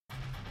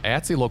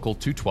IATSE Local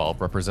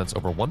 212 represents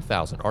over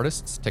 1,000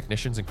 artists,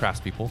 technicians, and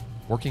craftspeople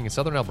working in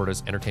Southern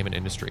Alberta's entertainment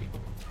industry.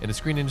 In the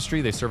screen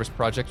industry, they service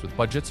projects with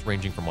budgets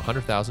ranging from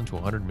 $100,000 to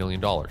 $100 million.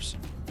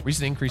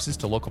 Recent increases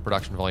to local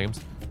production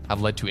volumes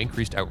have led to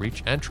increased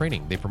outreach and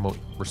training. They promote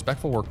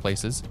respectful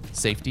workplaces,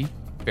 safety,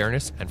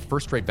 fairness, and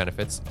first-rate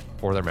benefits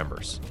for their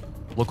members.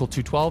 Local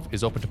 212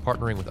 is open to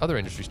partnering with other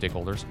industry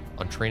stakeholders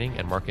on training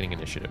and marketing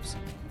initiatives.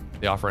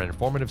 They offer an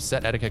informative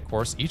set etiquette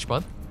course each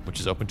month, which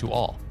is open to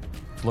all.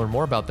 To learn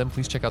more about them,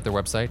 please check out their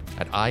website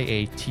at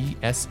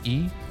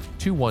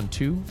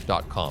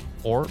iatse212.com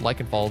or like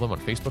and follow them on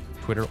Facebook,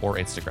 Twitter, or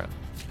Instagram.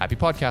 Happy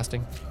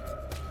podcasting.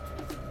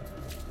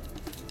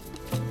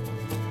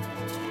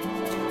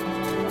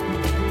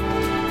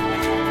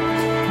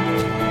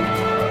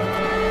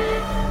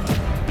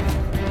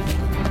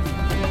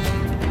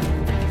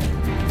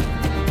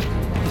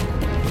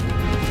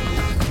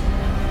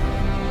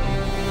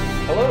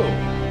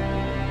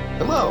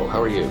 Hello,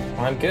 how are you?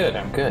 I'm good.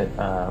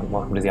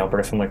 Welcome to the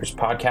Alberta Filmmakers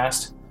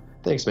Podcast.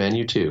 Thanks, man.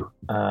 You too.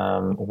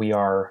 We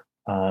are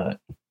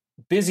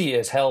busy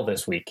as hell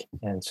this week,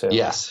 and so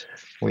yes,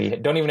 we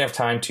don't even have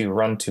time to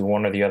run to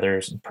one or the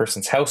other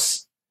person's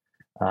house,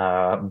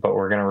 but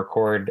we're going to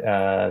record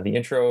the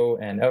intro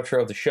and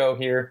outro of the show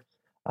here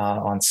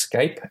on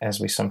Skype, as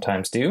we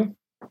sometimes do.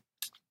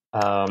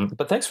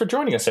 But thanks for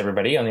joining us,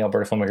 everybody, on the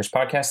Alberta Filmmakers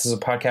Podcast. This is a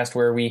podcast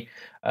where we,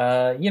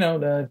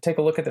 take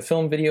a look at the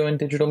film, video, and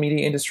digital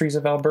media industries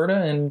of Alberta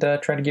and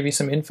try to give you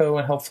some info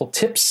and helpful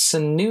tips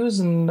and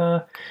news and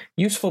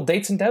useful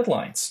dates and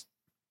deadlines.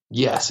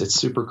 Yes, it's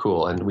super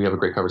cool. And we have a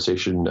great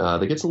conversation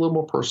that gets a little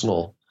more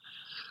personal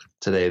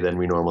today than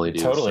we normally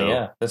do. Totally. So,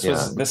 yeah.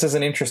 This is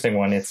an interesting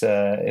one. We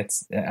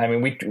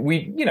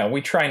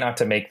try not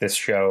to make this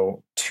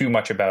show too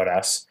much about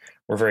us.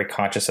 We're very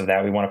conscious of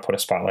that. We want to put a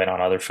spotlight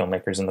on other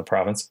filmmakers in the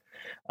province.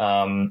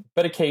 But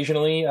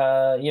occasionally,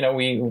 we'll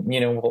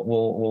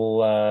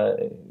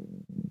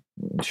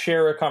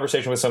share a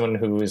conversation with someone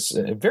who is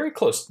very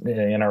close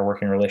in our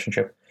working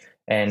relationship.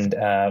 And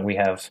we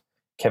have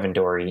Kevin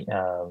Doree,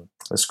 the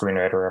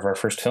screenwriter of our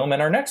first film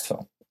and our next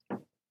film.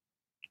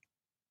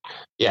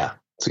 Yeah,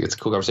 it's a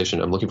cool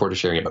conversation. I'm looking forward to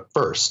sharing it. But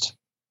first,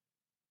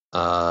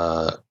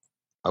 I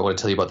want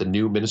to tell you about the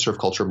new Minister of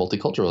Culture and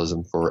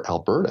Multiculturalism for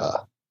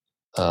Alberta.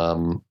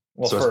 So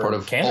as part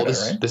of Canada,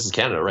 right? This is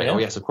Canada, right? Yeah. Oh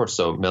yes, of course.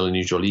 So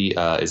Melanie Joly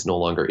is no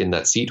longer in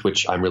that seat,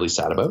 which I'm really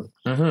sad about.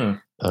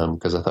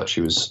 Because I thought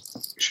she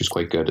was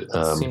quite good.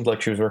 Seemed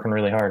like she was working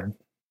really hard.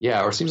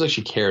 Yeah, or it seems like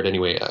she cared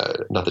anyway.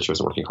 Not that she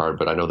wasn't working hard,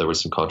 but I know there was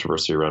some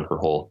controversy around her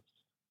whole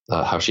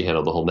how she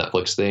handled the whole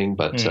Netflix thing.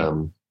 But I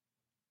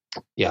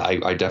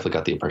definitely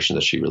got the impression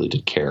that she really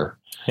did care.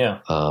 Yeah.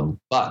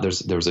 But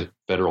there was a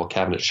federal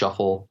cabinet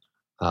shuffle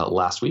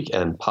last week,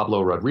 and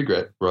Pablo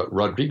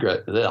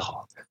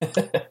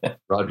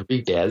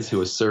Rodriguez, who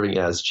was serving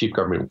as chief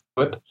government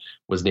whip,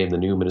 was named the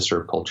new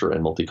Minister of Culture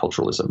and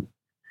Multiculturalism.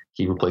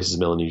 He replaces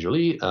Melanie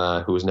Joly,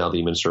 who is now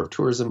the Minister of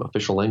Tourism,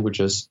 Official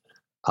Languages,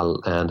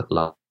 and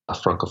La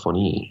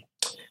Francophonie.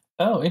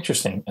 Oh,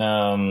 interesting.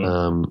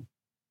 So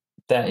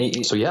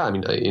yeah, I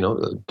mean,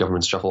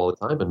 governments shuffle all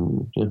the time,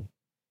 and yeah.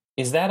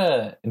 Is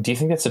that do you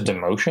think that's a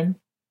demotion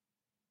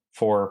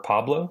for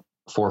Pablo?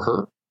 For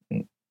her?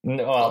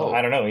 No, well,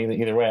 I don't know.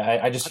 Either way,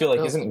 I just feel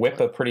like isn't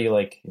whip a pretty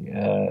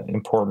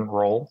important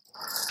role?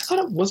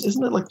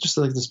 Isn't it just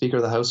like the Speaker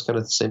of the House kind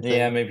of the same thing?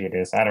 Yeah, maybe it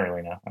is. I don't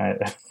really know.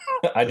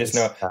 I just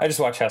know. I just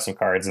watch House of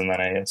Cards, and then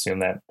I assume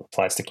that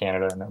applies to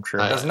Canada, and I'm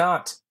sure it does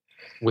not.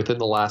 Within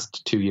the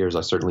last 2 years,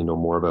 I certainly know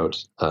more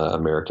about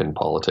American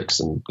politics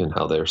and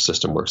how their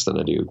system works than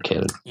I do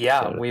Canada.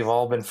 Yeah, Canada. We've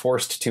all been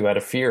forced to out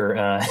of fear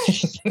in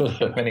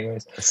many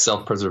ways.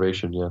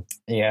 Self-preservation, yeah.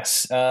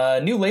 Yes.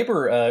 New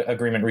labor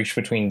agreement reached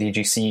between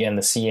DGC and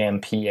the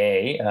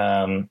CMPA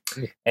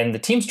and the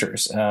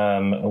Teamsters,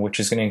 which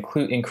is going to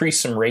increase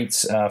some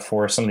rates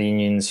for some of the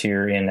unions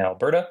here in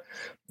Alberta.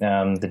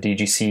 The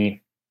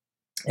DGC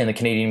and the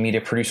Canadian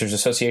Media Producers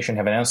Association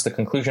have announced the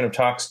conclusion of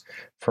talks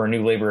for a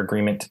new labor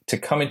agreement to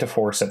come into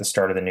force at the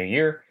start of the new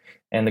year,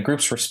 and the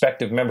group's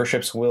respective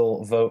memberships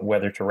will vote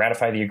whether to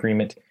ratify the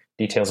agreement,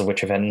 details of which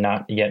have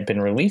not yet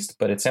been released,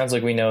 but it sounds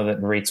like we know that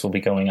rates will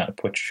be going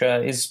up, which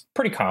is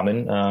pretty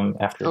common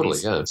after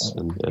these. Yes,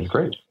 and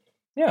great.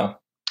 Yeah.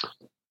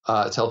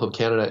 Telecom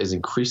Canada is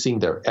increasing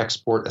their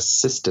export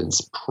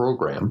assistance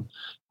program.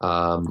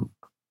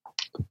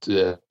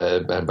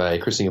 And by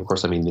increasing, of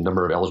course, I mean the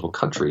number of eligible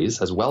countries,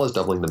 as well as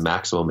doubling the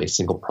maximum a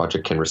single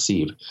project can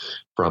receive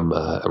from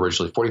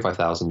originally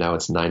 $45,000. Now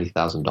it's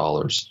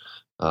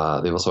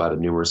 $90,000. They've also added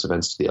numerous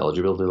events to the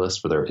eligibility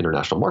list for their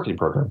international marketing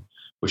program,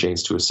 which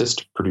aims to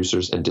assist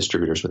producers and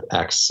distributors with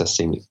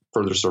accessing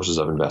further sources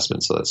of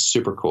investment. So that's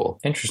super cool.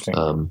 Interesting.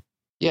 I'm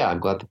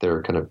glad that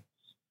they're kind of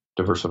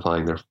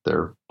diversifying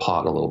their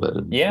pot a little bit.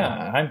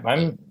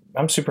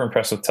 I'm super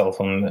impressed with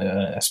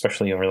Telefilm,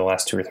 especially over the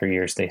last 2 or 3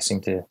 years. They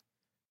seem to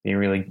be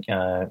really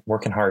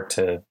working hard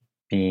to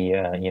be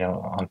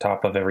on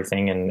top of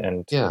everything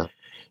and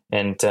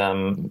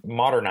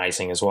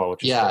modernizing as well.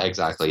 Which is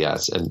exactly.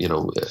 Yes, and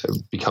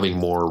becoming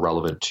more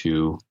relevant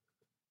to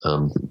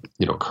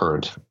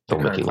current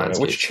filmmaking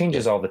landscape, which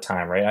changes all the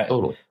time, right?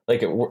 Totally.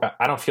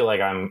 I don't feel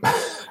like I'm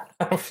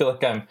I don't feel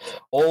like I'm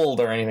old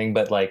or anything,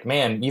 but like,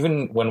 man,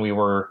 even when we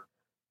were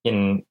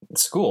in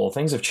school,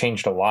 things have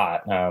changed a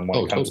lot when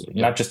it comes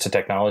not just to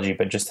technology,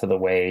 but just to the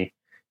way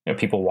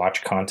people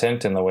watch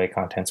content and the way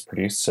content's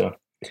produced. So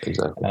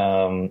exactly.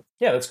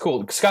 Yeah, that's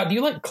cool. Scott, do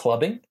you like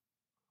clubbing?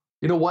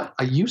 You know what?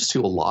 I used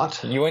to a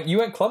lot. You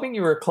went clubbing?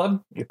 You were a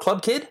club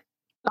kid?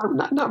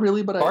 Not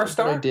really, but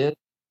I did.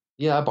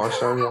 Yeah, bar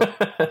star.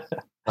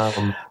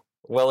 Yeah.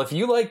 Well, if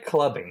you like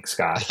clubbing,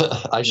 Scott,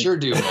 I sure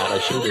do, Matt. I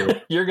sure do.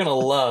 You're gonna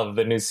love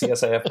the new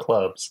CSIF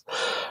clubs.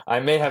 I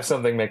may have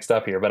something mixed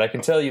up here, but I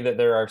can tell you that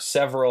there are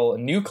several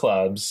new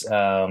clubs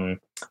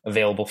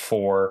available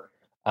for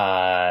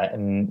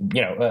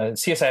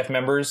CSIF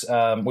members,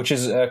 which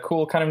is a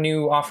cool kind of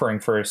new offering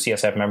for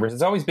CSIF members.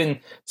 It's always been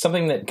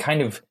something that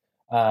kind of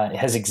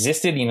has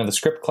existed. The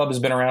script club has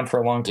been around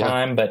for a long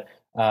time, but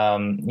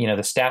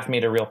the staff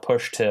made a real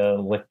push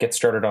to get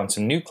started on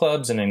some new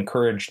clubs and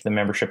encourage the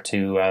membership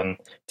to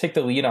take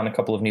the lead on a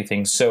couple of new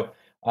things. So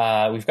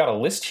we've got a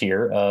list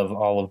here of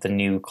all of the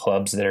new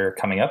clubs that are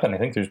coming up, and I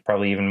think there's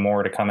probably even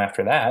more to come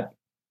after that.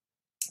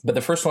 But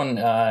the first one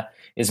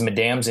is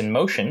Madames in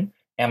Motion,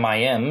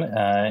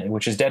 MIM,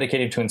 which is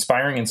dedicated to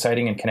inspiring,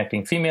 inciting, and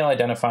connecting female,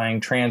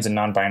 identifying, trans, and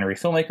non-binary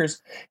filmmakers.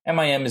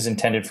 MIM is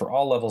intended for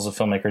all levels of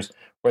filmmakers,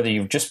 whether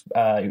you're just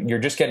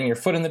getting your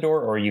foot in the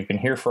door or you've been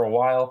here for a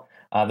while.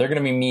 They're going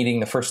to be meeting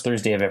the first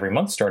Thursday of every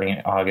month,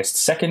 starting August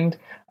 2nd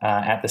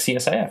at the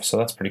CSIF. So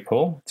that's pretty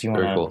cool. Do you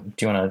want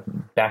to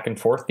back and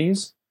forth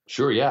these?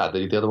 Sure. Yeah.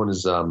 The other one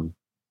is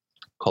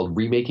called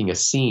Remaking a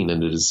Scene,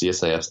 and it is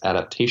CSIF's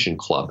Adaptation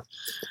Club.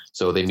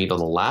 So they meet on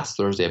the last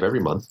Thursday of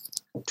every month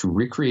to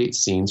recreate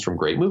scenes from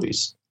great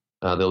movies.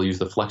 They'll use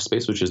the flex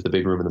space, which is the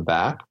big room in the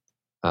back,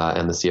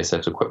 and the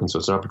CSIF's equipment. So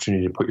it's an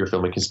opportunity to put your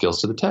filmmaking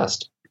skills to the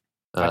test.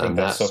 I think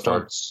that's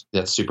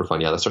that's super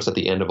fun. Yeah, that starts at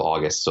the end of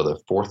August. So the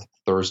fourth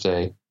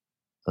Thursday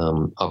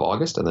of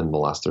August, and then the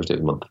last Thursday of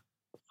the month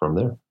from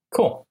there.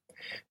 Cool.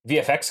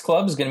 VFX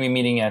Club is going to be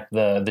meeting at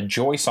the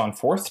Joyce on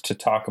 4th to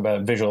talk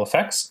about visual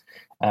effects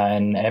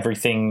and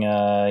everything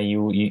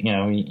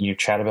you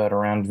chat about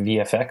around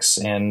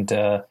VFX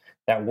and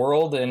that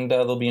world, and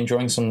they'll be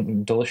enjoying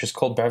some delicious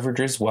cold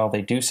beverages while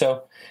they do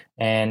so.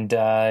 And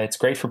it's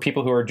great for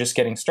people who are just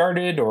getting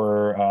started,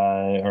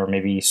 or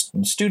maybe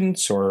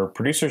students, or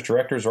producers,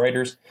 directors,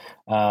 writers,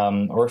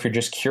 or if you're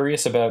just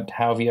curious about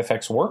how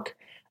VFX work.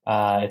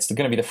 It's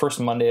going to be the first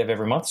Monday of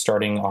every month,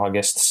 starting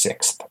August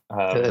 6th.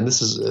 And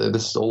this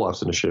is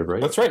Olaf's initiative,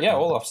 right? That's right. Yeah,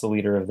 Olaf's the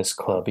leader of this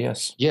club.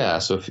 Yes. Yeah.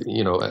 So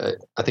if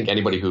I think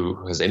anybody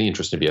who has any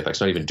interest in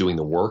VFX, not even doing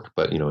the work,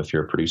 but if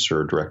you're a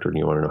producer or director and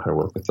you want to know how to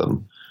work with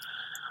them,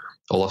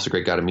 Olaf's a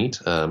great guy to meet.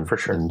 For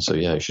sure. And so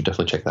yeah, you should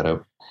definitely check that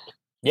out.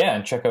 Yeah,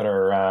 and check out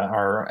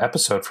our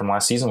episode from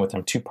last season with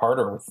him,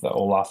 2-parter with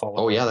Olaf.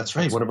 Oh yeah, that's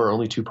right. One of our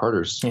only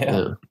 2-parters.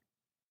 Yeah.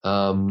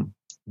 And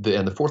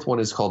the fourth one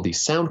is called the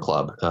Sound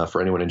Club,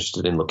 for anyone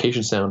interested in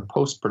location sound,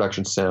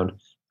 post-production sound,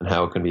 and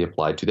how it can be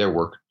applied to their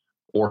work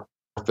or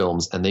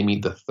films. And they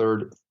meet the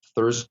third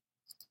Thursday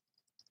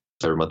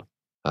every month,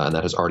 and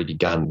that has already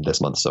begun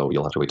this month. So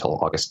you'll have to wait till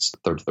August's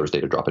third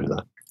Thursday to drop into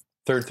that.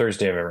 Third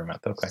Thursday of every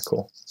month. Okay,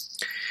 cool.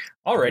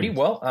 Alrighty,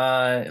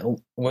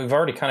 well, we've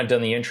already kind of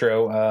done the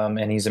intro,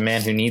 and he's a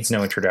man who needs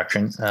no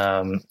introduction.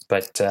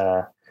 But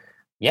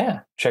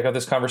check out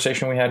this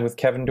conversation we had with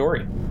Kevin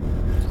Doree.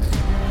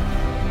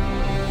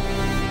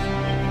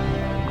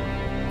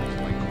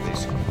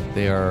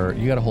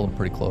 You got to hold them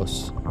pretty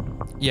close.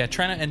 Yeah,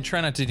 try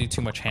not to do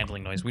too much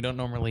handling noise. We don't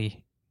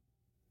normally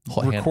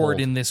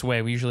record in this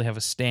way. We usually have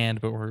a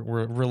stand, but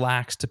we're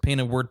relaxed. To paint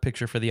a word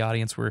picture for the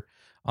audience, we're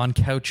on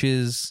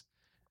couches.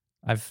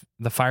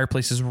 The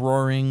fireplace is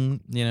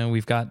roaring.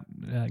 We've got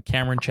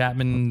Cameron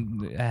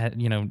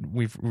Chapman.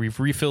 We've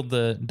refilled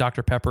the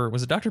Dr. Pepper.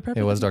 Was it Dr. Pepper?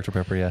 It was Dr.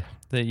 Pepper. Yeah.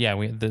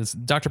 The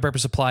Dr. Pepper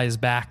supply is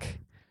back.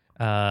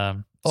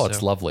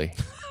 It's lovely.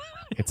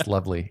 It's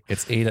lovely.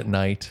 It's 8 at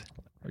night.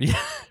 Yeah,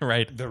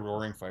 right. The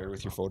roaring fire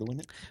with your photo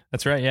in it.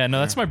 That's right. Yeah, no,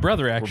 that's my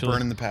brother. Actually, we're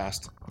burning the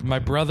past. My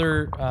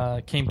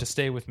brother came to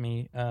stay with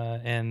me,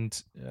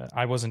 and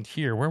I wasn't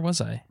here. Where was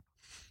I?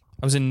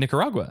 I was in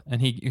Nicaragua,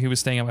 and he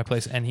was staying at my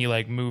place, and he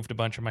moved a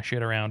bunch of my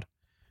shit around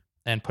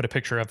and put a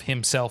picture of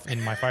himself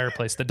in my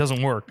fireplace that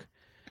doesn't work.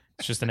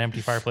 It's just an empty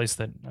fireplace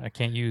that I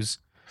can't use,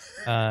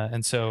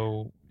 and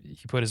so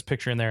he put his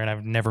picture in there, and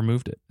I've never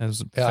moved it.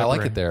 I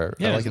like it there.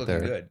 Yeah, I like it there.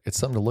 Good. It's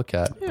something to look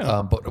at.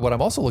 Yeah. But what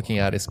I'm also looking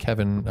at is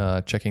Kevin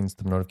checking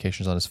the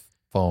notifications on his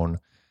phone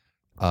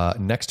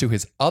next to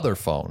his other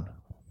phone.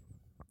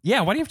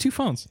 Yeah, why do you have 2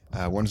 phones?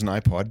 One's an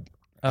iPod.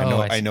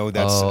 Oh, I know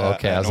that's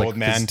okay. an old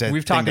man to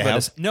we've talked about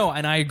this. No,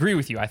 and I agree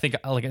with you. I think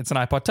it's an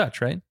iPod Touch,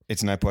 right?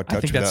 It's an iPod Touch.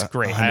 I think that's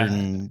great.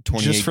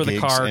 128 just for the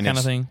gigs, car and kind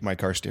of thing. My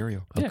car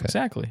stereo. Yeah,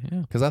 exactly. Yeah.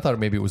 Because I thought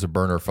maybe it was a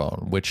burner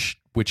phone, which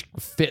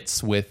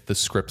fits with the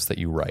scripts that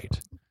you write.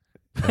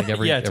 I think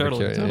every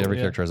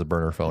character has a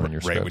burner phone in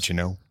your script. Right, what you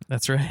know.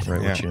 That's right.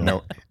 Right, what you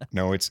know.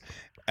 No, it's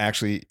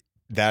actually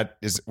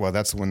that's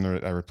the one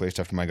that I replaced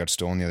after mine got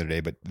stolen the other day.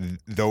 But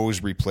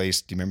those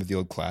replaced. Do you remember the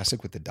old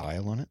classic with the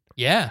dial on it?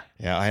 Yeah.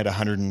 Yeah, I had a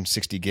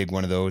 160 gig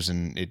one of those,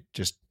 and it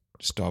just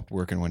stopped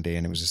working one day,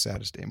 and it was the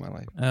saddest day of my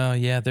life. Oh,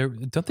 yeah.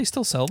 Don't they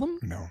still sell them?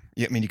 No,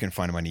 yeah, I mean you can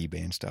find them on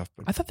eBay and stuff,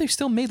 but I thought they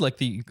still made like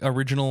the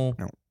original.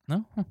 No.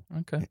 No? Huh,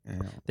 okay.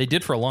 yeah. They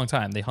did for a long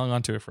time. They hung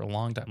on to it for a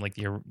long time. Like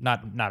the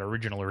not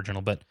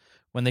original, but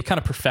when they kind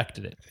of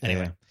perfected it.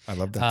 Anyway, Yeah, I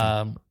love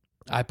that. Thing.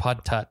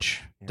 iPod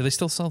Touch. Do they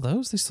still sell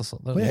those? They still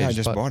sell those. Oh, yeah, I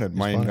just bought it.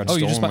 Mine got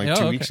stolen like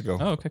 2 weeks ago.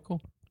 Oh, okay,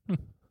 cool.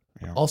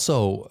 Yeah.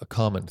 Also, a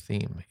common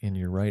theme in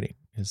your writing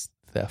is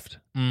theft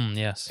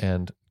Yes.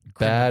 and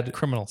bad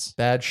criminals.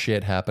 bad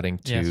shit happening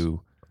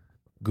to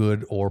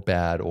good or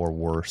bad or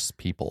worse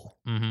people.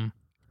 Mm-hmm.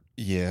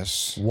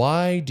 Yes.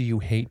 Why do you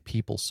hate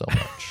people so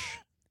much?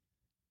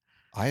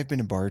 I have been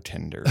a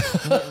bartender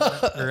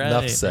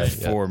Enough said.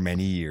 Yeah. for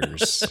many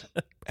years,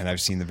 and I've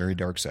seen the very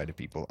dark side of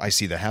people. I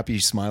see the happy,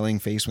 smiling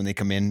face when they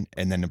come in,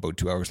 and then about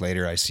 2 hours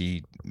later, I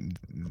see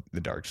the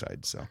dark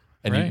side. So,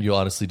 And Right. you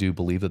honestly do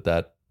believe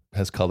that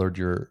has colored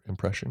your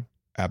impression?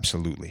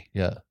 absolutely,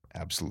 Yeah.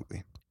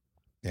 absolutely,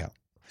 yeah.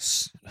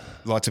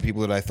 Lots of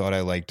people that I thought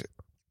I liked,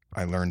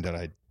 I learned that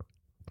I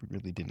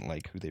really didn't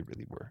like who they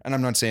really were. And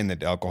I'm not saying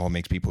that alcohol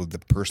makes people the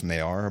person they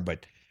are,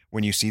 but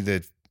when you see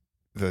the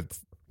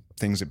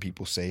things that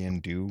people say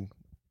and do,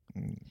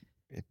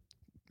 it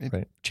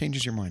Right.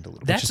 changes your mind a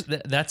little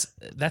bit.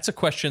 That's a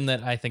question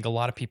that I think a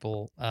lot of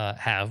people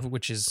have,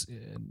 which is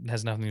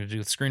has nothing to do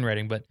with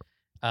screenwriting, but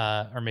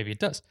or maybe it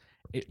does.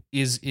 It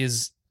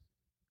is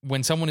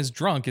when someone is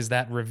drunk, is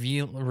that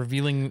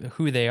revealing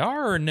who they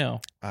are or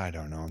no? I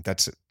don't know.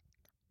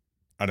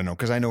 I don't know,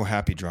 because I know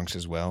happy drunks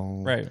as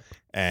well. Right.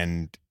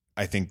 And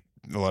I think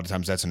a lot of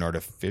times that's an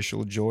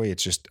artificial joy.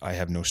 It's just, I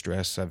have no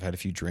stress. I've had a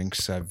few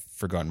drinks. I've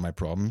forgotten my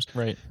problems.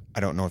 Right. I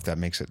don't know if that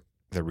makes it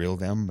the real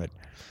them, but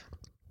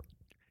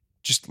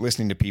just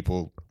listening to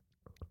people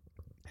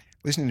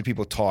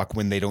talk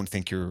when they don't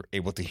think you're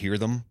able to hear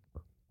them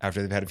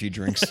after they've had a few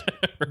drinks,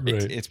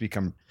 it's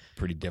become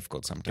pretty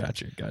difficult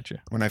sometimes.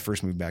 Gotcha. When I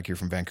first moved back here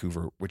from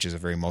Vancouver, which is a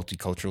very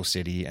multicultural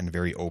city and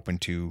very open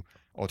to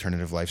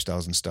alternative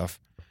lifestyles and stuff,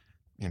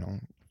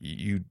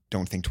 you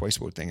don't think twice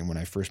about things. And when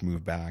I first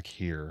moved back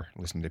here,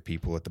 listening to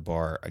people at the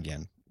bar,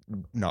 again,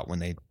 not when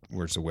they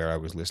were aware I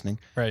was listening,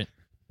 Right.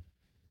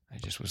 I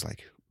just was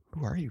like,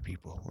 who are you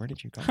people? Where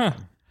did you come Huh.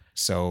 from?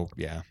 So,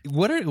 yeah.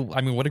 What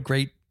a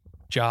great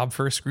job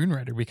for a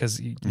screenwriter, because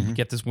you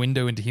get this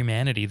window into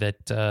humanity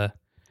that,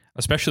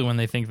 especially when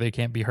they think they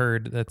can't be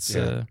heard, that's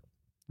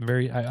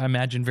very, I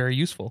imagine, very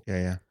useful.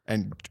 Yeah.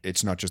 And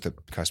it's not just the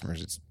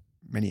customers, it's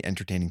many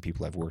entertaining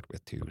people I've worked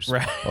with too. So.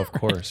 Right. Of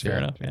course. Fair Yeah.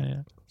 enough.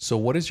 Yeah. So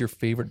what is your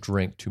favorite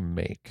drink to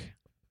make?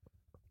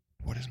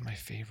 What is my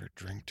favorite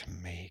drink to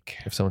make?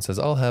 If someone says,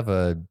 I'll have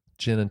a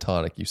gin and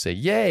tonic, you say,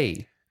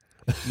 yay.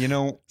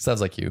 Sounds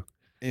like you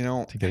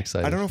to get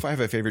excited. I don't know if I have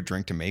a favorite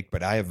drink to make,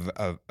 but I have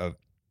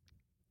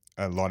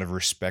a lot of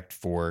respect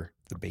for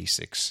the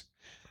basics.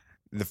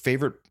 The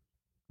favorite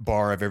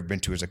bar I've ever been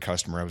to as a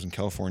customer, I was in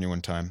California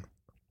one time,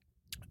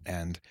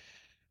 and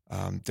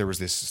there was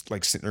this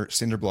like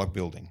cinder block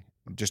building,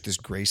 just this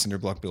gray cinder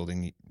block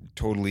building,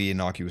 totally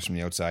innocuous from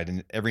the outside.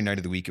 And every night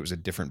of the week, it was a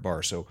different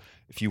bar. So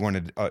if you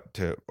wanted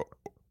to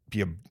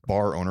be a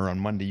bar owner on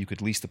Monday, you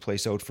could lease the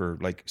place out for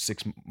like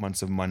 6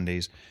 months of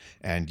Mondays,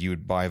 and you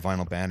would buy a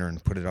vinyl banner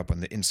and put it up on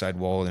the inside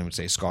wall, and it would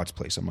say Scott's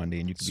Place on Monday,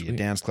 and you could be a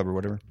dance club or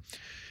whatever.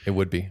 It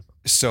would be.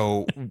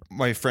 So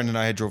my friend and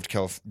I had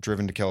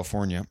driven to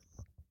California,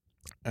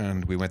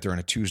 and we went there on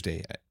a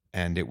Tuesday,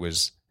 and it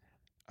was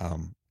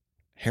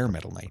hair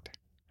metal night.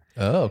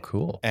 Oh,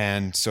 cool.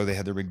 And so they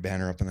had their big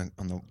banner up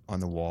on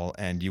the wall,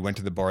 and you went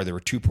to the bar. There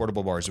were 2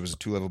 portable bars. It was a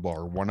 2-level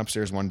bar, one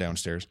upstairs, one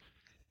downstairs,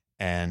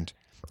 and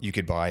you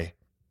could buy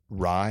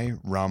rye,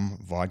 rum,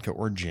 vodka,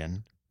 or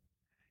gin.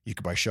 You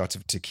could buy shots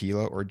of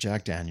tequila or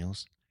Jack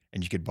Daniels,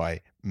 and you could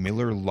buy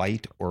Miller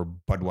Lite or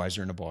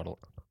Budweiser in a bottle,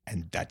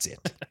 and that's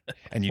it.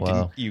 And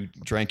you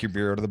drank your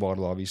beer out of the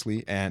bottle,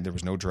 obviously, and there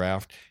was no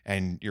draft,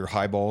 and your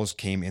highballs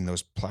came in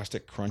those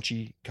plastic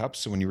crunchy cups.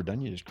 So when you were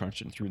done, you just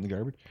crunched it and threw it in the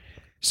garbage.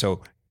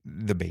 So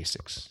the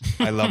basics.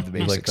 I love the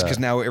basics because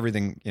now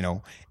everything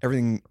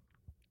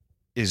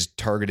is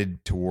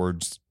targeted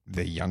towards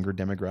the younger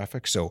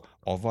demographic. So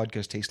all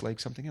vodkas taste like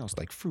something else,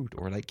 like fruit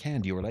or like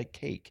candy or like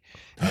cake.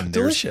 And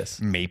Delicious.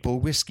 There's maple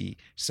whiskey.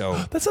 So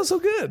That sounds so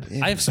good.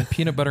 I have some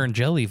peanut butter and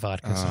jelly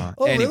vodka.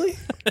 Really?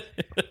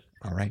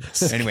 All right.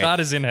 Anyway, God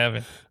is in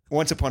heaven.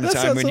 once upon a That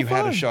time sounds when so you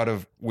had a fun. shot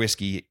of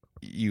whiskey,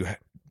 you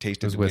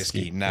tasted was the whiskey.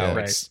 whiskey. Now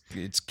Yeah.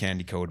 it's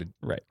candy coated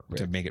Right.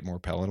 to make it more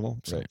palatable.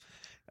 So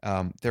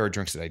there are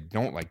drinks that I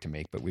don't like to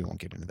make, but we won't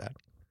get into that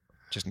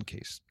just in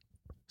case.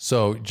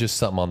 So just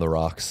something on the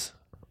rocks.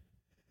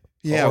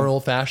 Yeah. Or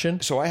old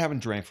fashioned? So I haven't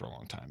drank for a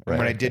long time. Right, And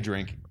when I okay. did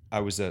drink,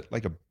 I was a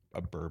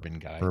bourbon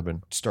guy.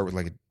 Bourbon. Start with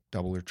like a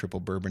double or triple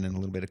bourbon and a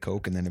little bit of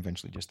Coke, and then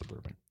eventually just the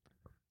bourbon.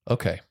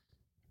 Okay.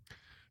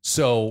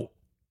 So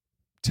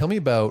tell me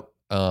about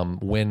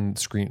when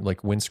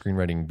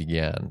screenwriting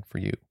began for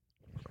you.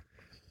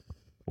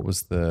 What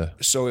was the?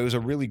 So it was a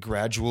really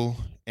gradual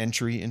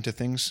entry into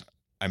things.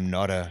 I'm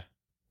not a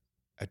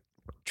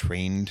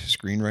trained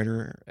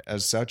screenwriter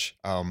as such.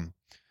 I've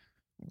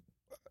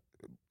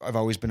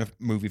always been a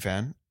movie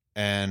fan,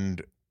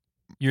 and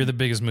You're the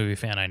biggest movie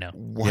fan I know.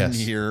 one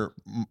year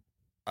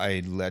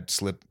I let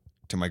slip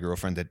to my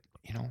girlfriend that,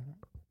 I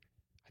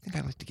think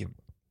I'd like to give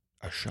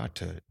a shot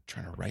to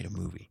trying to write a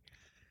movie.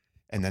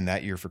 And then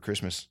that year for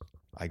Christmas,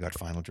 I got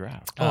Final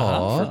Draft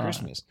for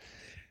Christmas.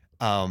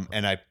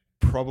 And I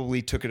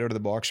probably took it out of the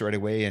box right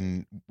away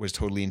and was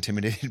totally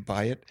intimidated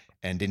by it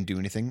and didn't do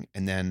anything.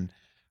 And then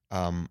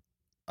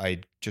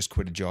I just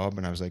quit a job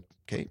and I was like,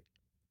 okay,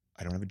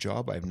 I don't have a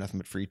job. I have nothing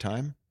but free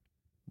time.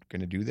 I'm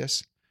going to do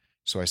this.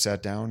 So I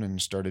sat down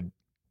and started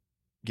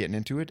getting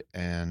into it.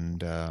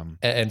 And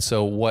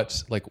so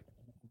what, like,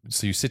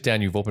 so you sit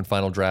down, you've opened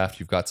Final Draft,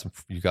 you've got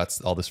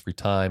all this free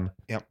time.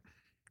 Yep.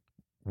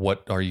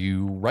 What are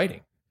you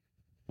writing?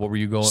 What were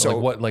you going, So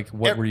what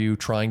were you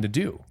trying to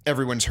do?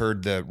 Everyone's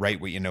heard the write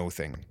what you know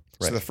thing.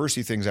 Right. So the first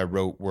few things I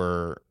wrote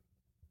were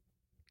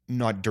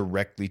not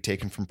directly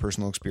taken from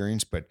personal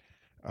experience, but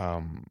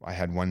I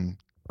had one,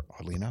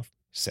 oddly enough,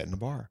 set in a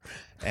bar,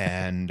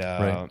 and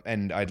Right.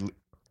 and I'd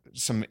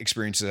some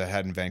experiences I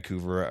had in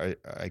Vancouver.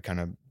 I kind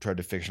of tried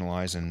to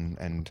fictionalize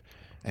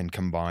and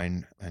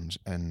combine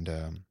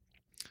and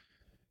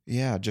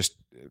yeah, just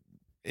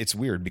it's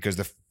weird because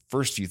the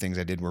first few things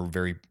I did were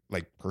very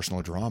like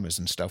personal dramas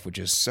and stuff, which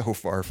is so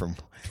far from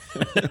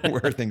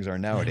where things are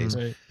nowadays.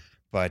 Right.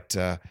 But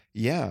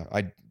yeah,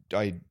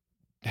 I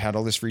had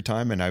all this free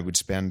time, and I would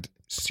spend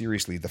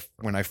seriously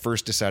when I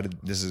first decided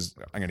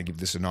I'm going to give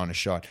this an honest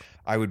shot,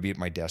 I would be at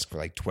my desk for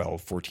like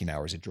 12, 14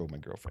 hours. It drove my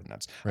girlfriend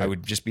nuts. Right. I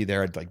would just be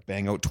there. I'd like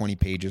bang out 20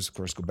 pages, of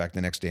course, go back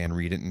the next day and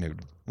read it, and it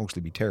would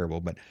mostly be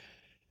terrible. But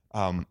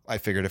I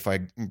figured if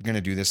I'm going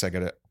to do this, I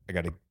gotta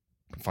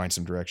find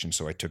some direction.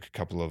 So I took a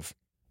couple of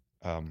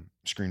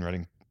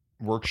screenwriting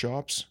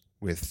workshops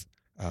with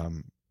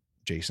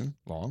Jason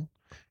Long.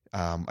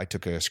 I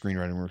took a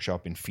screenwriting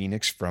workshop in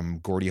Phoenix from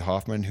Gordy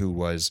Hoffman, who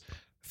was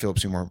Philip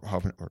Seymour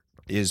Hoffman, or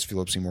is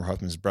Philip Seymour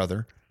Hoffman's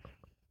brother,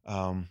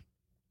 and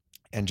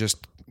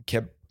just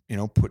kept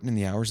putting in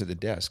the hours at the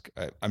desk.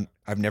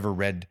 I've never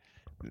read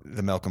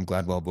the Malcolm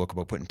Gladwell book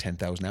about putting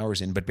 10,000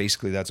 hours in, but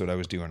basically that's what I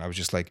was doing. I was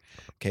just like,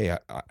 okay,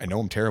 I know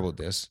I'm terrible at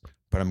this,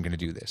 but I'm going to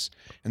do this.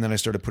 And then I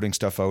started putting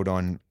stuff out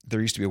on. There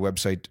used to be a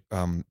website.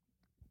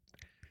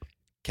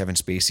 Kevin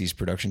Spacey's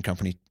production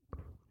company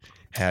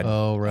had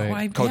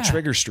called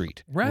Trigger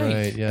Street.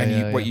 Right. Yeah.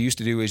 And what you used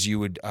to do is you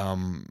would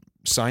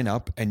sign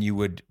up and you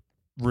would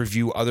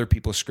review other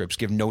people's scripts,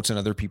 give notes on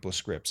other people's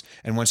scripts.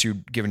 And once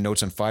you'd given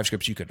notes on 5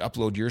 scripts, you could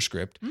upload your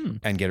script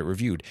and get it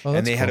reviewed. Oh,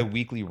 and they had a cool.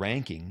 weekly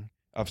ranking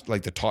of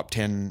like the top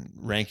 10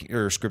 ranking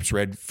or scripts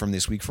read from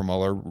this week from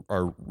all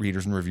our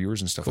readers and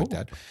reviewers and stuff like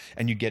that.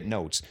 And you get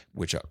notes,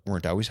 which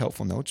weren't always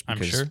helpful notes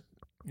because, I'm sure.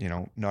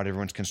 Not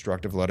everyone's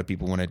constructive. A lot of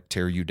people want to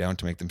tear you down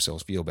to make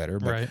themselves feel better.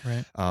 But,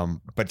 Right.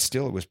 But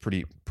still, it was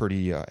pretty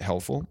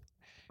helpful.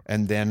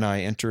 And then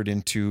I entered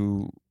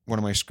into one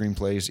of my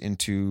screenplays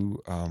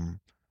into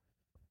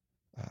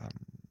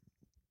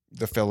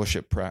the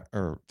fellowship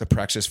or the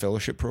Praxis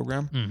Fellowship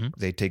program. Mm-hmm.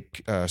 They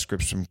take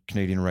scripts from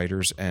Canadian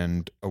writers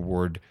and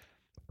award.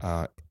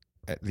 At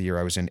the year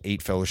I was in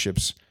 8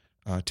 fellowships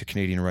to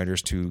Canadian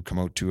writers to come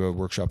out to a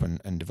workshop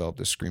and develop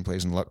the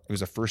screenplays. And it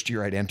was the first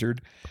year I'd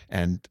entered,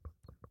 and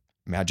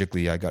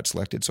magically I got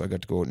selected, so I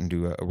got to go out and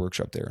do a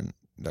workshop there, and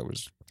that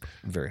was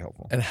very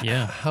helpful. And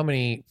how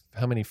many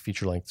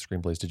feature length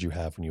screenplays did you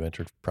have when you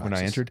entered Praxis?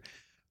 When I entered,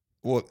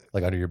 well,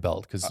 like under your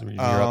belt, because you're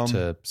up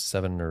to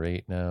 7 or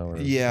 8 now. Or,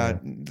 yeah,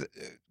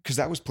 because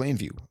that was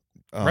Plainview.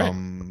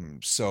 Right.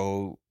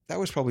 So that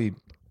was probably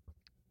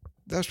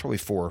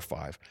 4 or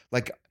 5.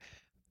 Like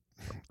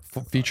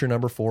feature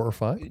number 4 or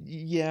 5.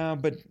 Yeah,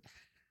 but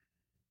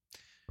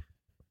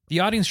The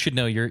audience should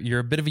know you're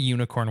a bit of a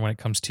unicorn when it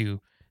comes to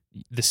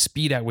the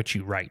speed at which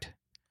you write,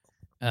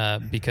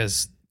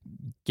 because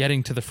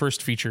getting to the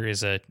first feature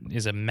is a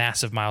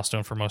massive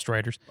milestone for most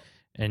writers,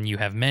 and you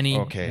have many,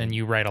 and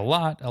you write a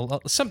lot.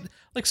 Some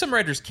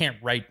writers can't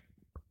write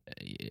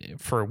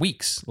for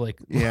weeks. Like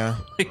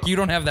you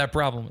don't have that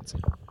problem.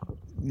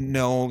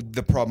 No,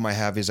 the problem I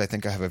have is I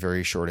think I have a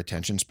very short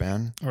attention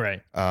span.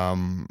 Right.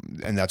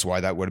 And that's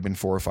why that would have been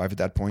 4 or 5 at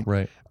that point.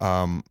 Right.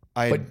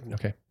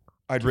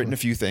 I'd written a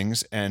few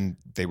things and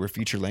they were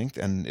feature length.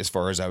 And as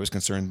far as I was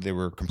concerned, they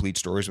were complete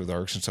stories with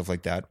arcs and stuff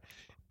like that.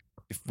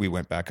 If we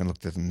went back and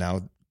looked at them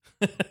now,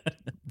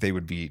 they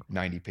would be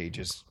 90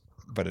 pages,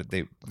 but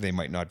they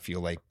might not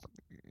feel like,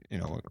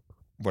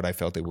 what I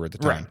felt they were at the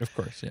time. Right, of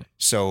course, yeah.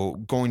 So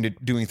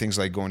doing things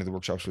like going to the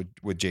workshops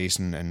with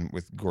Jason and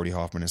with Gordy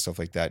Hoffman and stuff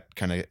like that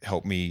kind of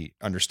helped me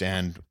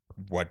understand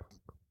what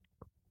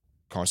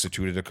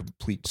constituted a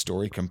complete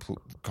story,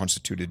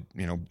 constituted,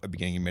 a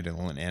beginning, a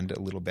middle, and end a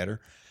little better.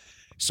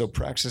 So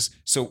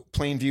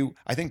Plainview,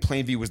 I think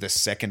Plainview was the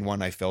second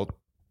one I felt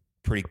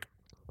pretty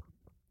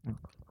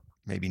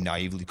maybe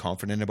naively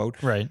confident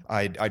about. Right.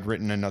 I'd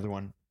written another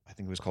one, I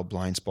think it was called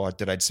Blind Spot,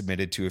 that I'd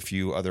submitted to a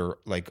few other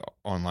like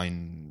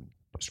online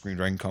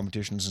screenwriting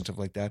competitions and stuff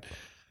like that.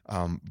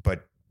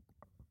 But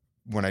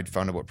when I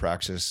found out about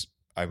Praxis,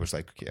 I was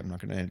like, okay, I'm not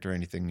going to enter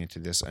anything into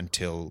this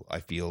until I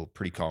feel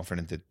pretty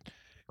confident that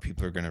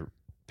people are going to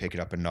pick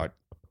it up and not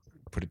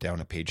put it down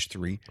at page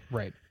 3.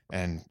 Right.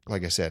 And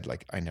like I said,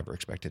 like I never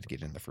expected to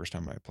get in the first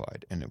time I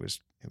applied, and it was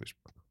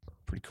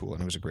pretty cool,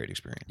 and it was a great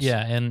experience. Yeah,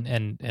 and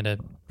a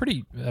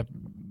pretty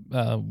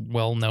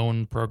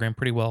well-known program,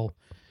 pretty well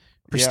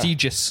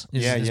prestigious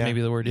is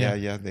maybe the word.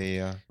 Yeah.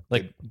 They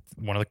like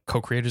one of the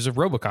co-creators of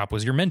RoboCop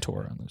was your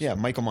mentor on this. Yeah,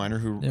 Michael Miner,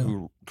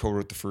 who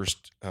co-wrote the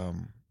first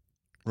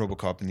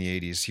RoboCop in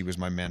the 80s, he was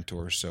my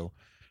mentor. So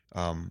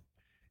the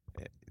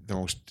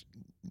most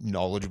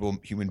knowledgeable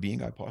human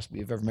being I possibly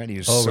have ever met. He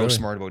was so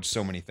smart about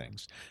so many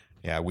things.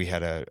 Yeah, we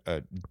had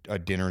a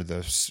dinner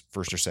the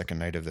first or second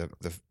night of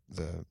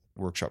the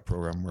workshop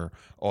program where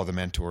all the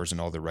mentors and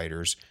all the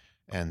writers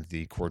and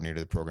the coordinator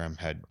of the program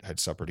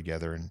had supper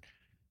together, and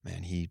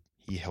man, he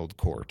held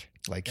court.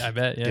 Like, I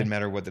bet, didn't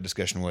matter what the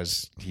discussion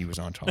was, he was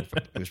on top of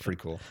it. It was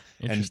pretty cool.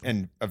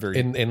 and a very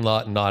in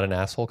not an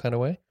asshole kind of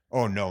way.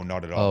 Oh no,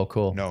 not at all. Oh,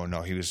 cool. No,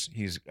 he was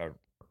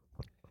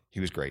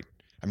great.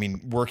 I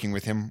mean, working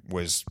with him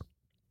was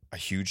a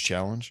huge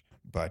challenge,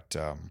 but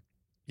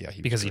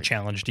because he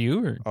challenged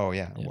you, or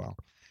well.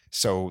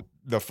 So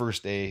the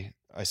first day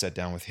I sat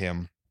down with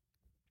him,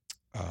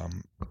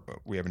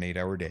 we have an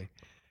 8-hour day,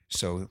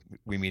 so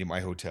we meet at my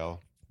hotel.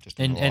 Just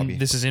in the lobby.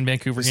 And this is in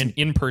Vancouver,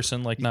 in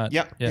person, like not.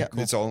 Yeah.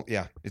 Cool.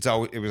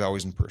 It was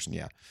always in person.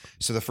 Yeah.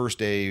 So the first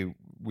day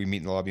we meet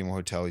in the lobby of my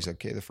hotel. He's like,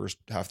 okay, the first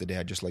half of the day,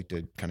 I'd just like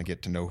to kind of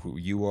get to know who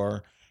you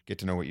are, get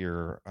to know what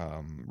your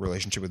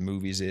relationship with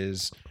movies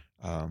is,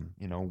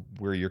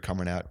 where you're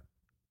coming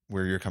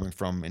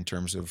from in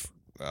terms of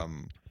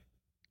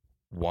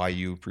why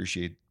you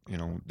appreciate,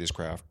 this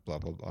craft, blah,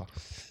 blah, blah.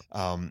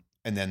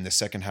 And then the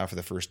second half of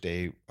the first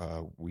day,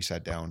 we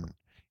sat down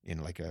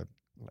in like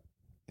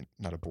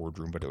not a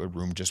boardroom, but a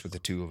room just with the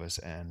two of us.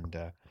 And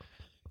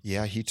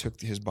he took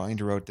his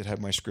binder out that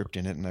had my script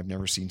in it, and I've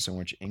never seen so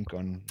much ink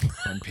on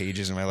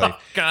pages in my life.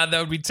 Oh, God, that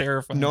would be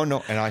terrifying.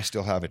 No, and I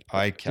still have it.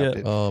 I kept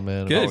it. Oh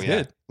man,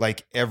 good.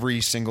 Like every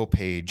single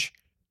page,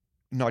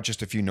 not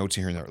just a few notes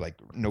here and there, like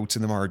notes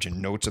in the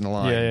margin, notes in the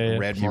line,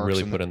 red marks. You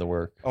really put in the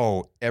work.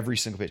 Oh, every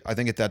single page. I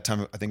think at that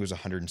time, it was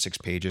 106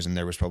 pages, and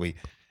there was probably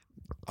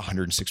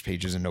 106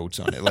 pages of notes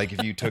on it. Like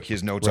if you took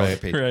his notes on the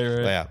page, right.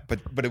 Yeah,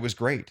 but it was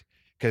great.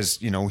 Because,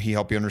 he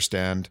helped you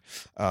understand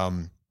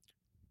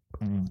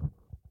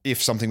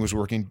if something was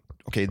working.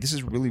 Okay, this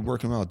is really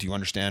working well. Do you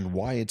understand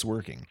why it's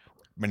working?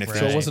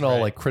 So it wasn't all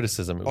like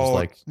criticism. It was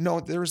like no,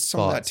 there was some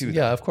thoughts. of that too.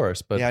 Yeah, of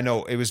course. But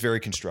no, it was very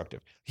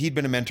constructive. He'd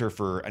been a mentor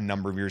for a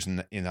number of years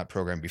in that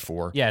program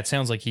before. Yeah, it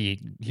sounds like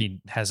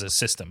he has a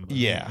system.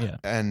 Yeah.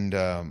 And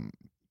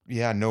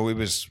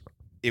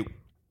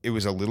it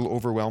was a little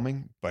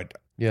overwhelming, but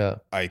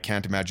I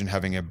can't imagine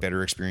having a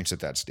better experience at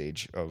that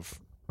stage of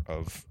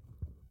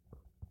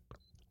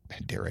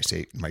dare I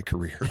say, my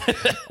career.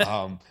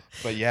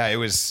 But yeah, it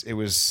was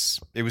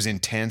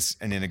intense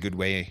and in a good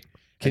way.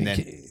 Can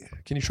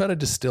you try to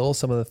distill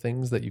some of the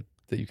things that you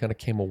kind of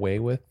came away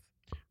with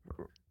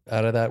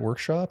out of that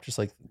workshop? Just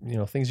like,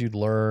 things you'd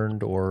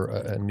learned, or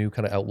a new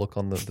kind of outlook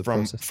on the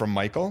process? From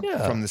Michael?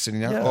 Yeah. From the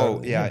sitting down? Yeah.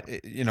 Oh yeah.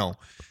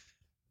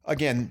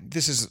 Again,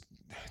 this is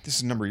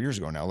a number of years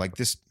ago now. Like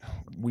this,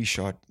 we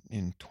shot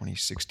in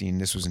 2016.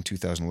 This was in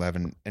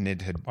 2011, and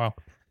it had, wow.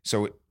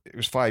 So it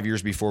was 5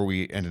 years before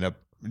we ended up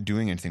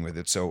doing anything with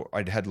it. So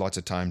I'd had lots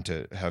of time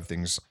to have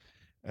things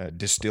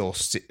distill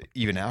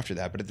even after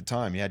that. But at the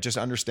time, just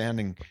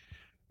understanding,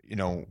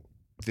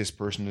 this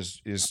person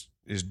is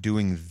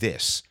doing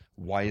this.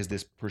 Why is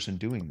this person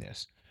doing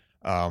this?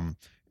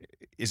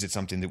 Is it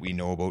something that we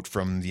know about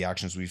from the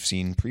actions we've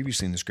seen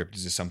previously in the script?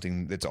 Is it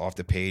something that's off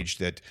the page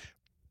that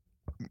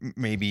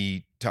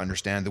maybe to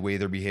understand the way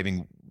they're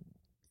behaving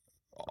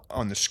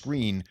on the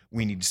screen,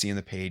 we need to see in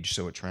the page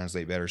so it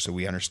translates better, so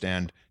we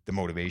understand the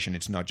motivation.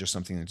 It's not just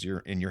something that's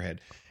in your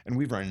head. And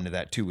we've run into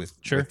that too with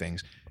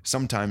things.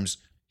 Sometimes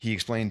he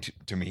explained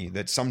to me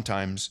that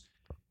sometimes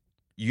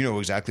you know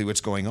exactly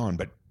what's going on,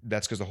 but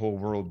that's because the whole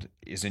world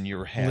is in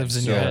your head. Lives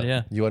in your head,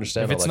 yeah. You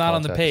understand. If it's not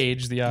context on the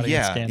page, the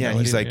audience can't know. Yeah,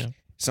 he's like,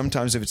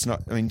 sometimes if it's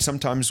not,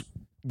 sometimes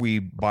we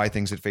buy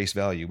things at face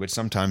value, but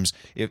sometimes,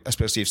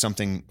 especially if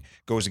something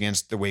goes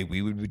against the way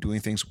we would be doing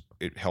things,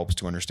 it helps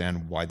to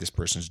understand why this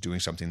person is doing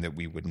something that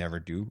we would never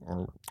do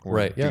or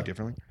do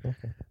differently.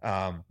 Okay.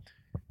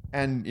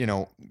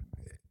 And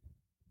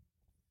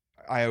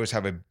I always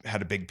had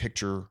a big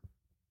picture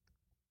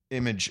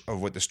image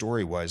of what the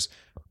story was,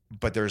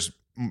 but there's,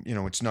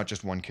 it's not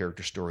just one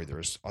character story.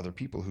 There's other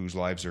people whose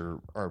lives are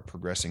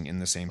progressing in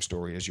the same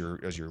story as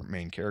your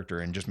main character,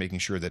 and just making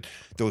sure that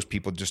those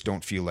people just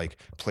don't feel like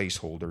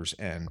placeholders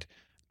and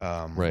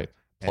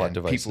plot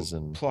devices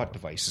and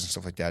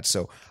stuff like that.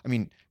 So,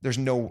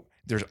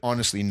 there's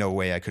honestly no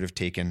way I could have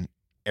taken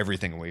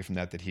everything away from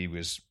that he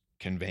was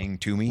conveying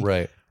to me.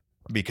 Right.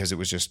 Because it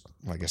was just,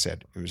 like I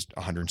said, it was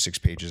 106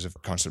 pages of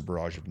constant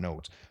barrage of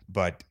notes.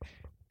 But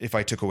if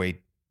I took away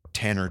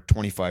 10 or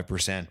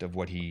 25% of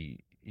what he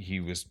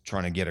was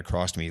trying to get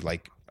across to me,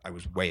 like I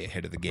was way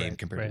ahead of the game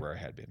compared right. to where I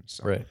had been.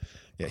 So Right.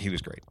 yeah, he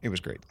was great. It was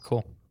great.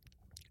 Cool.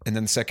 And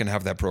then the second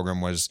half of that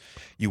program was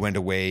you went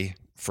away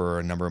for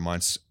a number of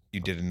months. You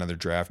did another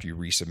draft. You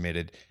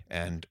resubmitted,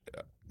 and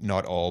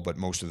not all, but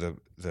most of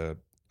the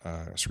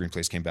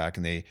screenplays came back,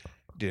 and they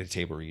did a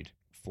table read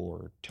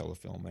for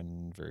Telefilm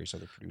and various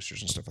other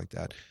producers and stuff like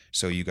that.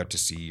 So you got to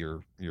see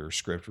your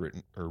script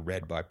written or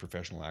read by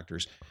professional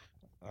actors,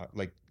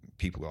 like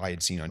people I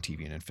had seen on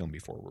TV and in film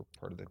before were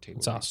part of the table.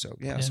 That's read. awesome.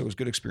 So so it was a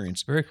good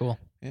experience. Very cool.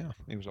 Yeah,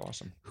 it was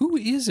awesome. Who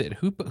is it?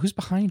 Who's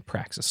behind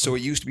Praxis? So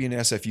it used to be an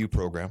SFU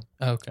program.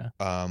 Okay.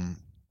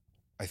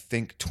 I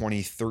think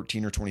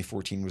 2013 or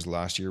 2014 was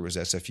last year was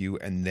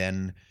SFU, and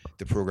then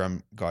the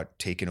program got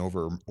taken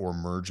over or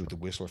merged with the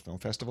Whistler Film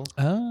Festival.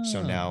 Oh.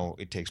 So now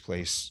it takes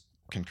place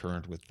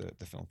concurrent with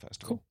the film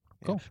festival.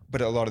 Cool.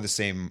 But a lot of the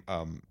same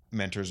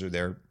mentors are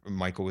there.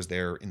 Michael was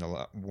there in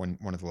one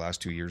of the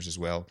last 2 years as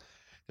well.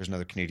 There's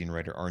another Canadian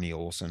writer, Arnie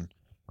Olson,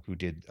 who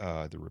did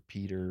The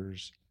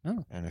Repeaters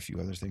and a few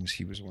other things.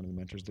 He was one of the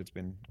mentors that's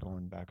been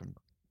going back and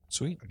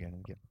Sweet. again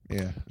and again.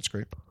 Yeah, it's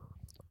great.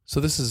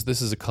 So this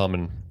is a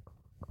common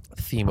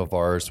theme of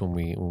ours when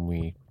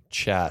we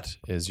chat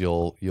is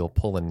you'll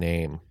pull a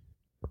name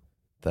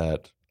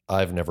that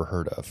I've never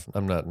heard of.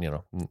 I'm not,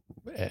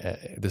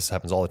 this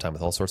happens all the time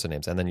with all sorts of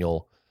names, and then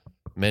you'll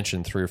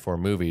mention 3 or 4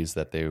 movies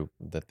that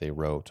they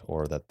wrote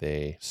or that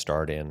they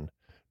starred in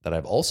that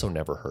I've also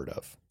never heard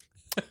of.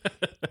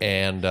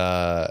 And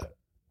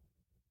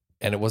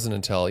it wasn't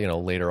until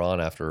later on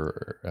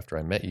after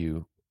I met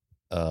you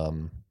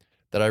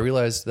that I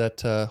realized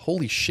that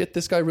holy shit,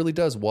 this guy really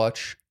does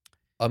watch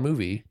a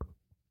movie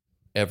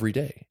every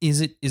day.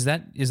 Is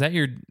that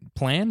your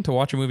plan to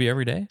watch a movie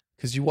every day?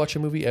 Because you watch a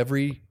movie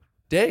every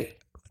day.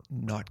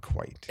 Not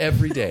quite.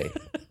 Every day.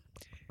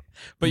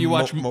 But you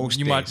watch most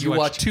you days.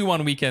 watch 2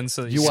 on weekends.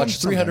 So You watch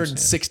Sometimes,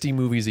 360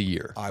 movies a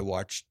year. I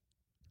watched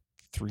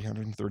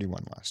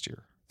 331 last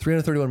year.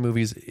 331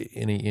 movies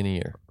in a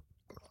year.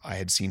 I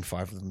had seen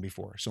 5 of them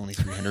before, so only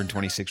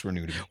 326 were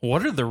new to me.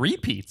 What are the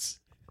repeats?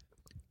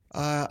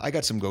 I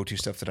got some go-to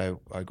stuff that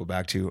I go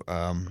back to.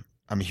 I'm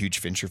a huge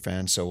Fincher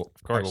fan, so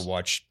I will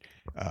watch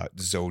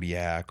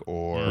Zodiac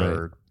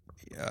or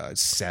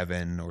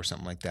Seven or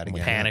something like that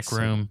again. Panic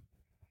Room.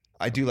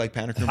 I do like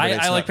Panic Room.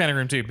 I like Panic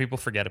Room too. People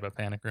forget about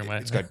Panic Room.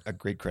 It's got a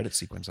great credit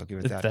sequence. I'll give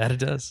it that. That it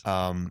does.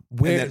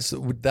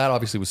 So that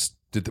obviously was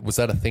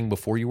that a thing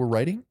before you were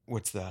writing?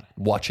 What's that?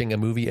 Watching a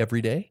movie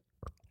every day?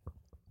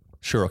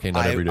 Sure, okay,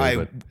 not every day. I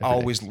but every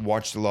always day.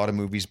 watched a lot of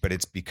movies, but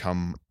it's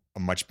become a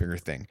much bigger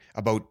thing.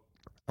 About,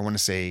 I want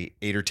to say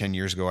 8 or 10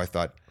 years ago, I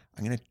thought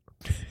I'm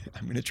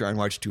gonna try and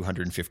watch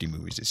 250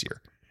 movies this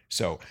year.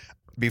 So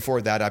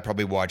before that, I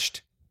probably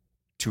watched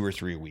 2 or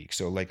 3 a week.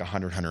 So like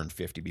 100,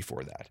 150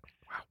 before that.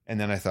 Wow. And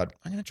then I thought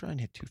I'm gonna try and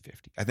hit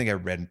 250. I think I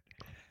read.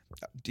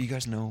 Do you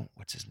guys know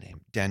what's his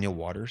name? Daniel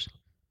Waters.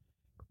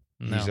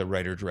 No. He's a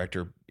writer,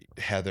 director,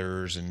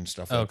 Heathers and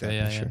stuff like that.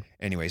 Yeah. Sure.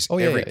 Anyways, Oh,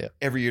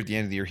 every year at the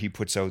end of the year, he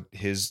puts out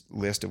his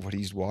list of what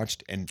he's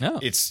watched, and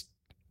it's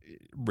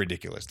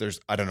ridiculous.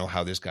 I don't know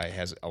how this guy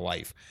has a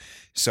life.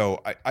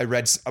 So I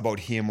read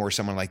about him or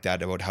someone like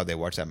that about how they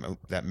watch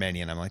that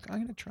many, and I'm like, I'm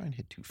going to try and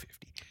hit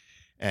 250.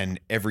 And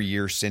every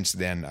year since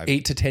then,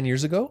 8 to 10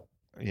 years ago?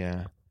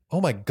 Yeah.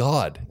 Oh my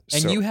God.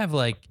 And you have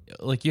like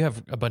you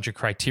have a bunch of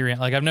Criterion.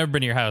 Like I've never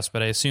been to your house,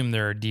 but I assume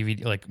there are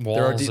DVD like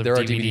walls of there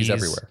are DVDs DVDs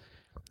everywhere.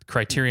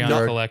 Criterion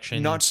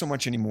collection. Not so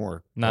much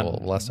anymore.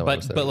 Last time I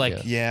was there, but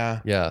like yeah.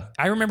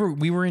 I remember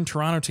we were in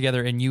Toronto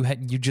together, and you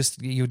had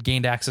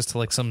gained access to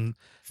like some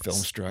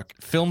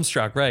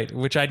Filmstruck, right?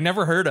 Which I'd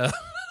never heard of.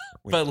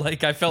 But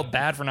like I felt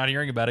bad for not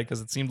hearing about it because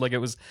it seemed like it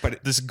was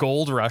this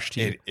gold rush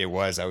to you. It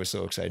was. I was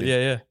so excited.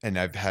 Yeah. And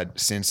I've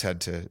since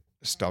had to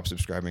stop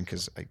subscribing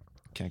because I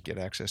can't get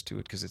access to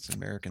it because it's an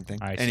American thing.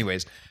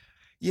 Anyways,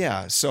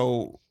 yeah.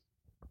 So,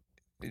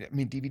 I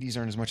mean, DVDs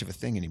aren't as much of a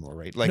thing anymore,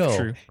 right? Like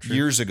True.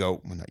 Years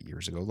ago, well, not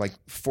years ago, like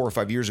 4 or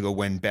 5 years ago,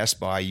 when Best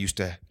Buy used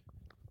to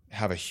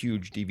have a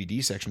huge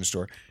DVD section in the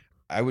store,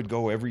 I would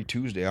go every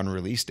Tuesday on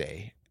release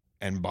day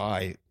and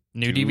buy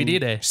new DVD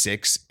day,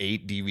 6,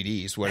 8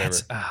 DVDs, whatever.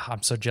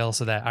 I'm so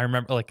jealous of that. I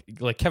remember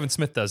like Kevin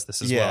Smith does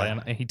this as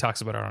well, and he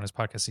talks about it on his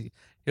podcast.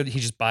 He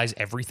just buys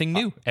everything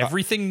new.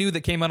 Everything new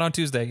that came out on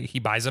Tuesday, he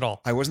buys it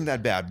all. I wasn't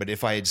that bad, but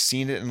if I had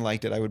seen it and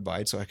liked it, I would buy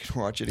it so I could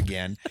watch it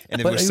again. And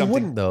if but it was you something,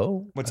 wouldn't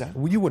though. What's that?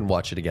 You wouldn't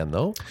watch it again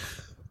though.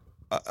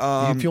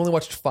 If you only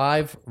watched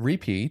 5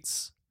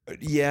 repeats.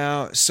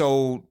 Yeah.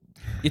 So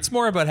it's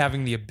more about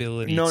having the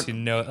ability to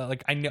know.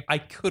 Like I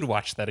could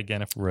watch that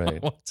again if I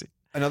want to.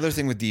 Another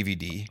thing with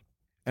DVD,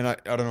 and I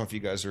don't know if you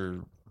guys are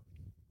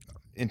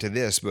into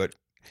this, but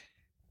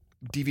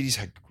DVDs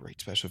had great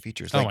special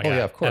features. Like,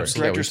 yeah, of course.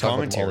 Director's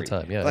commentary all the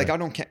time. Yeah, like I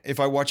don't. If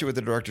I watch it with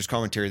the director's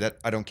commentary, that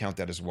I don't count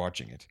that as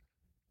watching it.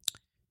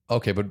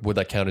 Okay, but would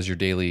that count as your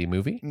daily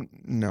movie?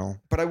 No,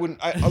 but I wouldn't.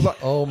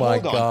 Oh my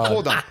God!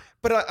 Hold on.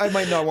 But I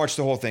might not watch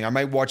the whole thing. I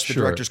might watch the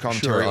director's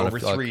commentary over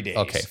 3 days.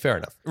 Okay, fair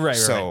enough. Right.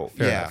 So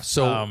fair enough.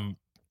 So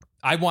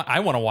I want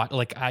to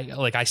watch.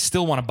 I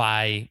still want to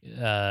buy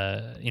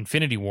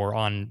Infinity War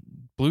on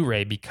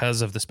Blu-ray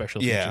because of the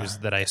special Yeah. features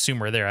that I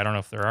assume are there. I don't know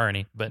if there are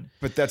any, but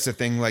that's the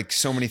thing. Like,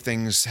 so many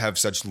things have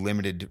such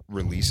limited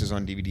releases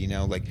on DVD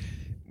now. Like,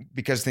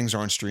 because things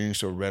aren't streaming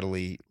so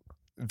readily,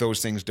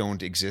 those things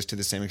don't exist to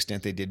the same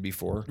extent they did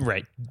before.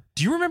 right.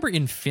 Do you remember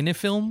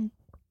Infinifilm?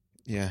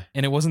 Yeah.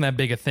 And it wasn't that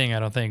big a thing, I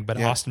don't think. But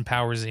Yeah. Austin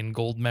Powers in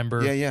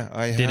Goldmember. Yeah.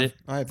 I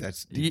have that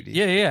DVD.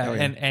 Yeah. Oh,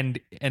 And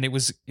it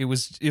was the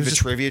just,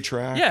 trivia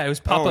track. yeah, it was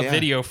pop up yeah.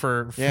 video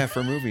for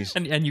movies.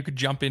 and you could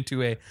jump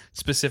into a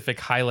specific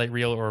highlight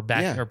reel or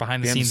back or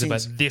behind the scenes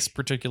about this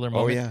particular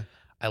moment. Oh yeah.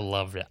 I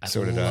love it. I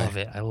So did love I.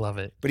 it. I love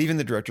it. But even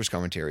the director's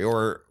commentary,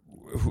 or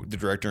the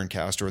director and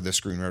cast, or the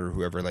screenwriter,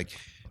 whoever, like,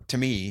 to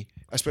me,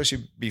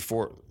 especially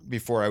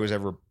before I was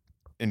ever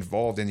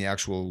involved in the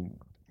actual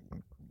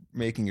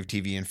making of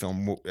TV and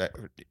film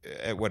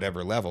at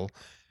whatever level,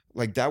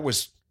 like, that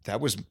was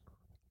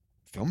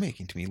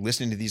filmmaking to me.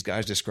 Listening to these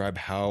guys describe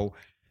how,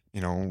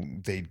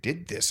 they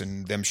did this,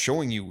 and them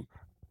showing you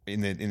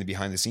in the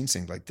behind the scenes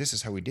things, like, this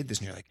is how we did this,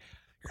 and you're like,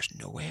 there's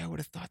no way I would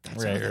have thought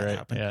that's how that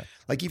happened. Yeah.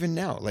 Like, even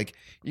now, like,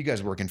 you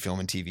guys work in film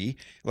and TV,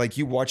 like,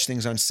 you watch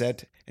things on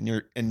set and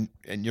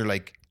you're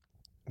like,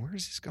 where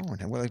is this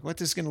going? And we're like, what's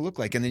this going to look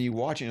like? And then you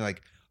watch and you're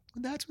like,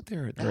 well, that's what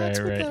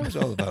that was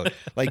all about.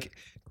 Like,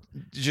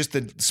 just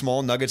the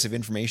small nuggets of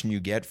information you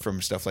get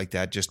from stuff like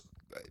that just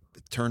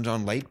turns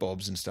on light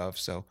bulbs and stuff.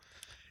 So,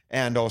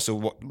 and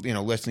also,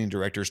 listening to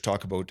directors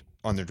talk about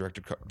on their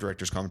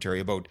director's commentary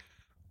about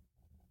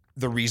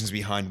the reasons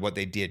behind what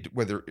they did,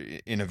 whether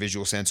in a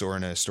visual sense or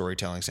in a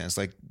storytelling sense,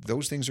 like,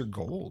 those things are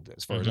gold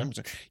as far as I'm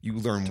concerned. You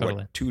learn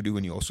what to do,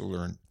 and you also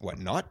learn what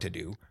not to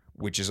do,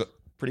 which is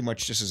pretty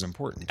much just as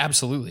important.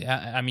 Absolutely.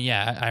 I mean,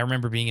 yeah, I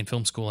remember being in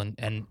film school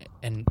and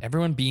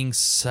everyone being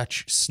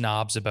such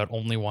snobs about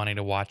only wanting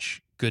to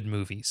watch good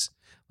movies.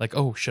 Like,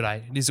 oh,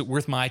 is it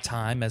worth my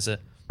time as a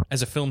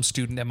film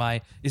student?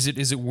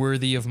 Is it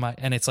worthy of my,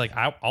 and it's like,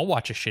 I'll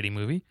watch a shitty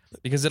movie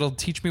because it'll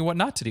teach me what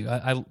not to do.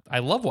 I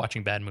love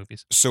watching bad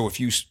movies. So if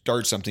you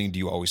start something, do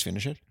you always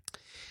finish it?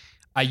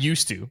 I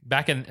used to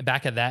back at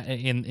that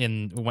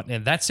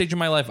in that stage of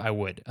my life. I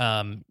would.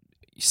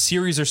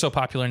 Series are so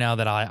popular now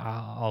that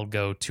I'll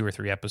go 2 or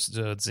 3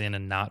 episodes in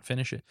and not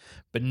finish it.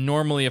 But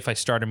normally, if I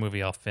start a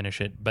movie, I'll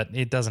finish it. But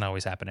it doesn't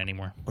always happen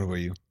anymore. What about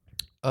you?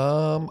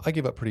 I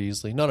give up pretty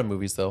easily. Not in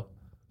movies though.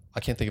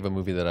 I can't think of a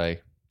movie that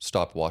I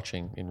stopped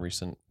watching in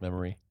recent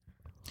memory.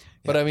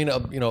 But I mean,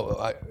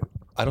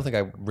 I don't think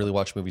I really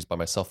watch movies by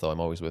myself though.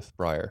 I'm always with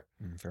Briar.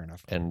 Fair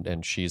enough.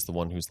 And she's the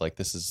one who's like,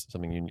 this is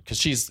something you, because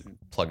she's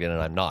plugged in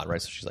and I'm not,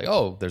 right? So she's like,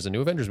 oh, there's a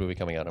new Avengers movie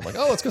coming out. I'm like,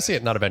 oh, let's go see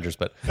it. Not Avengers,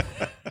 but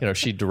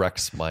she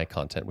directs my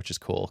content, which is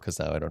cool because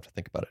now I don't have to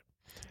think about it.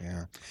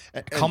 Yeah.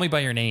 Call Me by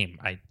Your Name.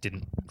 I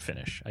didn't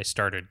finish. I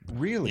started.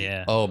 Really?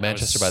 Yeah. Oh,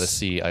 Manchester by the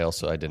Sea. I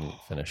didn't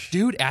finish.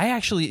 Dude, I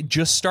actually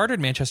just started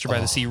Manchester by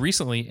the Sea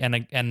recently,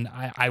 and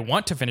I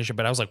want to finish it,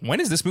 but I was like, when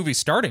is this movie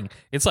starting?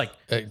 It's like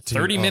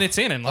 30 minutes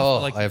in, and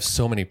like, I have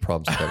so many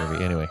problems with that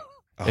movie. Anyway,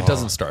 it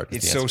doesn't start.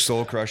 It's so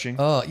soul crushing.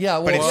 Yeah.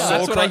 Well, but it's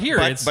that's what I hear.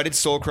 But it's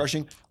soul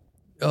crushing.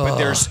 But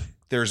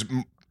there's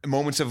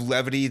moments of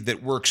levity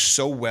that work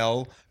so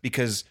well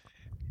because,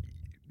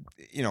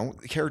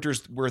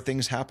 characters where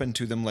things happen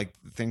to them, like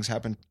things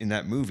happen in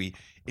that movie.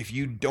 If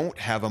you don't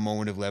have a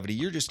moment of levity,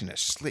 you're just going to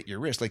slit your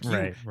wrist. Like,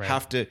 you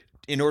have to,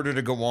 in order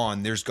to go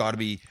on, there's got to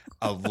be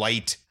a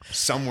light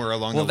somewhere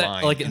along the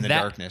line in the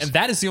darkness. And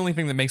that is the only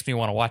thing that makes me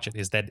want to watch it,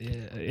 is that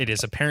it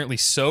is apparently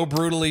so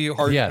brutally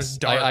hard. Yes,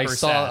 dark I or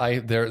saw.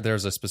 sad.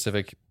 There's a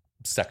specific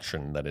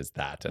section that is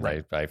that, and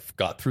I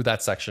got through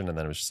that section, and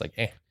then it was just like,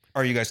 eh.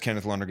 Are you guys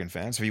Kenneth Lonergan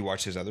fans? Have you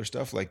watched his other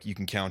stuff? Like, You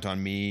Can Count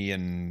on Me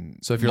and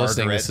So if you're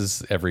Margaret? listening, this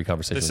is every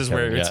conversation. This with is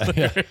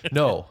Kevin. where it's yeah.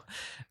 No,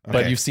 but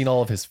Okay. you've seen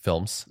all of his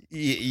films.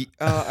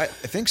 I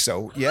think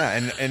so.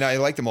 Yeah, and I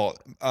like them all.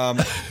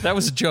 That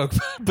was a joke,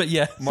 but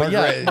yeah.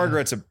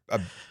 Margaret's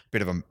a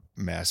bit of a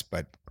mess,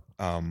 but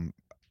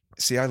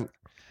see,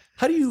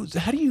 How do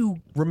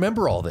you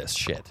remember all this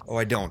shit? Oh,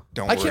 I don't.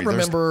 I can't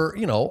remember.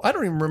 I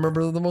don't even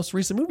remember the most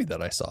recent movie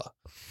that I saw.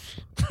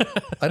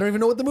 I don't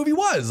even know what the movie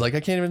was. Like, I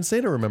can't even say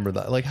to remember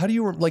that. Like, how do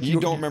you like? You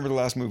don't remember the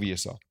last movie you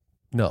saw?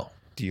 No.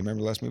 Do you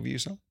remember the last movie you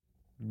saw?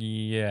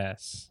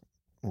 Yes.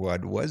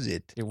 What was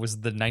it? It was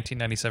the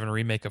 1997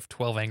 remake of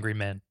 12 Angry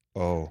Men.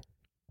 Oh,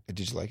 did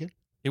you like it?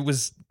 It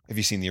was. Have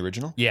you seen the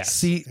original? Yes.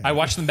 See, I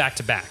watched them back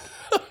to back.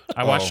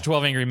 I watched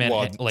 12 Angry Men.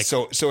 Well,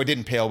 so it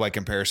didn't pale by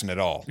comparison at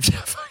all.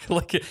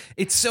 Like,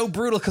 it's so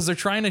brutal because they're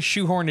trying to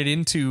shoehorn it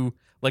into,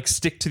 like,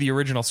 stick to the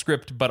original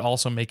script, but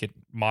also make it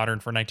modern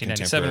for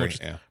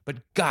 1997. But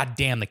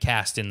goddamn, the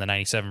cast in the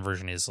 97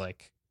 version is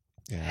like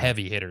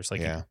heavy hitters,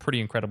 like pretty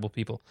incredible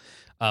people.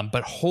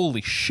 But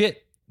holy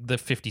shit, the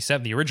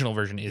 57, the original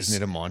version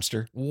Isn't it a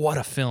monster? What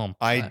a film!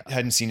 I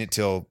hadn't seen it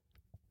till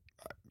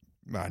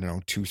I don't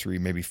know 2, 3,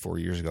 maybe 4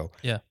 years ago.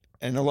 Yeah.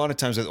 And a lot of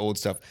times with old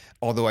stuff,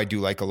 although I do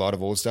like a lot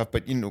of old stuff,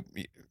 but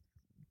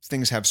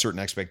things have certain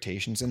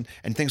expectations and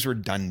things were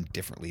done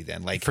differently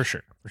then. Like, for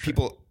sure.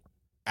 People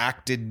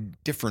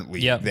acted differently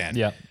then.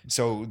 Yeah.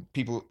 So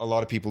a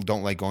lot of people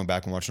don't like going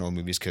back and watching old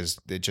movies because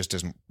it just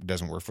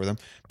doesn't work for them.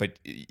 But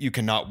you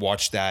cannot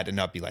watch that and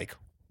not be like,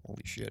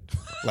 holy shit.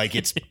 Like,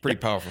 it's pretty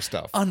powerful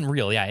stuff.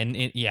 Unreal. Yeah.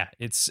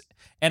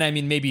 And I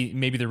mean,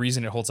 maybe the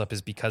reason it holds up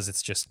is because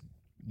it's just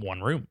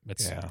one room.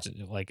 It's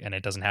like, and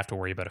it doesn't have to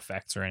worry about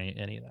effects or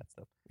any of that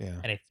stuff. Yeah.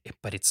 And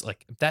but it's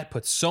like, that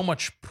puts so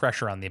much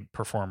pressure on the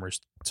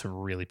performers to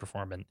really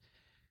perform, and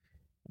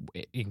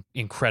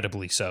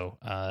incredibly so,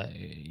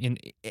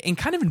 in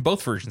kind of in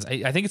both versions.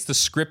 I think it's the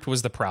script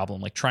was the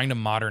problem, like trying to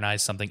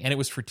modernize something, and it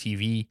was for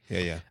TV.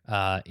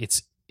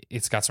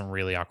 It's got some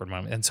really awkward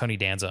moments, and Tony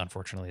Danza,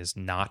 unfortunately, is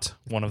not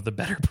one of the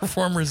better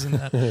performers in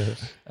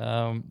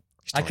that.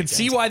 I could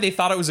see why they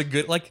thought it was a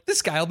good, like,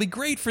 this guy will be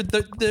great for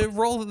the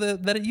role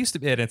that it used to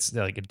be, and it's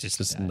like, it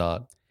just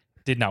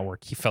did not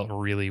work. He felt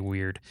really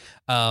weird.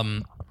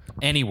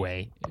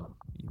 Anyway,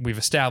 we've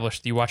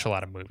established you watch a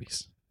lot of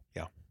movies.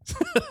 Yeah.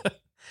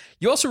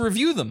 You also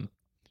review them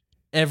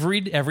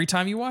every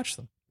time you watch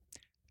them.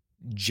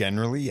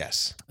 Generally,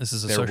 yes. This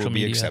is a there social will be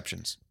media.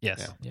 Exceptions.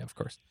 Yes. Yeah, of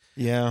course.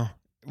 Yeah.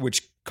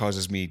 Which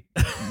causes me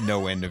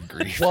no end of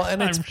grief. Well,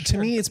 and to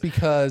me, it's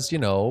because,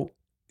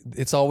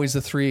 it's always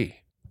a 3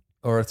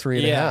 or a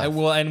 3.5. Yeah.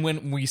 Well, and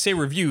when we say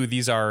review,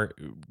 these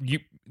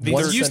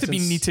used to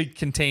need to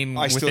contain.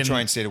 I still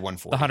try and stay to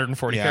 140. The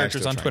 140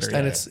 characters on Twitter,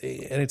 and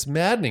it's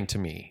maddening to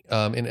me.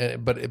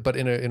 But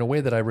in a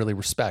way that I really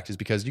respect, is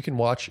because you can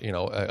watch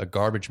a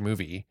garbage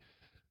movie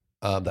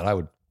that I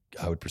would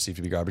perceive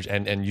to be garbage,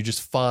 and you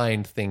just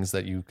find things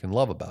that you can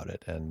love about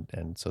it,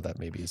 and so that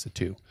maybe is a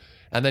 2.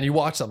 And then you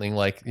watch something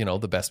like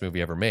the best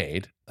movie ever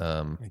made,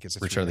 Return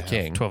of the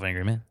King, 12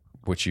 Angry Men,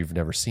 which you've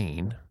never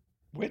seen.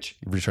 Which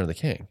Return of the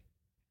King?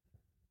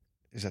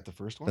 Is that the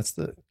first one? That's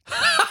the.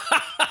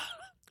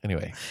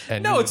 Anyway.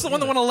 No, it's the one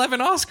that won 11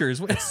 Oscars.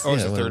 It's the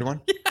third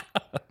one? Yeah.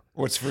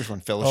 What's the first one?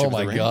 Oh Fellowship of the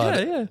my Ring? God.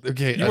 Yeah.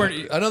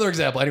 Okay. Another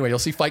example. Anyway, you'll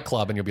see Fight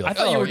Club and you'll be like,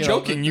 I thought you were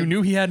joking. You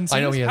knew he hadn't seen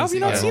it. I know he hadn't How have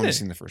you seen not it. seen I've it?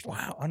 seen the first one.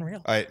 Wow,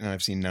 unreal. And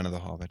I've seen none of The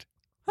Hobbit.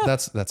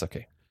 That's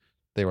okay.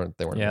 They weren't.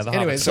 Yeah, the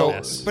Anyway, Hobbit's so the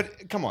best.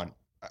 But come on.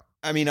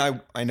 I mean,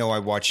 I know I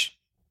watch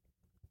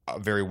a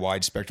very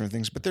wide spectrum of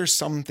things, but there's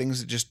some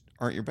things that just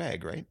aren't your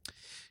bag, right?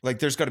 Like,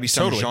 there's got to be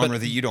some Totally, genre but-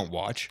 that you don't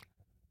watch.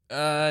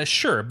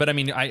 Sure, but I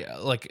mean, I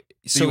like.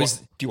 Do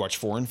you watch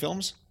foreign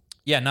films?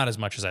 Yeah, not as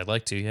much as I'd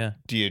like to. Yeah.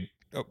 Do you?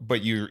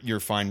 But you're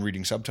fine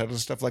reading subtitles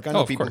and stuff. Like, I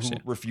know of people course, who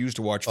yeah. refuse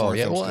to watch foreign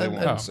films because they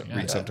won't yeah.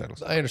 read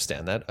subtitles. I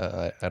understand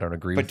that. I don't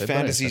agree But with it.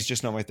 fantasy's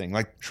just not my thing.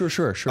 Like,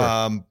 Sure.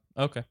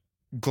 Okay.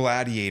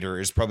 Gladiator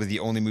is probably the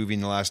only movie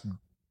in the last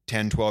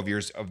 10, 12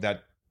 years of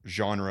that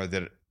genre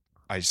that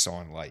I saw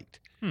and liked.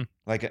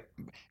 Like,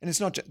 and it's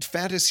not just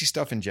fantasy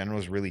stuff in general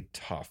is really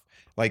tough.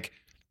 Like,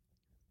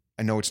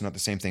 I know it's not the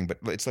same thing, but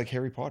it's like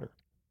Harry Potter.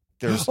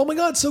 There's Oh my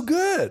God, so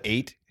good.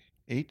 8.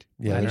 Yeah, I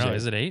don't there's know. 8.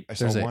 Is it 8? I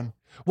saw There's 8. one.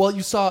 Well,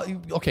 you saw.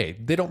 Okay,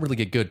 they don't really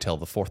get good till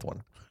the 4th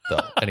one,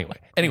 though. Anyway,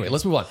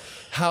 let's move on.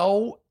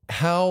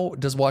 How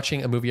does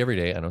watching a movie every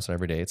day? I know it's not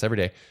every day. It's every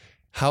day.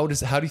 How do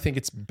you think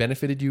it's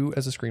benefited you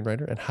as a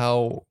screenwriter, and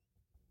how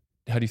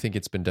do you think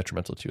it's been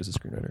detrimental to you as a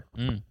screenwriter?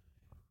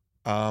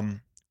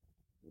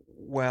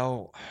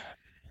 Well,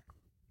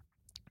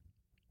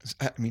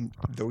 I mean,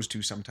 those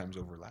two sometimes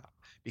overlap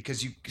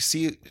because you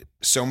see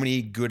so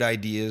many good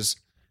ideas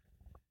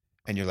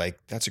and you're like,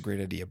 that's a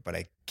great idea, but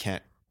I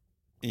can't,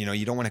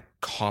 you don't want to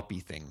copy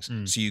things.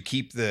 So you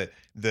keep the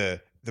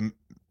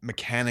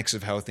mechanics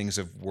of how things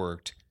have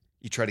worked.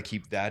 You try to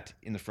keep that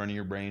in the front of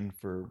your brain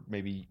for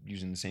maybe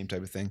using the same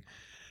type of thing.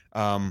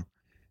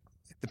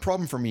 The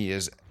problem for me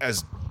is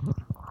as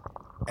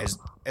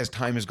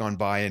time has gone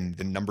by and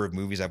the number of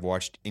movies I've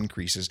watched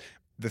increases,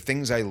 the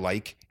things I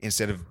like,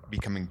 instead of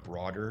becoming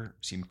broader,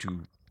 seem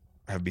to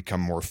have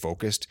become more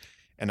focused.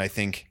 And I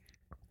think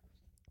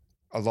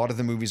a lot of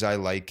the movies I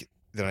like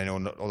that I know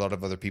a lot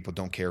of other people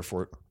don't care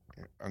for.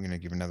 I'm going to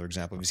give another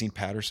example. Have you seen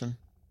Patterson?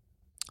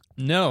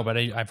 No, but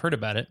I've heard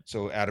about it.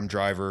 So Adam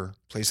Driver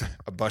plays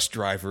a bus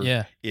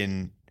driver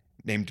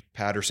named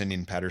Patterson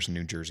in Patterson,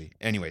 New Jersey.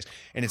 Anyways,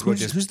 and it's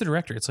who's the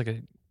director? It's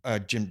like a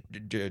Jim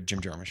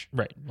Jarmusch.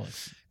 right.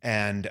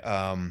 And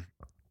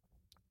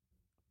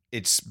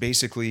it's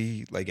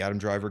basically like Adam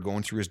Driver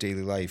going through his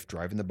daily life,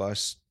 driving the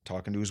bus,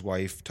 talking to his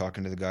wife,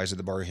 talking to the guys at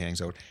the bar he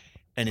hangs out,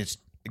 and it's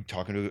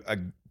talking to a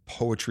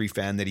poetry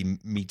fan that he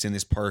meets in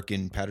this park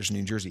in Patterson,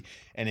 New Jersey.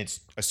 And it's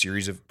a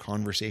series of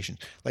conversations.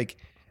 Like,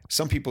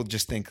 some people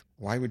just think,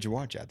 why would you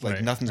watch that?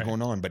 Like, nothing's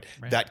going on. But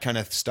that kind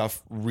of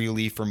stuff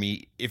really, for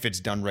me, if it's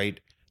done right,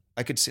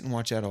 I could sit and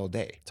watch that all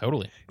day.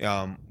 Totally. We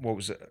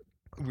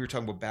were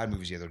talking about bad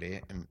movies the other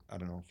day, and I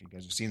don't know if you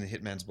guys have seen The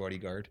Hitman's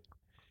Bodyguard.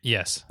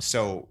 Yes.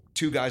 So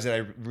 2 guys that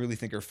I really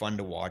think are fun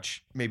to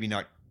watch, maybe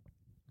not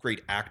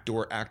great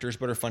actors,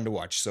 but are fun to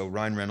watch. So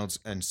Ryan Reynolds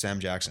and Sam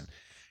Jackson.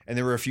 And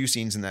there were a few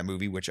scenes in that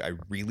movie which I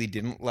really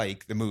didn't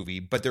like the movie,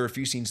 but there were a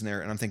few scenes in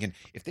there, and I'm thinking,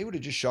 if they would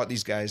have just shot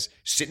these guys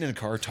sitting in a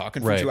car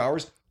talking for 2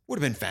 hours, would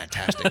have been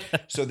fantastic.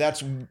 So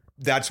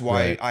that's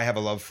why I have a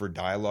love for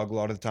dialogue a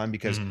lot of the time,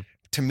 because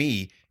to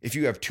me, if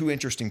you have 2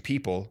 interesting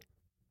people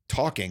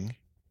talking,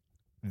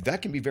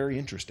 that can be very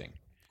interesting.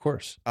 Of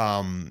course.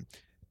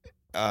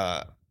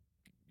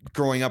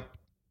 Growing up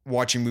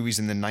watching movies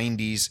in the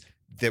 90s,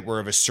 that were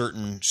of a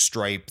certain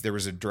stripe. There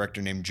was a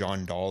director named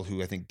John Dahl,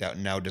 who I think that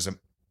now does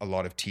a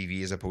lot of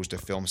TV as opposed to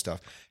film stuff,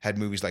 had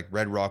movies like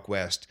Red Rock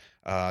West,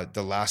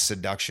 The Last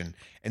Seduction,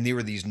 and they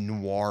were these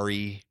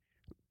noir-y,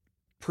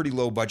 pretty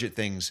low budget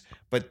things,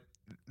 but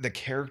the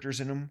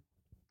characters in them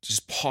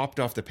just popped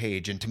off the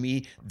page. And to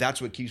me,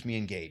 that's what keeps me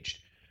engaged.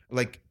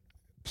 Like,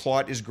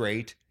 plot is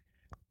great,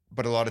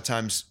 but a lot of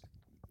times,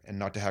 and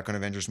not to hack on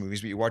Avengers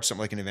movies, but you watch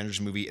something like an Avengers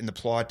movie and the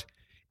plot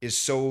is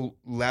so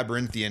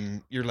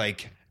labyrinthian, you're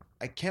like,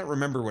 I can't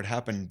remember what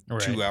happened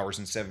 2 hours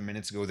and 7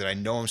 minutes ago that I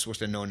know I'm supposed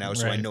to know now,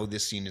 so I know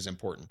this scene is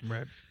important.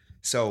 Right.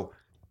 So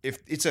if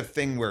it's a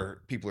thing where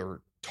people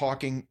are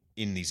talking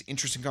in these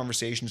interesting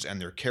conversations and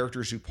there are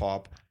characters who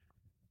pop,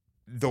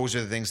 those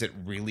are the things that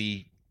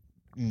really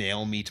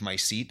nail me to my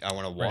seat. I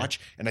want to watch.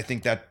 And I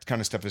think that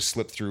kind of stuff has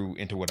slipped through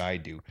into what I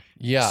do.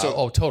 Yeah.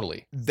 So,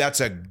 totally.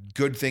 That's a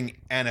good thing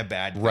and a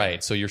bad thing.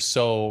 Right. So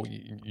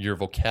your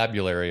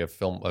vocabulary of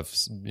film, My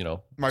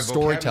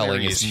storytelling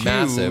vocabulary is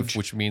massive, huge.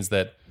 which means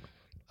that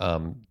this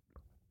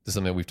is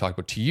something that we've talked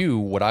about. To you,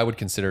 what I would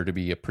consider to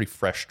be a pretty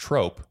fresh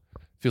trope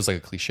feels like a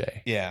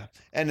cliche. Yeah.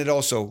 And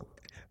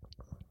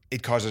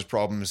it causes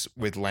problems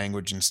with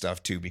language and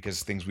stuff too,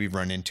 because things we've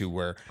run into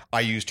where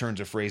I use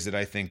turns of phrase that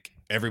I think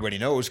everybody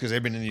knows because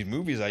they've been in these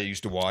movies I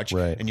used to watch.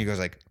 Right. And you guys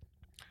like,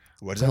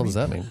 what the hell does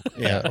that mean?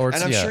 Yeah. Or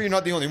and I'm sure you're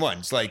not the only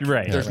ones. Like,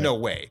 there's no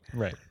way.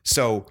 Right.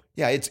 So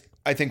yeah,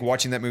 I think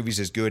watching that movies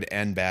is good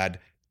and bad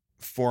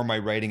for my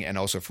writing and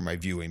also for my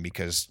viewing,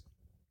 because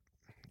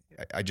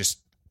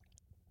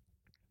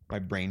my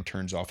brain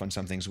turns off on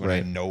some things when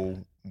I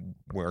know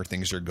where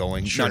things are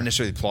going. Sure. Not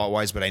necessarily plot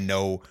wise, but I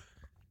know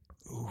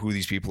who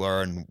these people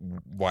are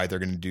and why they're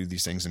going to do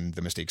these things and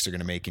the mistakes they're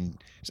going to make. And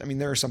I mean,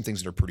 there are some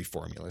things that are pretty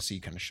formula, so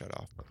you kind of shut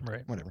off.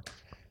 But whatever.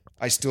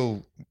 I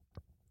still,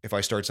 if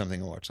I start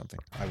something, I'll watch something.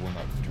 I will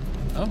not return.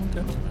 Oh,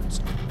 okay.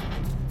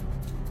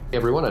 Hey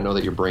everyone, I know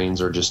that your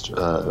brains are just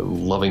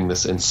loving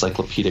this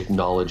encyclopedic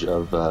knowledge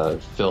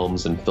of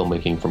films and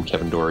filmmaking from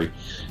Kevin Doree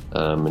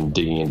and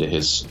digging into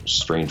his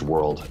strange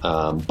world.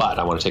 But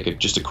I want to take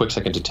just a quick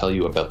second to tell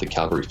you about the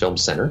Calgary Film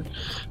Center.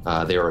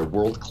 They are a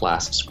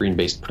world-class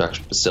screen-based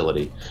production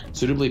facility,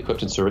 suitably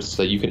equipped and serviced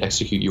so that you can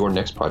execute your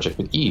next project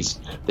with ease.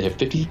 They have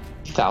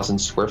 50,000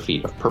 square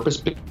feet of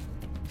purpose-built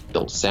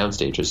sound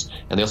stages,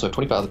 and they also have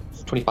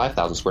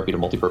 25,000 square feet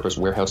of multi-purpose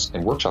warehouse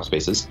and workshop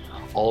spaces.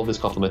 All of this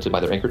complemented by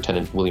their anchor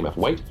tenant, William F.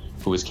 White,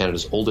 who is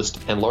Canada's oldest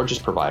and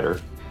largest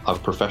provider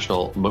of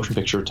professional motion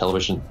picture,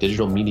 television,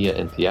 digital media,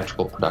 and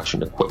theatrical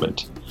production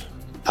equipment.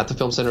 At the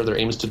Film Center, their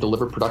aim is to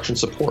deliver production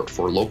support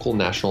for local,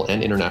 national,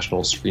 and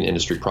international screen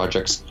industry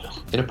projects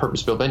in a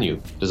purpose-built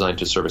venue designed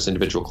to service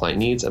individual client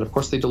needs. And of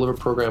course, they deliver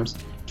programs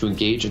to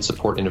engage and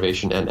support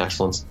innovation and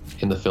excellence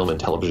in the film and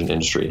television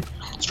industry.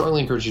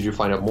 Strongly encourage you to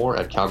find out more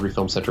at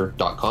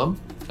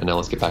calgaryfilmcenter.com. And now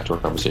let's get back to our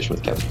conversation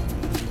with Kevin.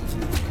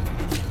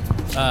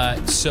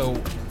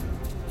 So,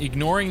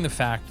 ignoring the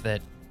fact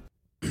that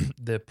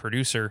the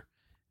producer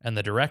and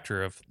the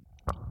director of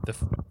the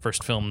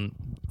first film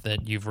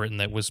that you've written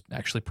that was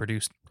actually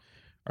produced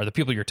are the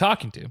people you're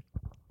talking to.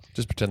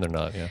 Just pretend they're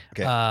not, yeah.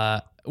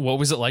 Okay. What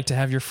was it like to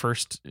have your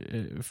first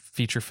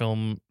feature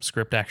film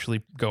script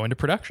actually go into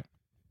production?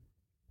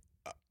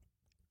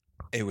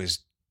 It was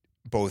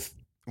both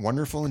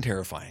wonderful and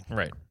terrifying.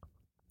 Right.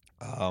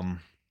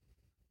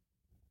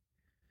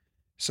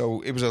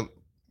 So it was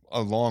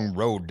a long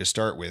road to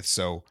start with.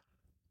 So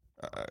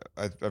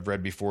I've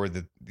read before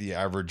that the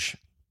average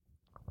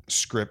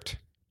script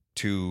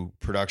to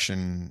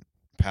production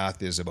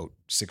path is about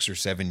 6 or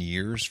 7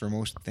 years for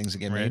most things that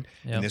get made.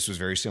 Yep. And this was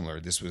very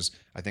similar.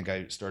 I think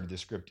I started the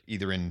script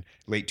either in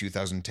late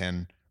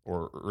 2010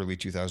 or early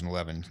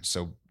 2011.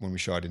 So when we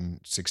shot in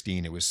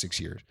 16, it was 6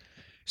 years.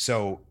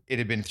 So it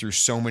had been through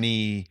so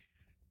many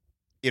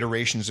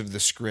iterations of the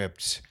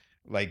script,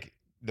 like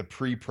the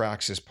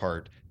pre-praxis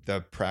part,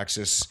 the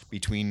praxis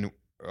between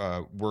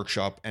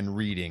workshop and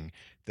reading,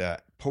 the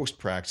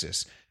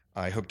post-praxis.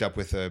 I hooked up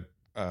with a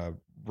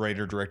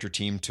writer-director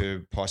team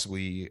to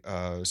possibly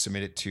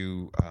submit it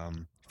to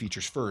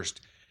features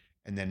first,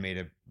 and then made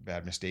a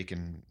bad mistake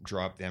and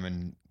dropped them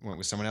and went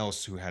with someone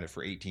else who had it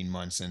for 18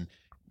 months, and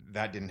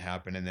that didn't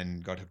happen, and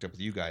then got hooked up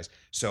with you guys.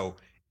 So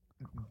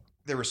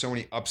there were so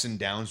many ups and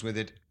downs with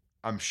it.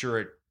 I'm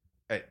sure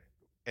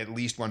at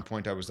least one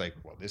point I was like,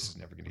 well, this is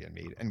never going to get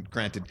made. And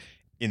granted,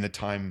 in the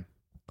time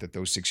that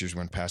those 6 years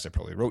went past, I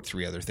probably wrote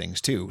 3 other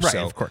things too. Right,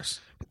 so, of course.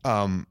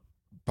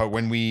 But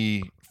when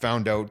we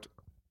found out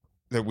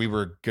that we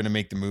were going to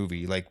make the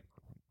movie, like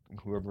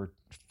whoever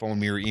phoned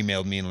me or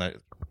emailed me and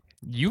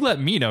You let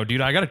me know,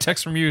 dude. I got a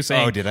text from you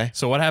saying, oh, did I?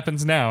 So what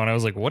happens now? And I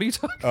was like, what are you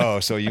talking about? Oh,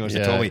 so you must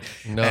have told me.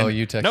 No, And-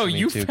 you texted No, me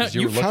you too, fa- 'cause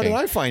you you were fa- How looking. did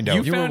I find out?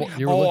 You found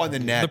you were Oh, looking- on the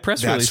net. the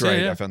press That's release,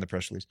 right. yeah. I found the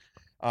press release.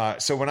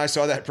 So when I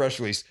saw that press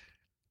release,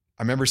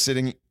 I remember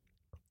sitting.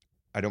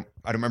 I don't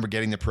remember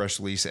getting the press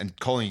release and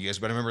calling you guys,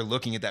 but I remember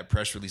looking at that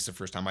press release the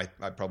first time. I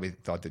probably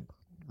thought that.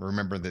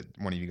 Remember that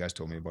one of you guys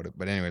told me about it.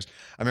 But anyways,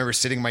 I remember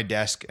sitting at my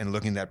desk and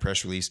looking at that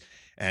press release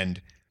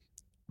and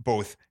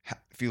both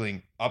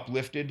feeling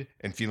uplifted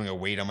and feeling a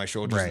weight on my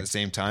shoulders at the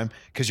same time,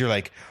 because you're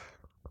like,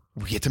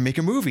 we get to make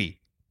a movie.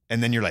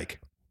 And then you're like,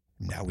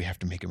 now we have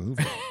to make a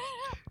movie.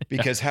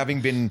 Because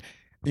having been,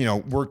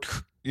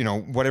 worked,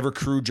 whatever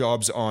crew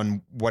jobs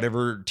on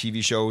whatever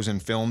TV shows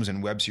and films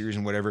and web series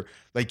and whatever,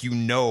 like,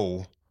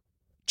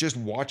 just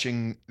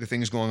watching the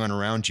things going on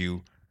around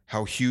you,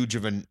 how huge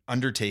of an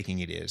undertaking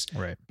it is.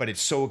 Right. But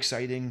it's so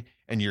exciting,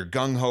 and you're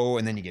gung-ho,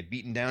 and then you get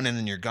beaten down, and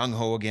then you're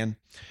gung-ho again.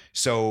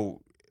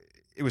 So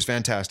it was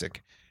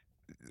fantastic.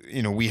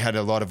 We had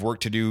a lot of work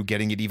to do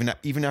getting it, even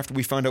after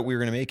we found out we were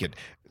going to make it.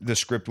 The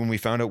script, when we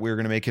found out we were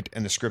going to make it,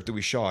 and the script that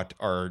we shot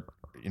are,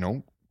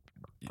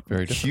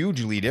 very different.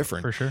 Hugely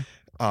different. For sure.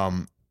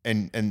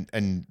 And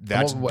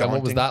that's and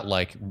what was that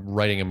like,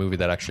 writing a movie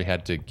that actually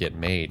had to get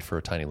made for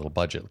a tiny little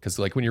budget? Because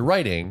like when you're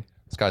writing,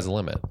 sky's the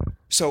limit.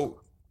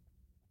 So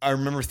I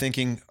remember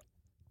thinking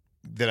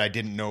that I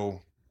didn't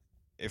know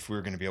if we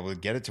were going to be able to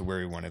get it to where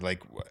we wanted.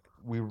 Like what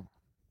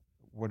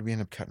did we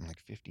end up cutting? Like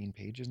 15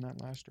 pages in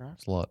that last draft?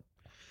 It's a lot.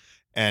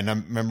 And I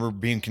remember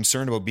being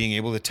concerned about being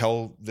able to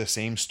tell the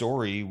same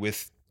story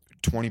with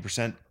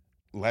 20%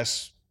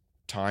 less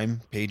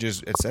time,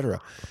 pages,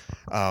 etc.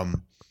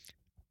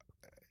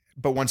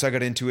 But once I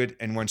got into it,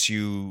 and once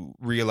you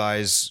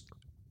realize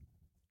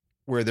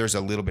where there's a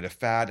little bit of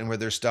fat and where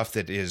there's stuff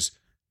that is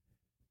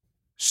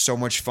so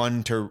much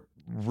fun to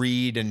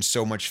read and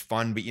so much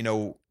fun, but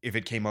if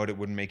it came out, it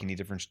wouldn't make any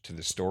difference to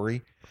the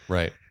story.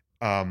 Right.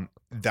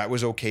 That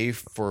was okay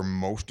for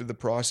most of the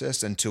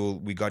process until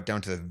we got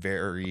down to the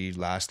very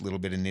last little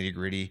bit of nitty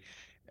gritty.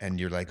 And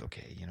you're like,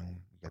 okay, we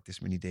got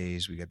this many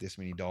days, we got this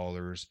many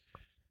dollars.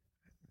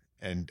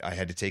 And I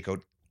had to take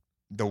out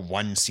the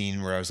one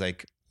scene where I was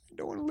like, I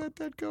don't want to let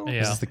that go.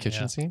 Yeah. Is this the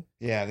kitchen scene?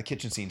 Yeah, the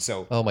kitchen scene.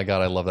 So, oh my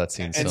God, I love that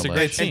scene and so it's a much.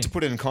 great scene. And to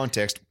put it in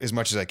context as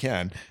much as I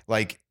can,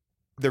 like,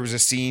 there was a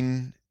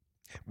scene,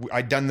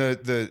 I'd done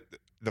the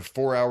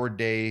 4-hour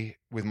day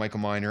with Michael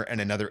Miner and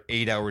another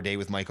 8-hour day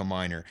with Michael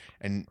Miner.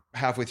 And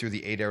halfway through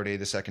the 8-hour day,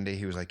 the second day,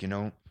 he was like,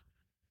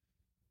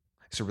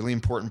 it's a really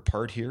important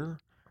part here.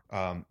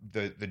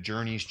 The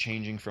journey's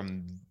changing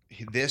from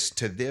this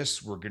to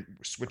this. We're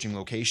switching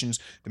locations.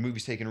 The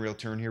movie's taking a real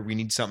turn here. We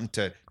need something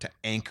to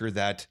anchor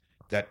that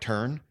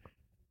turn.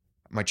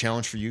 My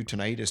challenge for you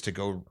tonight is to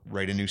go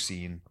write a new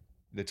scene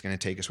that's going to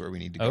take us where we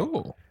need to go.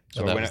 Oh.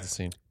 So And I that went was up, the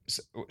scene.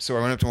 so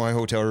I went up to my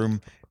hotel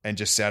room and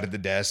just sat at the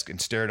desk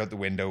and stared out the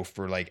window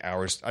for like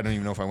hours. I don't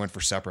even know if I went for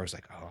supper. I was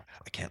like, oh,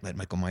 I can't let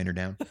Michael Miner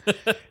down.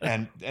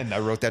 and I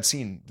wrote that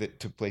scene that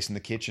took place in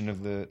the kitchen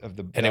of the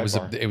And it was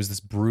bar. it was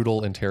this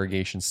brutal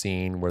interrogation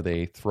scene where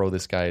they throw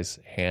this guy's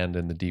hand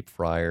in the deep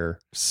fryer.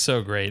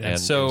 So great. And And it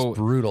so was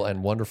brutal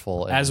and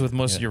wonderful. And, as with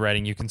most of your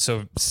writing, you can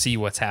so see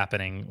what's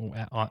happening,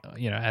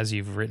 as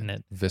you've written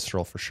it.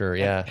 visceral for sure.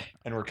 Yeah.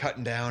 And we're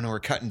cutting down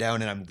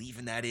and I'm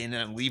leaving that in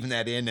and I'm leaving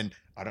that in. And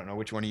I don't know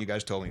which one of you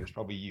guys told me. It was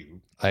probably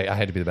you. I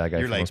had to be the bad guy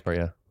You're for like- the most part.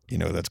 Yeah.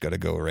 That's got to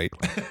go, right?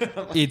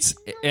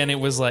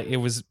 It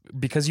was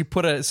because you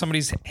put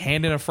somebody's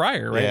hand in a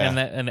fryer, right? Yeah.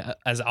 And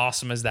as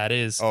awesome as that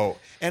is, Oh,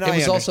 and It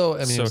was also,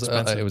 So it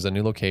expensive. was a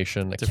new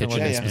location, a Different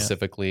kitchen location.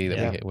 specifically that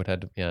Yeah. we would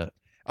had to, yeah.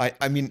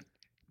 I mean,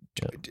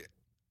 Yeah.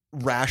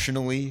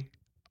 rationally,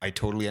 I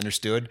totally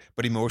understood,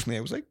 but emotionally,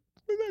 I was like,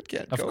 that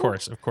can't of go.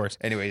 course.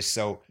 Anyways,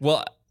 so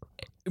Well,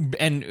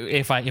 and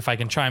if I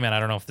can chime in, I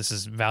don't know if this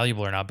is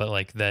valuable or not, but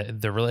like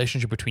the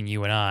relationship between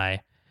you and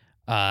I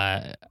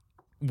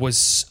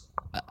was,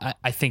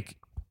 I think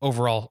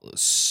overall,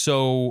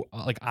 so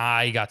like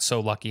I got so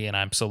lucky, and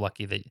I'm so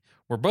lucky that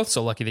we're both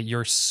so lucky that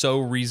you're so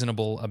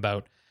reasonable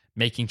about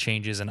making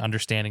changes and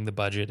understanding the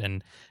budget,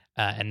 and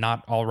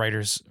not all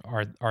writers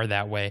are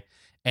that way,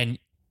 and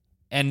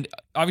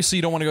obviously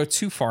you don't want to go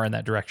too far in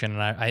that direction,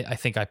 and I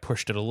think I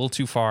pushed it a little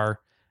too far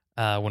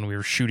when we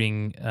were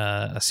shooting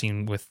a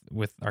scene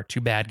with our two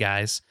bad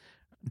guys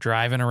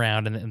driving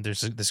around, and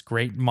there's this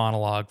great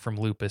monologue from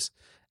Lupus,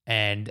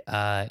 and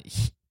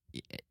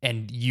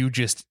you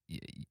just,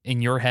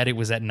 in your head, it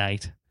was at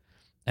night,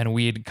 and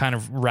we had kind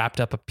of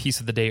wrapped up a piece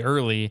of the day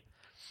early,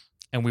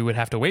 and we would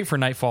have to wait for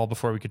nightfall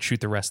before we could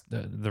shoot the rest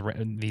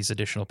these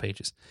additional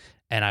pages.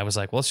 And I was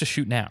like, well, let's just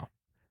shoot now.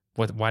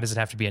 Why does it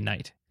have to be at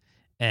night?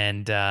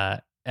 And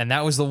that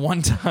was the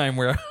one time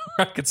where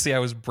I could see I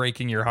was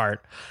breaking your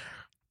heart.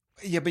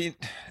 yeah, but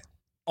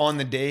on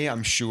the day,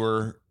 I'm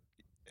sure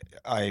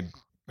I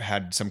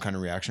had some kind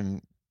of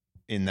reaction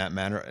in that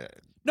manner.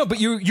 No, but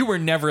you were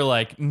never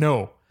like,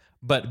 no.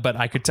 But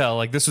I could tell,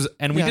 like, this was,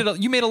 and we Yeah.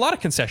 you made a lot of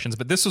concessions,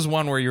 but this was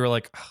one where you were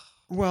like,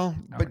 Well,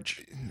 but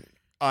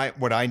Ouch.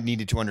 what I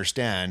needed to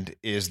understand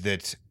is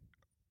that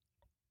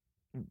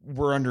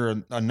we're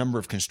under a number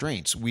of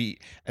constraints.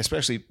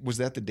 Especially, was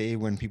that the day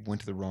when people went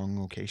to the wrong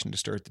location to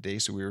start the day,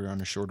 so we were on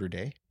a shorter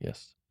day?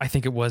 Yes. I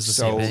think it was the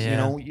So, same day.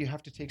 Yeah. you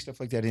have to take stuff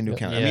like that into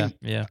account. yeah, I mean,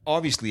 yeah.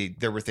 obviously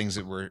there were things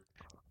that were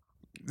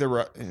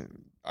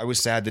I was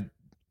sad that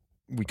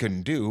we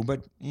couldn't do,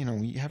 but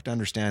you have to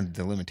understand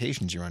the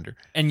limitations you're under.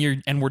 And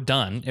we're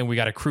done, and we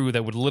got a crew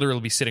that would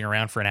literally be sitting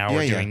around for an hour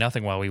Yeah, yeah. doing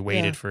nothing while we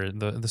waited Yeah. for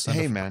the sun.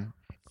 Hey to man,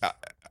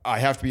 I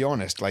have to be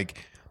honest,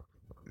 like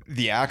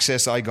the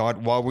access I got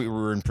while we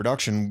were in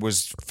production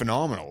was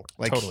phenomenal.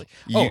 Like Totally.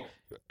 you,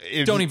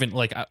 don't even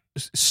like. I'm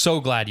so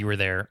glad you were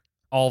there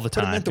all the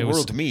time. But it meant the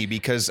world to me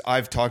because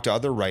I've talked to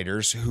other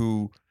writers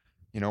who,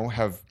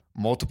 have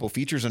multiple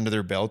features under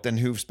their belt and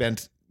who've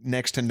spent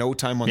next to no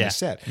time on the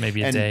set.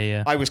 Maybe a day.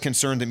 Yeah. I was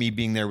concerned that me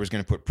being there was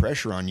going to put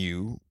pressure on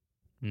you.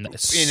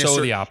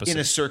 The opposite. In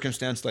a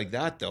circumstance like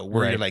that, though,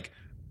 where you're like,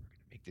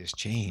 make this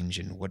change,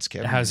 and what's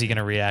Kevin? How's he going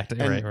to react?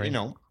 And, right.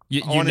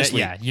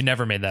 Honestly, you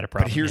never made that a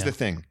problem. But here's the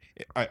thing: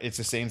 it's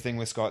the same thing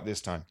with Scott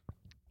this time.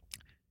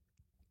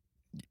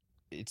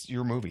 It's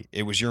your movie.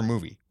 It was your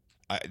movie.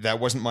 That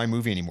wasn't my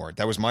movie anymore.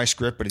 That was my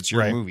script, but it's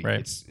your movie.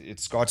 Right.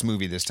 It's Scott's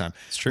movie this time.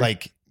 It's true.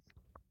 Like,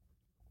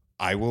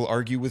 I will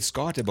argue with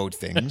Scott about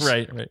things.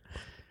 Right.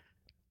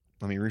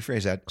 Let me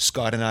rephrase that.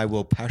 Scott and I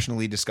will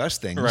passionately discuss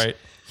things. Right.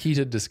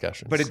 Heated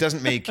discussions. But it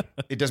doesn't make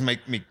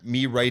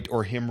me right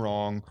or him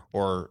wrong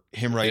or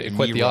him right and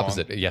quite me the wrong.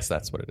 opposite. Yes,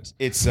 that's what it is.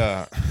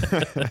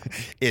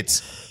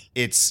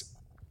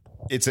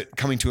 It's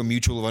coming to a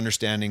mutual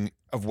understanding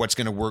of what's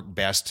going to work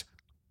best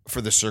for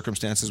the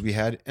circumstances we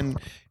had. And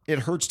it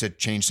hurts to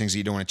change things that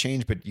you don't want to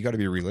change, but you got to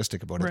be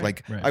realistic about it.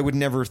 Like, I would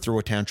never throw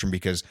a tantrum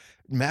because,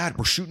 Matt,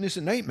 we're shooting this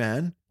at night,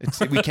 man.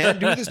 We can't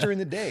do this during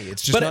the day.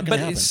 It's just not going to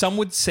happen. But some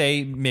would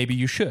say maybe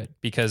you should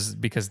because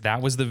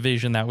that was the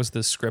vision, that was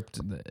the script.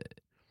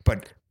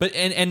 But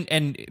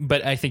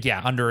I think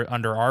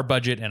under our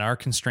budget and our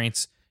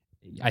constraints,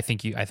 I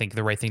think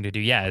the right thing to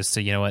do, is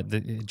to,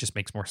 it just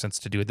makes more sense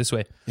to do it this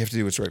way. You have to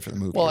do what's right for the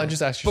movie. Well, I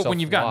just ask yourself, but when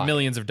you've got why?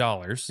 millions of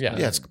dollars, but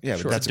that's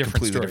a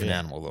completely different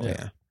animal, though.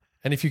 Yeah.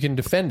 And if you can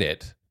defend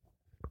it,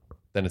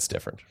 then it's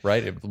different,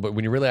 right? But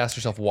when you really ask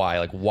yourself why,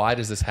 like, why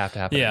does this have to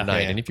happen at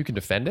night? And if you can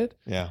defend it,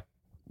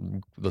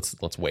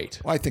 let's wait.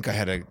 Well, I think I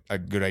had a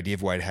good idea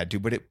of why it had to,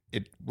 but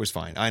it was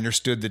fine. I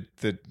understood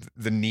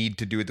the need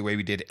to do it the way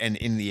we did, and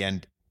in the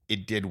end,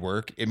 it did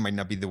work. It might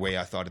not be the way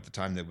I thought at the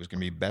time that was going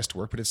to be best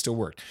work, but it still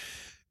worked.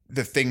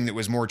 The thing that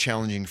was more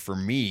challenging for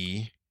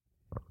me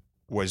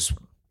was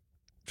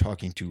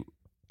talking to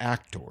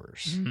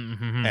actors,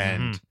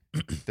 and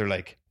they're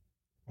like,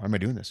 why am I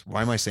doing this?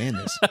 Why am I saying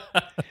this?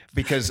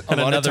 Because a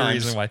lot of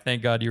times, reason why,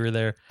 thank God you were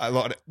there.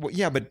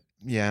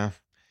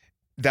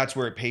 That's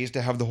where it pays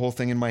to have the whole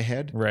thing in my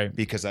head, right?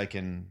 Because I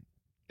can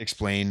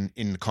explain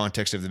in the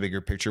context of the bigger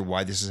picture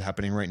why this is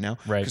happening right now,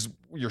 right? Because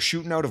you're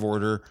shooting out of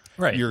order,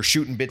 right? You're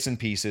shooting bits and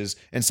pieces,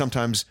 and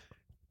sometimes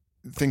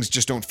things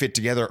just don't fit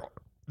together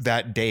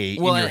that day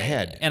in your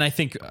head. And I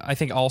think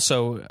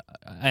also,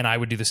 and I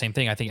would do the same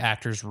thing. I think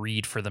actors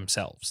read for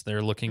themselves.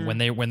 They're looking when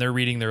they're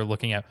reading, they're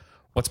looking at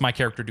what's my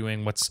character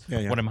doing, what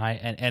am I,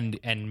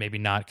 and maybe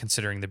not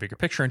considering the bigger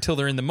picture until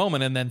they're in the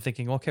moment, and then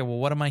thinking, okay, well,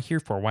 what am I here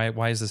for?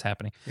 Why is this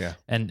happening? Yeah,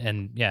 and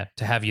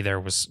to have you there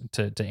was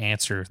to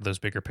answer those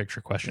bigger picture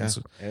questions.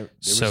 It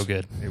so was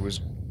good. It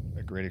was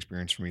a great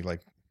experience for me. Like,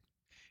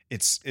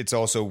 it's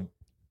also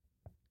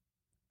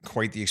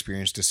quite the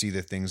experience to see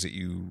the things that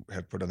you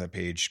have put on that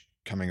page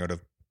coming out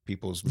of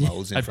people's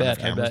mouths in front of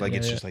cameras. Like,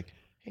 it's just like,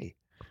 hey,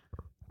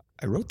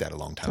 I wrote that a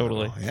long time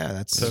ago. Yeah,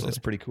 that's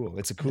pretty cool.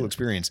 It's a cool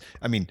experience.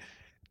 I mean,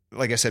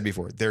 like I said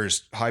before,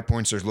 there's high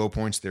points, there's low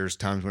points, there's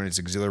times when it's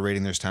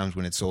exhilarating, there's times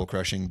when it's soul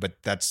crushing, but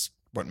that's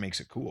what makes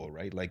it cool,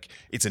 right? Like,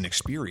 it's an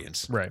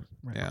experience. Right.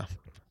 Yeah.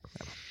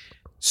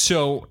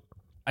 So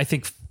I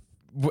think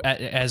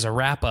as a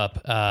wrap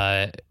up,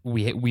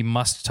 we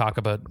must talk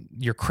about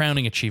your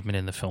crowning achievement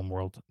in the film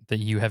world, that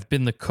you have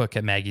been the cook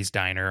at Maggie's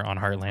Diner on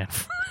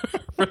Heartland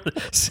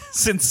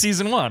since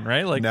season 1,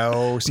 right? Like,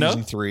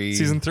 season 3.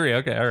 Season 3.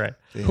 Okay. All right.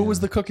 Yeah. Who was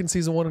the cook in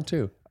season 1 and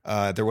 2?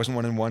 There wasn't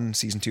one in 1.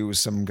 Season 2 was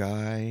some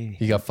guy.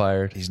 He got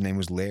fired. His name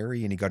was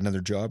Larry, and he got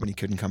another job, and he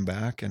couldn't come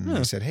back. And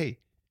he said, "Hey,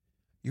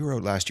 you were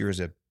out last year as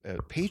a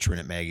patron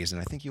at Maggie's, and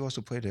I think you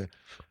also played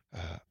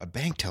a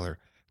bank teller.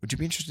 Would you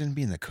be interested in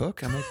being the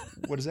cook?" I'm like,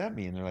 "What does that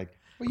mean?" They're like,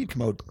 "Well, you'd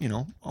come out,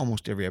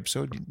 almost every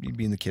episode. You'd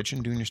be in the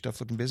kitchen doing your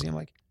stuff, looking busy." I'm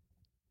like,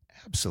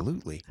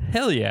 "Absolutely,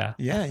 hell yeah,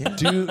 yeah."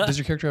 Does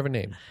your character have a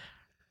name?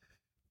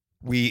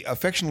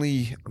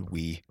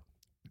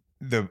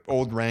 The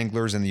old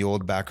Wranglers and the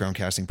old background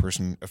casting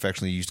person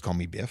affectionately used to call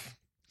me Biff.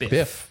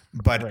 Biff.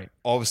 But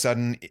all of a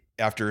sudden,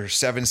 after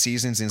 7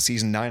 seasons, in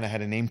season 9, I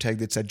had a name tag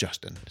that said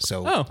Justin.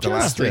 So the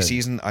last 3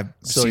 seasons, I've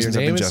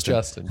been Justin.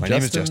 Justin. My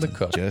name is Justin Justin. the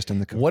cook. Justin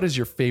the cook. What is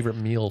your favorite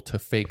meal to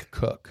fake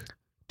cook?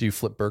 Do you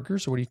flip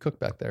burgers, or what do you cook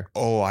back there?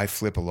 Oh, I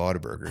flip a lot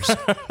of burgers.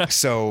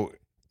 So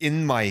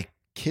in my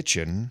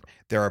kitchen,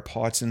 there are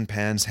pots and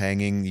pans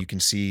hanging. You can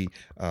see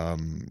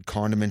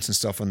condiments and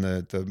stuff on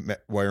the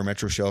wire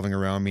metro shelving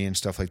around me and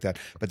stuff like that.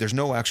 But there's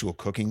no actual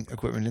cooking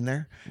equipment in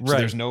there. So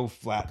there's no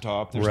flat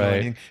top. There's no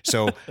anything.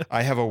 So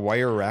I have a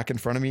wire rack in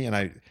front of me, and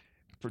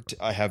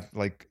I have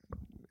like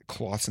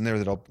cloths in there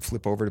that I'll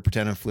flip over to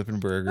pretend I'm flipping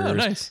burgers. Oh,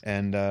 nice.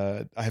 And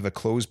I have a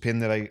clothespin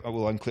that I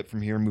will unclip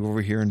from here and move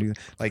over here and do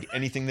like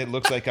anything that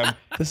looks like I'm.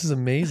 This is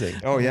amazing.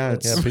 Oh yeah,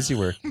 it's busy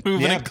work. Yeah,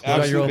 You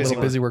got your own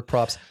little busy work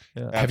props.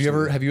 Yeah. Have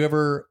you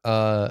ever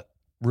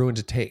ruined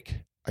a take?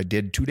 I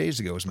did 2 days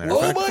ago, as a matter of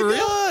fact. Oh my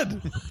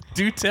God!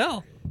 Do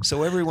tell.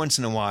 So every once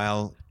in a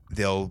while,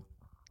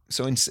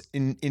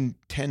 in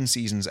 10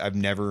 seasons, I've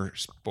never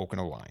spoken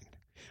a line.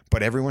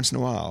 But every once in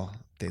a while,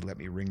 they let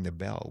me ring the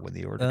bell when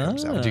the order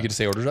comes Do out. you get to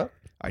say orders up?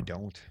 I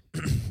don't.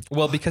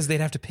 Well, because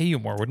they'd have to pay you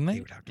more, wouldn't they? They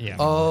would have to Yeah.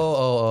 pay me more.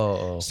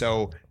 Oh.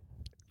 So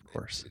Of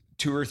course.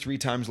 2 or 3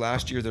 times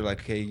last year, they're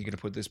like, "Okay, you're gonna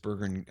put this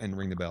burger and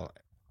ring the bell."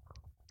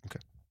 Okay.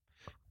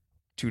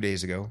 2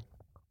 days ago,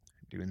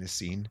 doing this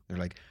scene, they're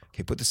like,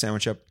 "Okay, put the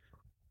sandwich up."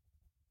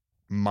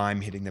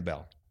 Mime hitting the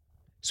bell.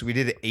 So we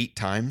did it 8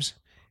 times,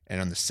 and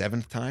on the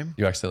 7th time,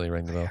 You accidentally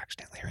rang the I bell.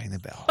 accidentally rang the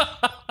bell,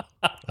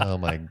 Oh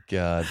my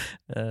God.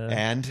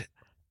 and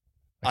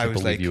I can't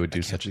was believe like, you would do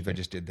I can't such a believe I thing.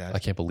 just did that. I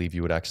can't believe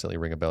you would accidentally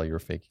ring a bell. You were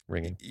fake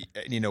ringing.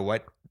 And you know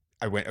what?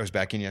 I was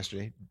back in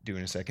yesterday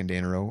doing a second day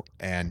in a row,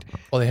 and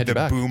Oh, they had the you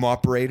back. boom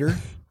operator,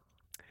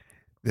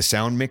 the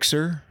sound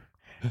mixer,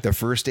 the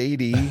first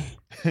AD,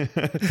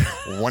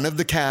 one of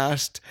the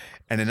cast,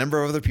 and a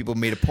number of other people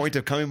made a point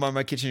of coming by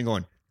my kitchen and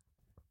going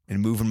and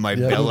moving my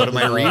bell out of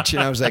my reach,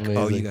 and I was like, "Oh,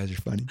 you Amazing. guys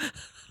are funny.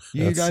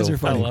 You That's guys so are I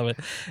funny." love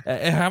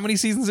it. How many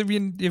seasons have you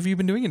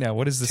been doing it now?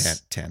 What is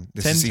this? 10.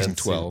 This 10 is season seasons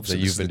 12. that So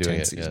you've this is been the doing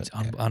 10 it, season.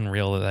 yeah. It's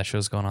unreal that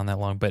show's gone on that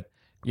long. But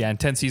yeah, in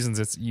 10 seasons,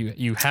 it's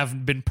you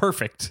have been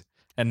perfect,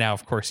 and now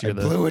of course I you're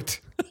the blew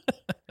it.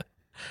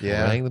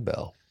 Yeah, Rang the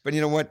bell. but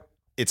you know what?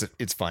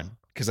 It's fun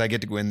because I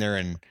get to go in there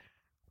and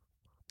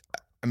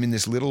I'm in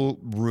this little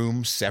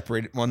room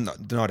separated. Well,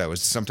 not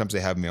always. Sometimes they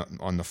have me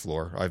on the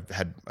floor. I've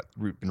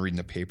been reading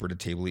the paper at a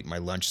table, eating my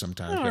lunch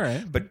sometimes. All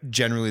right. But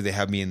generally, they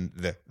have me in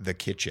the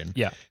kitchen.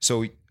 Yeah.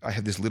 So I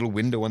have this little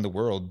window on the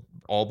world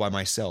all by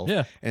myself.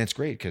 Yeah. And it's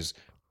great because,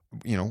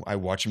 I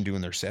watch them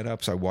doing their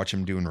setups. I watch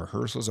them doing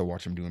rehearsals. I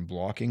watch them doing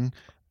blocking.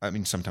 I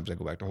mean, sometimes I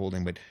go back to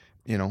holding, but,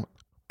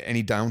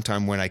 any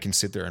downtime when I can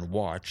sit there and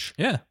watch.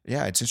 yeah.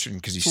 Yeah, it's interesting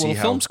because you It's a see little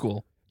how film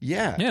school.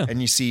 yeah. Yeah.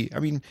 And you see, I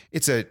mean,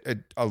 it's a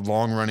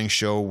long running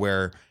show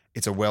where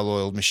it's a well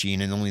oiled machine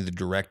and only the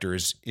director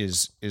is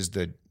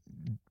the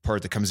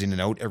part that comes in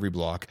and out every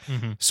block.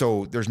 Mhm.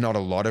 So there's not a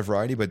lot of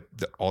variety, but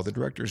all the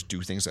directors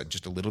do things that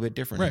just a little bit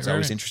different. Right, It's right,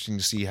 always right. interesting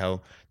to see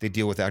how they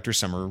deal with actors.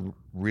 Some are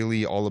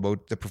really all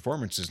about the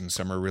performances and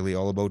some are really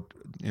all about,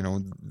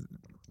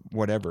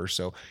 whatever.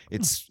 So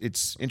it's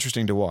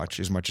interesting to watch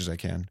as much as I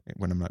can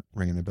when I'm not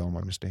ringing the bell on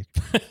my mistake.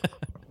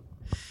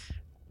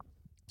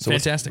 So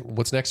Fantastic.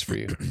 What's next for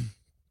you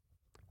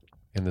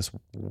in this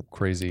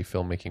crazy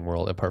filmmaking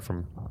world, apart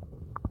from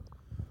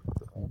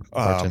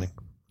bartending?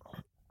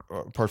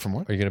 Apart from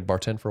what? Are you going to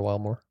bartend for a while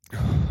more?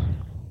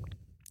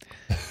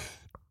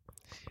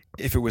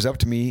 If it was up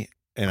to me,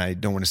 and I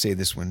don't want to say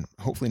this one,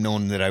 hopefully no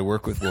one that I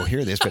work with will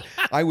hear this, but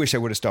I wish I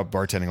would have stopped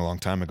bartending a long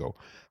time ago.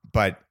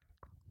 But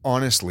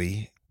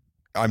honestly,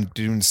 I'm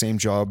doing the same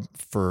job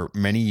for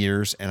many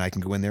years and I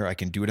can go in there, I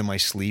can do it in my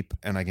sleep,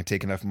 and I can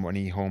take enough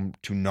money home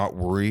to not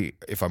worry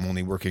if I'm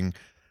only working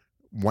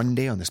one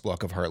day on this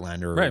block of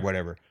Heartland or Right.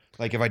 whatever.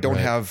 Like if I don't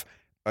Right. have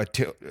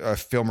a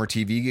film or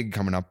TV gig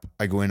coming up,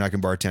 I go in, I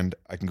can bartend,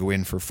 I can go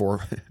in for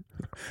 4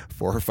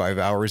 or 5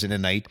 hours in a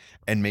night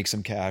and make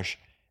some cash.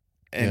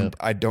 And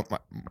I don't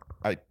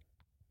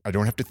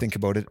have to think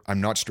about it. I'm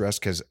not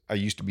stressed because I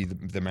used to be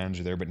the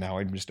manager there, but now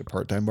I'm just a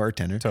part-time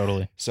bartender.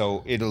 Totally.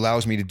 So it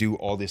allows me to do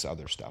all this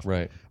other stuff.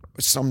 Right.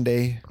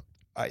 Someday,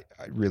 I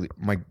really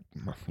my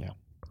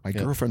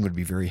girlfriend would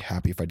be very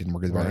happy if I didn't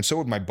work at the bar, Right. and so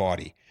would my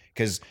body.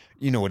 Because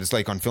you know what it's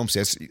like on film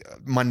sets.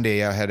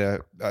 Monday I had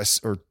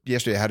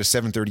yesterday I had a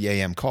 7:30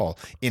 a.m. call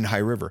in High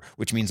River,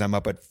 which means I'm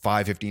up at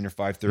 5:15 or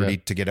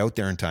 5:30 to get out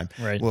there in time.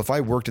 Right. Well, if I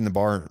worked in the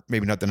bar,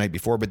 maybe not the night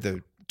before, but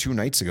the 2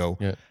 nights ago,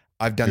 Yeah.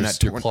 I've done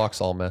that Your clock's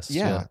all messed.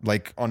 yeah,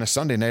 like on a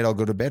Sunday night, I'll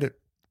go to bed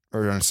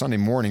or on a Sunday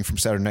morning from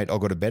Saturday night, I'll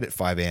go to bed at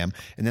 5 a.m.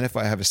 And then if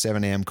I have a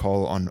 7 a.m.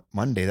 call on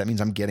Monday, that means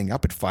I'm getting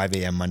up at 5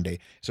 a.m. Monday.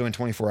 So in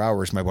 24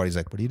 hours, my body's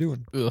like, "What are you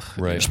doing? Ugh.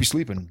 Right. You should be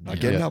sleeping, not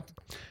getting Yeah. up."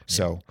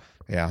 So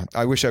yeah,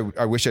 I wish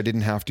I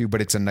didn't have to,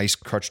 but it's a nice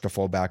crutch to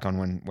fall back on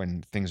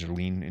when things are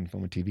lean in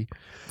film and TV,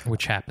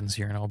 Which happens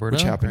here in Alberta.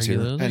 which happens here.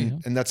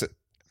 regularly. And that's it.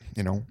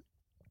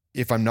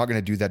 If I'm not going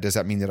to do that, does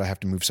that mean that I have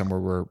to move somewhere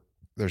where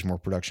there's more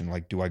production?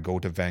 Like, do I go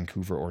to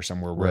Vancouver or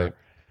somewhere where? Right.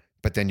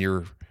 But then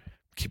you're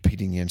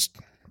competing against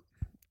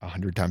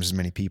 100 times as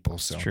many people.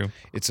 So It's true.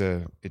 it's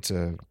a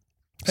And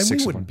 6 we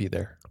of wouldn't them. be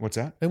there. What's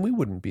that? And we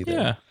wouldn't be there.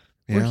 Yeah.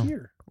 We're Yeah.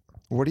 here.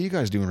 What are you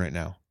guys doing right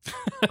now?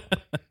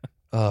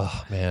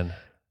 Oh, man.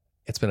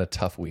 It's been a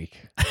tough week.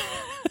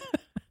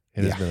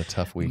 It has Yeah. been a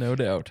tough week. No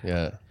doubt.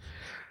 Yeah.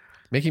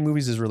 Making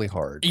movies is really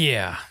hard.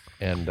 Yeah.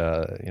 And,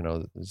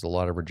 there's a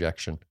lot of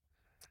rejection.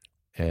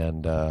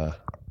 And,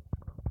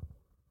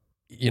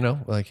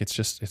 like it's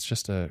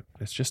just a,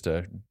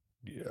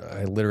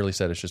 I literally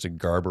said it's just a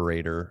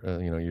garburator.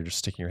 You're just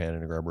sticking your hand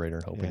in a garburator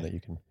and hoping Yeah. that you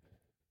can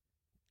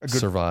A good-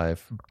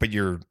 survive. But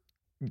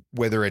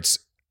whether it's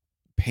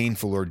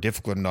painful or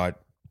difficult or not,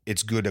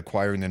 it's good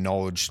acquiring the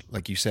knowledge.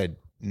 Like you said,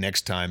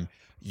 next time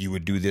you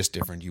would do this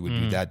different, you would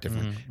do that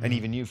different. And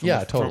even you,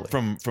 Yeah, totally.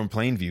 from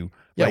Plainview,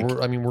 Yeah, like,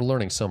 we're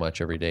learning so much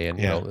every day, and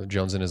Yeah.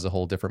 Jonesin is a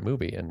whole different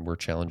movie, and we're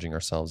challenging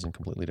ourselves in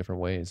completely different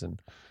ways.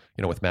 And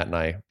with Matt and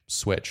I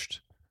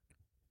switched,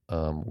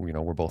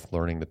 we're both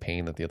learning the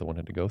pain that the other one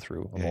had to go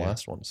through on the Yeah.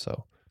 last one.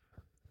 So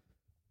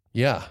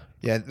Yeah.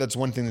 Yeah, that's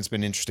one thing that's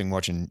been interesting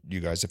watching you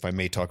guys, if I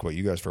may talk about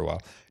you guys for a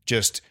while,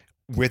 just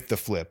with the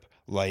flip,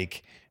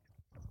 like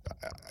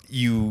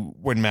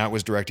when Matt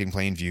was directing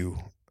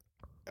Plainview,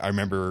 I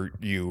remember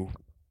you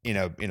in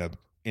a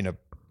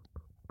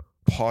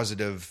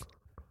positive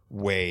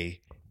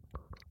way,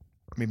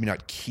 maybe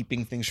not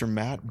keeping things from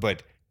Matt,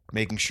 but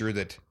making sure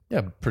that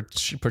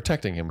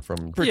protecting him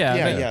from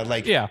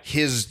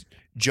his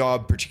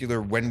job, particular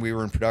when we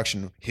were in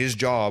production, his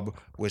job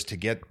was to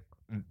get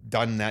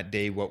done that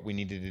day what we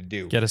needed to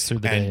do, get us through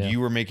the day. And you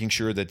were making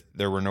sure that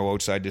there were no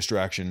outside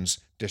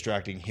distractions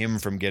distracting him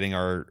from getting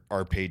our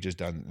pages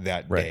done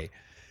that day.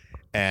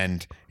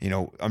 And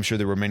I'm sure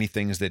there were many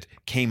things that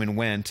came and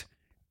went,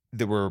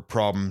 that were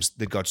problems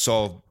that got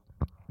solved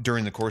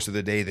during the course of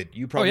the day that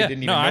you probably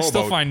didn't even know about. I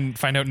still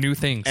find out new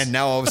things. And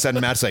now all of a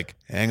sudden Matt's like,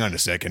 hang on a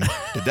second,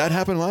 did that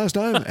happen last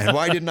time? And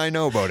why didn't I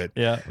know about it?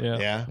 Yeah.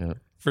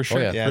 For sure.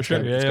 Oh, yeah. For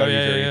sure. It's got to be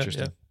very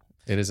interesting.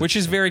 It is, which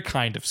is very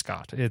kind of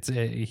Scott. It's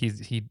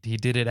he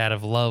did it out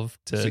of love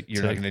to. So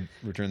you're not going to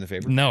return the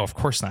favor? No, of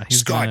course not.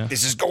 Scott,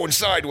 this is going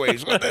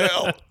sideways. What the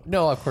hell?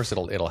 No, of course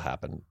it'll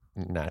happen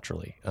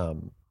naturally.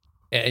 And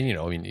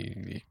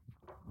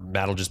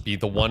Matt'll just be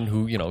the one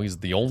who he's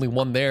the only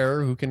one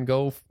there who can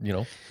go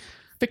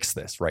fix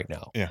this right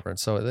now. Yeah. And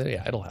so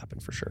it'll happen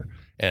for sure.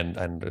 And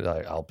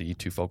I'll be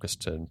too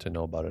focused to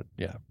know about it.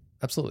 Yeah.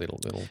 Absolutely, it'll.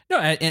 No,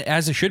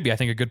 as it should be. I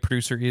think a good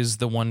producer is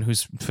the one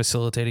who's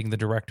facilitating the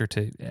director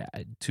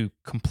to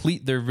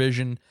complete their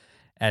vision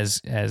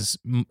as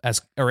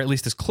or at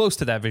least as close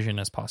to that vision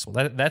as possible.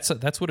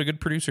 That's what a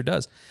good producer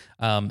does,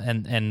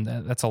 and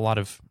that's a lot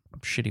of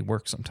shitty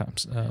work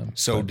sometimes.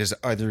 Does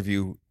either of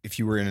you, if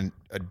you were in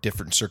a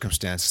different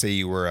circumstance, say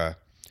you were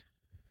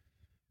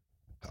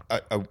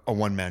a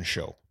one man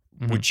show,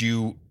 would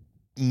you?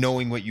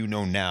 Knowing what you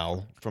know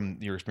now from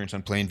your experience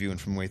on Plainview and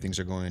from the way things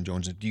are going in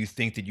Jones, do you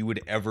think that you would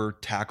ever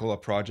tackle a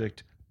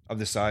project of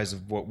the size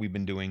of what we've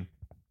been doing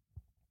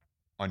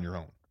on your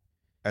own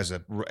as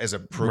a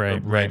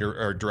writer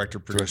or director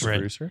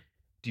producer?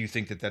 Do you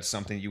think that that's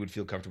something you would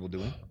feel comfortable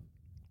doing?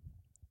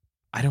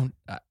 I don't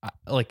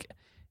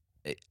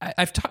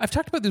I've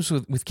talked about this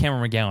with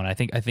Cameron McGowan. I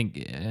think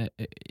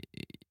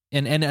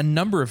and a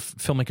number of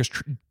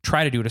filmmakers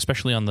try to do it,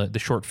 especially on the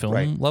short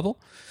film level.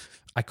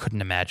 I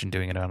couldn't imagine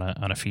doing it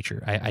on a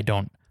feature. I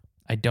don't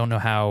know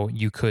how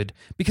you could,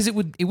 because it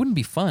wouldn't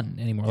be fun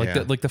anymore.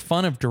 Like the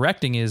fun of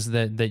directing is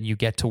that you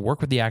get to work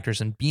with the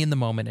actors and be in the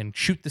moment and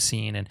shoot the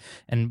scene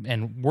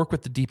and work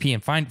with the DP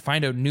and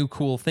find out new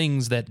cool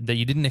things that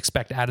you didn't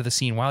expect out of the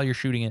scene while you're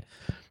shooting it.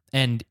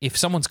 And if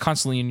someone's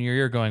constantly in your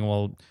ear going,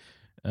 well,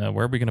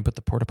 where are we going to put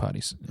the porta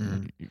potties?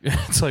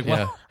 It's like,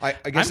 well, I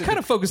guess I'm kind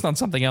of focused on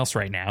something else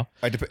right now.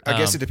 I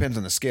guess it depends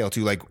on the scale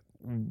too. Like,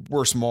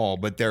 we're small,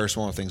 but there are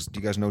smaller things. Do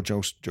you guys know Joe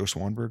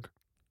Swanberg?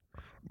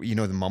 The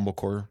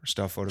Mumblecore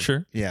stuff out of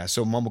Sure. Yeah,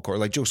 so Mumblecore,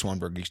 like Joe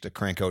Swanberg used to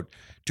crank out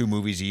 2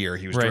 movies a year.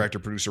 He was director,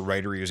 producer,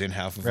 writer. He was in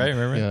half of them.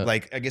 Right. Yeah.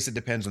 Like, I guess it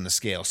depends on the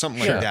scale.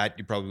 Something like that,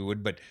 you probably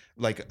would. But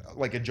like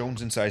a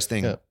Jones and size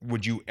thing,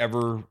 would you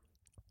ever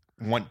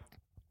want?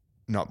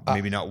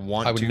 Maybe not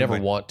want. I would to, never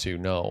but, want to.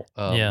 No.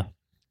 Yeah.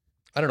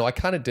 I don't know. I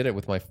kind of did it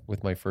with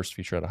my first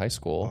feature out of high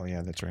school. Oh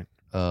yeah, that's right.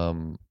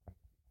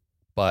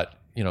 But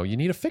you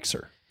need a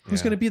fixer.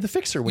 Who's going to be the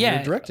fixer when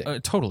you're directing?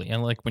 Totally.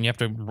 And like when you have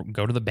to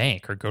go to the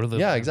bank or go to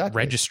the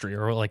registry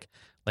or like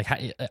how,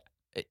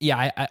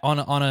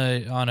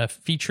 on a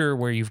feature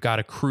where you've got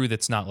a crew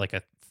that's not like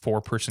a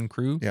 4-person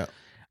crew. Yeah.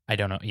 I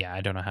don't know. Yeah,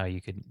 I don't know how you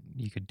could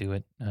do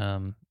it.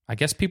 I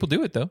guess people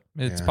do it though.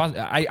 It's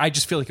possible. I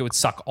just feel like it would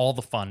suck all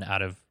the fun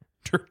out of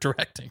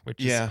directing.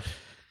 Which is,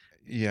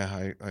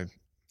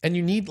 and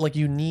you need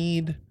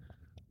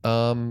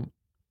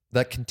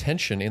that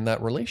contention in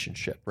that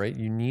relationship, right?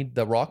 You need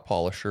the rock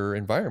polisher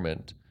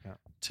environment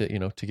to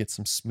get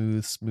some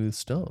smooth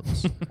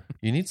stones.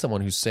 You need someone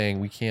who's saying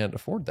we can't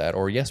afford that,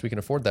 or yes, we can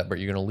afford that, but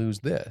you're going to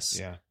lose this.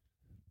 Yeah.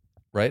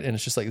 Right. And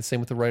it's just like the same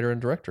with the writer and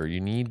director. You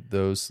need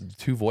those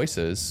 2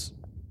 voices.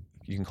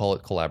 You can call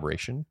it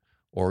collaboration,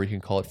 or you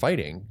can call it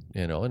fighting,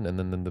 and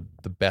then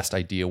the best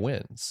idea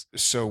wins.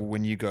 So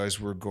when you guys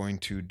were going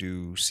to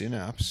do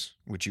Synapse,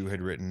 which you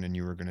had written and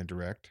you were going to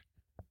direct.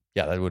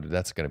 Yeah,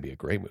 that's going to be a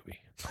great movie.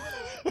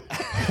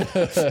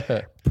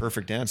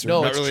 Perfect answer.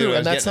 No, Not it's really true, what I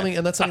and was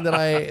that's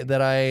something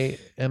that I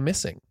am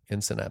missing in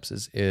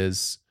Synapses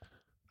is,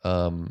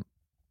 as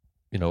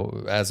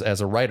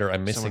a writer,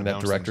 I'm missing Someone that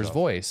bounce director's themselves.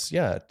 voice.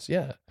 Yeah,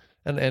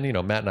 and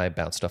Matt and I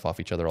bounce stuff off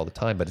each other all the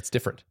time, but it's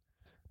different.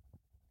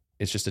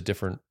 It's just a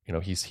different,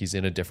 he's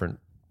in a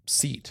different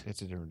seat.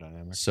 It's a different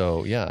dynamic.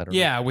 So I don't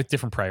know. with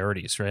different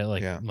priorities,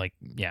 right?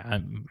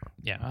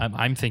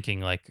 I'm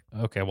thinking like,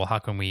 okay, well, how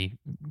can we,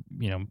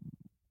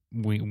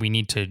 we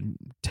need to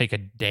take a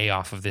day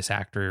off of this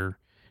actor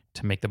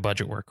to make the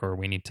budget work, or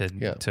we need to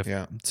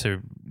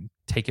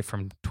take it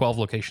from 12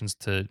 locations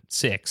to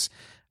 6.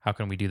 How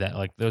can we do that?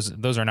 Like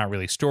those are not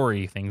really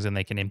story things, and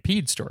they can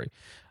impede story.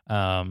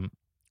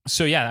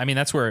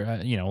 That's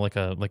where like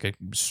a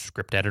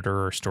script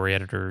editor or story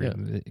editor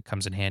it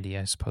comes in handy,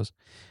 I suppose.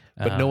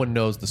 But no one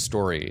knows the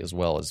story as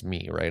well as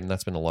me, right? And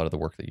that's been a lot of the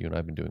work that you and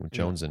I've been doing with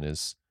Joneson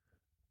is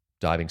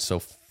diving so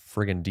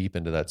friggin' deep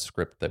into that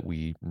script that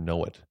we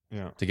know it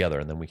together,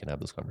 and then we can have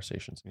those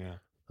conversations.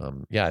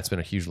 It's been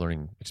a huge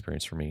learning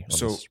experience for me.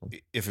 So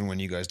if and when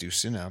you guys do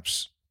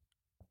Synapse,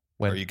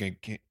 are you going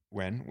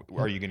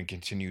to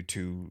continue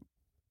to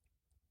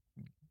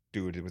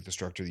do it with the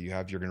structure that you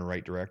have? You're going to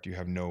write direct. You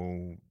have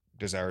no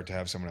desire to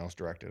have someone else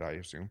direct it, I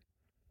assume.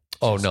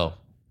 Oh, no.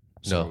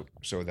 So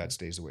that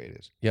stays the way it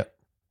is. Yep.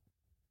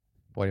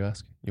 Why do you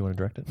ask? You want to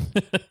direct it?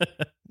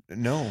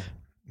 No,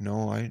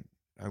 I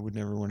would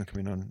never want to come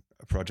in on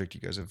a project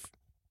you guys have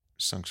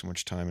sunk so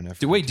much time and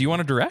effort. Wait, do you want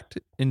to direct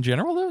in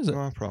general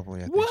though?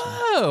 Probably. I think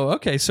Whoa. So.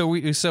 Okay.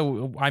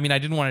 So I mean, I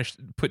didn't want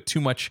to put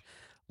too much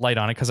light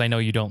on it because I know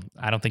you don't.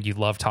 I don't think you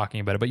love talking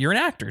about it, but you're an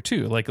actor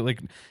too. Like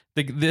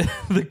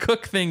the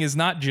cook thing is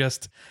not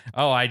just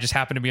I just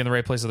happened to be in the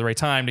right place at the right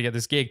time to get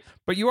this gig,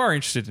 but you are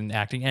interested in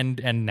acting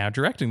and now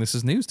directing. This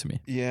is news to me.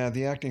 Yeah,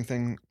 the acting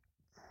thing.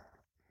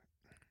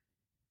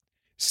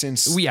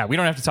 Since we don't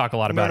have to talk a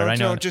lot about it. I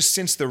know. No, just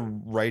since the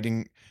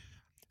writing.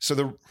 So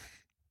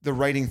the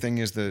writing thing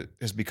has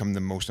become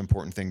the most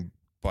important thing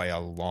by a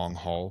long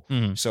haul.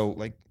 Mm-hmm. So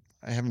like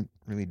I haven't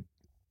really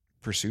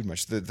pursued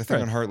much. The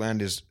thing on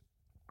Heartland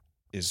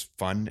is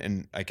fun,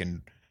 and I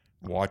can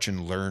watch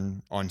and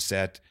learn on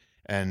set,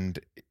 and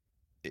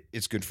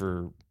it's good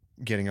for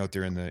getting out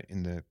there in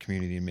the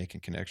community and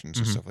making connections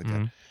and stuff like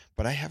that.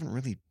 But I haven't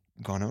really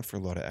gone out for a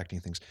lot of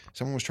acting things.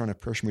 Someone was trying to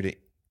push me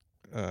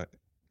to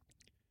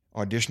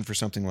audition for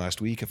something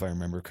last week, if I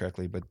remember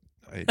correctly, but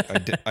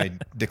I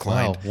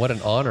declined. Wow, what an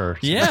honor!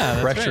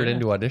 Pressured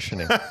into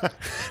auditioning.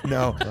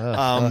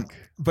 No,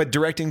 but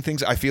directing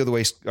things, I feel the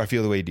way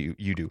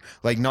you do.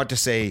 Like, not to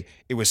say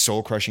it was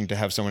soul crushing to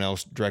have someone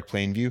else direct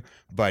Plainview,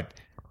 but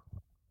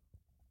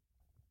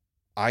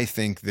I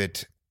think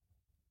that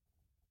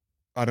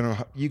I don't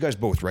know. You guys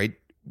both, right?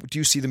 Do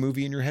you see the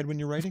movie in your head when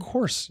you're writing? Of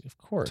course,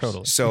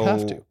 totally. So you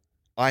have to.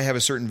 I have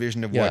a certain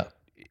vision of what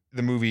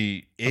the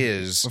movie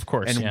is, of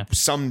course, and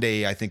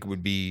someday I think it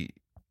would be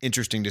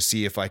interesting to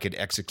see if I could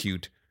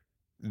execute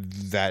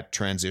that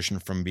transition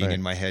from being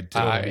in my head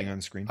to being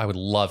on screen. I would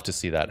love to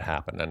see that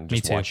happen and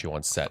just watch you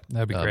on set.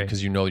 That'd be great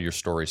because you know your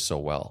story so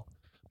well.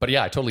 But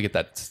yeah, I totally get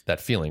that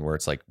feeling where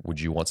it's like, would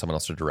you want someone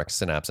else to direct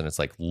Synapse? And it's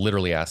like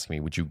literally asking me,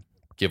 would you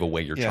give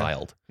away your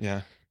child?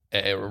 Yeah.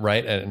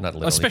 Right, and not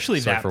literally, especially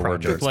that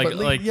project.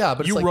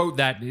 But you wrote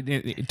that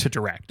to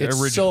direct.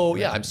 It's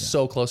I'm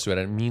so close to it,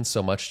 and it means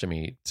so much to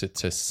me to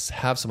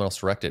have someone else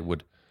direct it.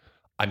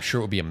 I'm sure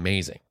it would be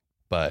amazing,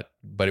 but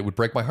it would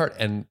break my heart.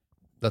 And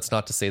that's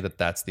not to say that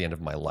that's the end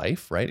of my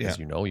life, right? As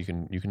you know, you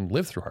can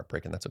live through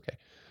heartbreak, and that's okay.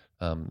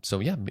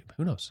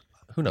 Who knows?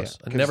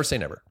 Never say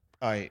never.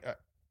 I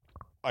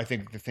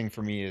think the thing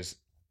for me is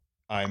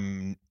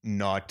I'm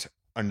not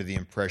under the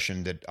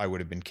impression that I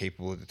would have been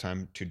capable at the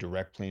time to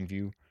direct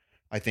Plainview.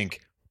 I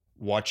think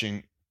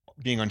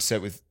being on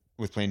set with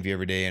Plainview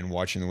every day and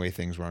watching the way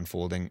things were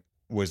unfolding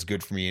was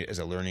good for me as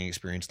a learning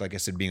experience. Like I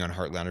said, being on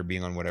Heartland or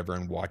being on whatever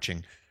and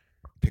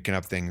picking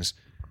up things.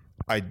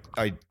 I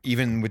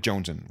even with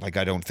Joneson, like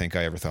I don't think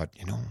I ever thought,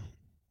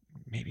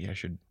 maybe I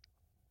should,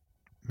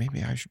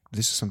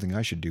 this is something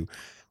I should do.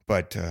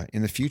 But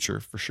in the future,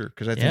 for sure,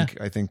 because I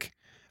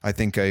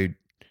think I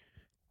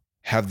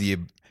have the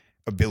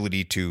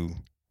ability to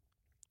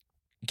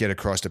get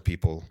across to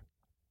people,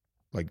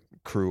 like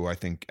crew. I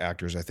think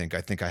actors. I think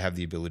I have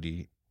the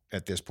ability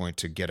at this point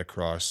to get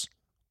across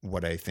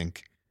what I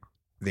think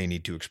they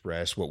need to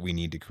express, what we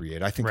need to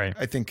create. I think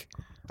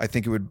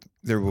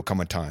there will come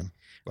a time,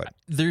 but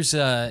there's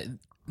a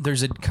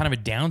kind of a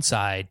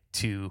downside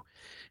to.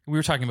 We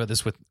were talking about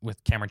this with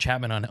Cameron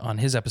Chapman on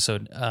his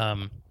episode.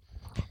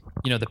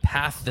 The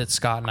path that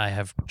Scott and I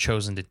have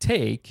chosen to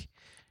take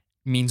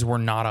means we're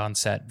not on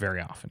set very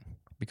often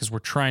because we're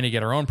trying to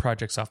get our own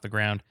projects off the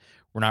ground.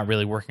 We're not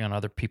really working on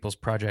other people's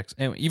projects.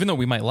 And even though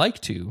we might like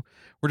to,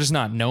 we're just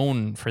not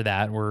known for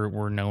that.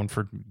 We're known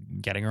for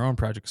getting our own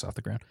projects off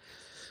the ground.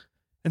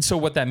 And so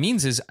what that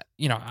means is,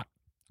 I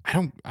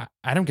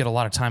don't get a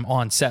lot of time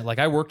on set. Like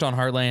I worked on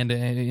Heartland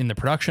in the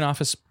production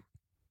office,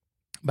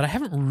 but I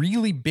haven't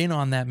really been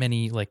on that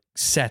many like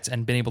sets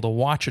and been able to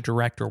watch a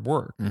director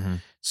work. Mm-hmm.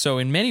 So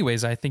in many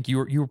ways, I think you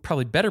were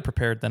probably better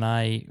prepared than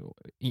I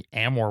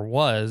am or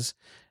was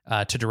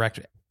to direct,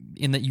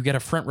 in that you get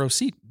a front row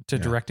seat to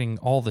directing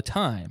all the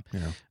time.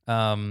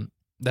 Yeah.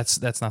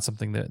 That's not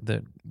something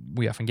that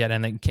we often get.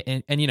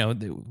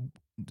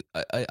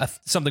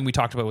 Something we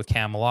talked about with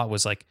Cam a lot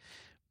was like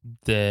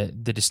the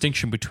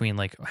distinction between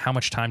like how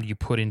much time do you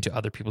put into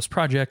other people's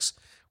projects,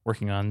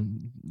 working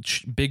on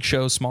big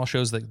shows, small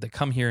shows that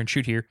come here and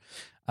shoot here,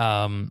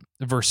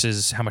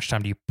 versus how much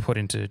time do you put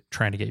into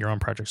trying to get your own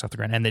projects off the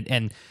ground.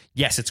 And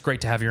yes, it's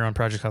great to have your own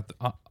project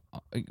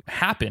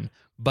happen,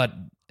 but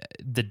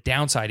the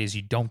downside is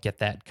you don't get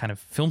that kind of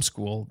film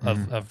school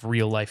of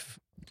real life,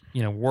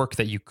 work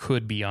that you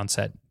could be on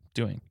set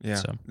doing. Yeah.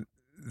 So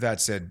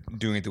that said,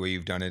 doing it the way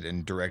you've done it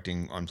and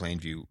directing on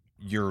Plainview,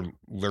 you're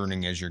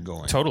learning as you're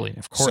going. Totally,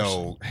 of course.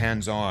 So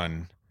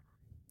hands-on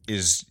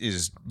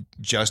is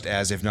just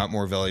as, if not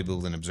more valuable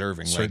than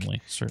observing.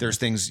 Certainly. There's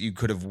things you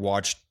could have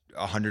watched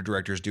 100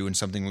 directors do, and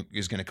something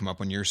is going to come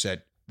up on your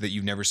set that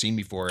you've never seen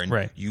before,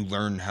 and you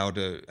learn how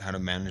to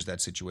manage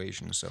that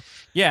situation. So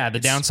the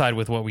downside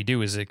with what we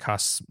do is it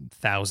costs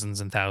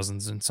thousands and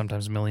thousands and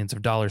sometimes millions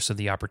of dollars, so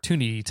the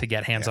opportunity to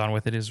get hands-on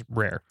with it is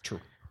rare. True.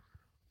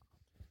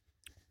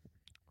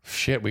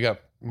 Shit, we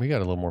got a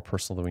little more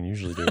personal than we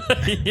usually do.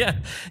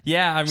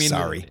 Yeah. I mean,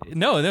 sorry.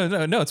 No.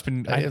 It's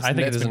been. I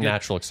think it's a been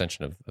natural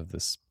extension of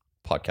this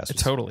podcast.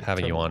 Totally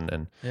having you on,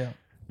 and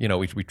yeah.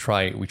 we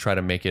try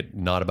to make it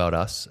not about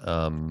us.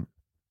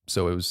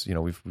 So it was,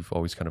 we've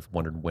always kind of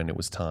wondered when it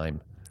was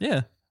time.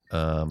 Yeah.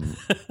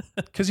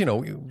 Because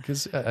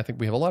I think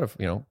we have a lot of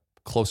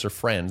closer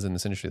friends in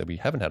this industry that we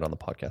haven't had on the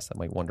podcast that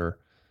might wonder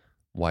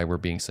why we're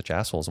being such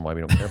assholes and why we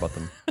don't care about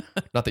them.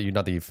 not that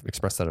you've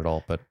expressed that at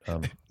all, but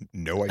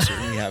no, I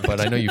certainly haven't.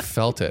 But I know you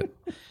felt it.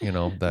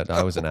 That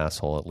I was an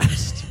asshole at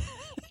least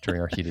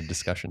during our heated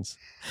discussions.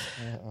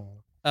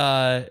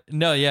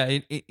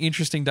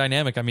 Interesting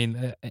dynamic. I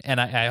mean, and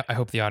I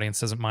hope the audience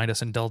doesn't mind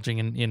us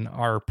indulging in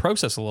our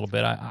process a little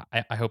bit.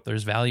 I hope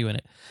there's value in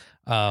it.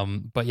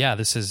 But yeah,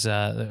 this is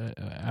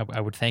I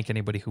would thank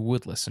anybody who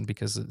would listen,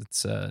 because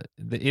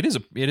it is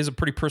a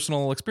pretty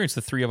personal experience.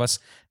 The three of us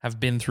have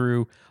been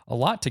through a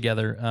lot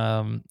together,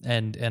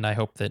 and I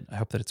hope that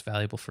it's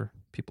valuable for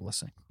people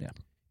listening. Yeah,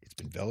 it's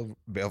been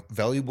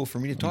valuable for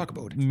me to talk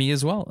about it. Me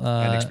as well,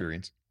 and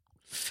experience.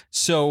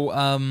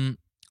 So,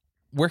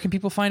 where can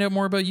people find out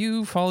more about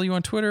you? Follow you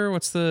on Twitter?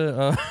 What's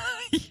the...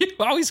 you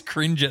always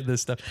cringe at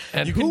this stuff.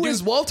 And who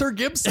is Walter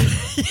Gibson?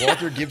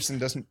 Walter Gibson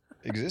doesn't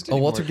exist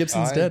anymore. Walter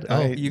Gibson's dead?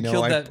 You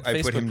killed that I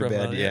Facebook put him to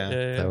profile. bed,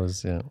 yeah. That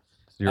was,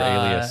 your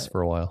alias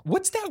for a while.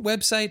 What's that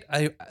website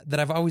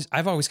that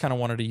I've always kind of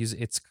wanted to use?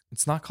 It's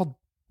not called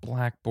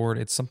Blackboard.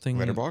 It's something...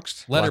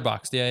 Letterboxd?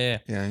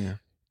 Letterboxd, yeah.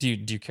 Do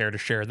you care to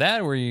share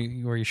that, where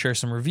you share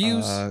some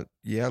reviews? All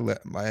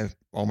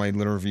my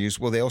little reviews.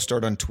 Well, they all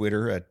start on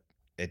Twitter at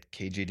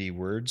KJD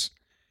Words,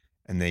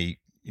 and they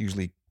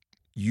usually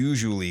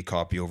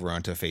copy over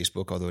onto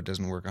Facebook, although it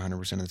doesn't work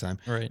 100% of the time.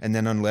 Right. And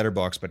then on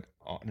Letterboxd, but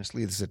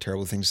honestly, this is a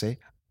terrible thing to say,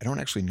 I don't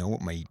actually know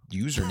what my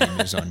username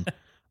is on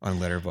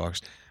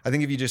Letterboxd. I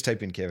think if you just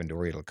type in Kevin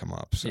Doree, it'll come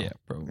up. So, yeah,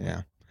 probably.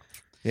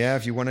 Yeah,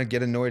 if you want to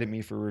get annoyed at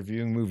me for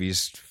reviewing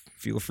movies,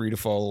 feel free to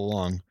follow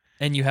along.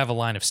 And you have a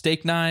line of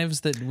steak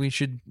knives that we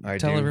should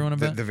tell everyone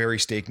about? The very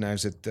steak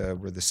knives that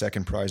were the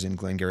second prize in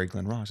Glengarry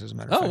Glen Ross, as a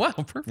matter of fact. Oh, wow,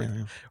 perfect.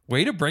 Yeah.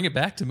 Way to bring it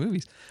back to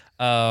movies.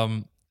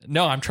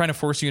 No, I'm trying to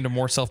force you into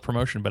more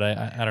self-promotion, but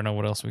I don't know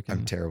what else we can...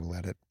 I'm terrible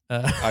at it.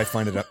 I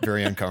find it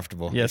very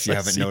uncomfortable, yes, if you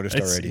haven't noticed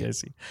already. I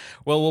see.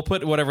 Well, we'll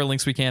put whatever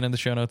links we can in the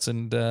show notes,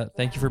 and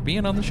thank you for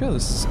being on the show.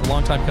 This is a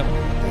long time coming.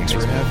 Thanks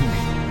for having me.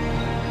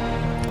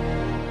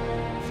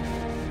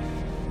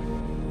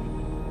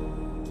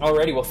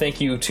 Alrighty, well,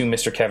 thank you to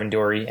Mr. Kevin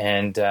Doree,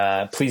 and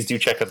please do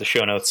check out the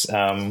show notes.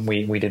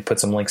 We did put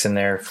some links in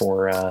there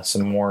for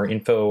some more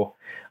info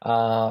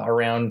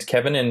around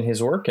Kevin and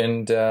his work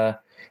and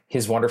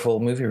his wonderful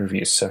movie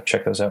reviews, so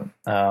check those out.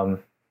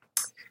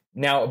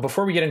 Now,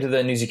 before we get into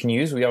the news you can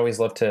use, we always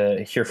love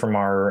to hear from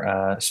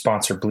our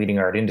sponsor, Bleeding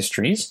Art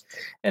Industries,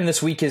 and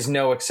this week is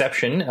no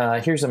exception.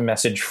 Here's a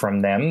message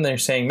from them. They're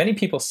saying, many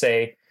people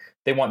say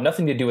they want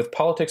nothing to do with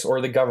politics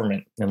or the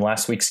government. In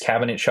last week's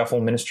cabinet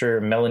shuffle,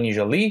 Minister Melanie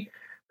Joly,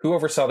 who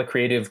oversaw the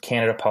Creative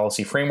Canada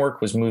policy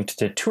framework, was moved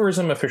to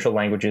tourism official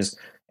languages,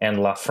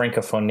 and La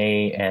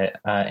Francophonie,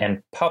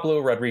 and Pablo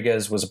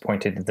Rodriguez was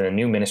appointed the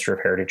new Minister of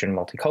Heritage and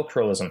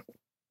Multiculturalism.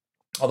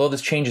 Although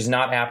this change is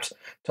not apt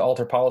to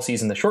alter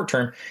policies in the short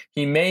term,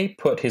 he may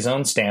put his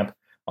own stamp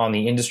on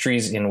the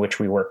industries in which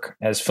we work.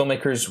 As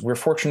filmmakers, we're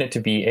fortunate to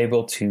be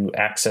able to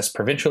access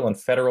provincial and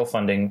federal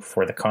funding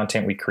for the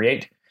content we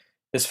create.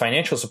 This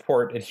financial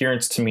support,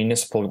 adherence to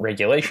municipal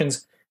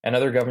regulations, and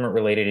other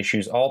government-related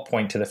issues all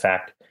point to the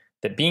fact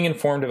that being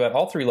informed about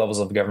all three levels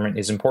of government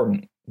is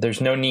important. There's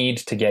no need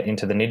to get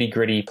into the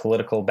nitty-gritty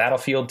political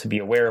battlefield to be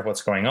aware of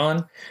what's going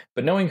on,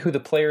 but knowing who the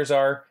players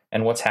are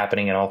and what's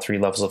happening in all three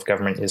levels of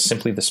government is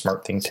simply the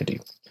smart thing to do.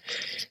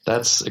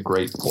 That's a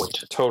great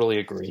point. Totally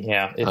agree.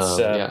 Yeah, it's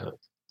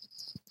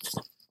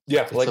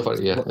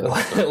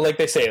like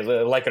they say,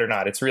 like it or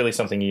not, it's really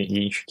something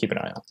you should keep an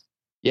eye on.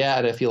 Yeah,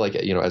 and I feel like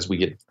as we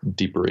get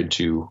deeper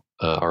into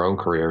our own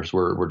careers,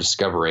 we're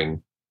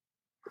discovering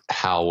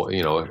how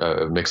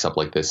a mix-up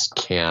like this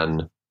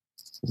can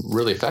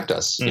really affect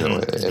us,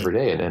 every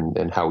day,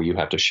 and how you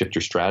have to shift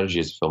your strategy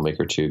as a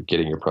filmmaker to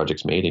getting your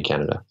projects made in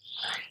Canada.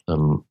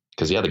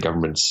 Because the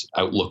government's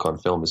outlook on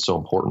film is so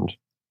important.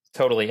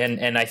 Totally.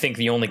 And I think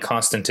the only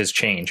constant is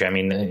change. I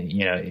mean,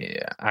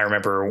 I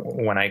remember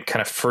when I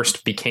kind of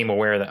first became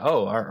aware that,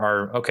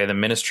 the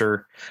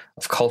Minister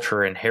of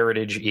Culture and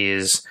Heritage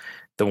is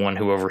the one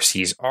who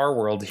oversees our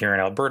world here in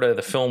Alberta,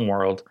 the film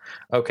world.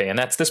 Okay. And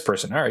that's this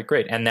person. All right,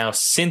 great. And now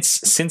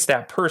since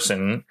that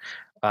person,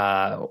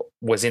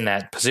 was in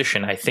that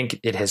position, I think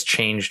it has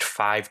changed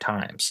 5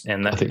 times.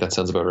 And I think that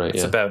sounds about right.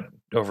 It's about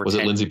over was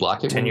 10, it Lindsay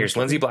Blackett? 10 years.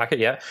 Lindsay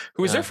Blackett,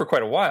 who was there for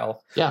quite a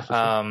while. Yeah. For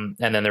sure.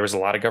 And then there was a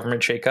lot of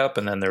government shakeup,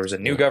 and then there was a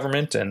new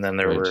government, and then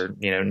there were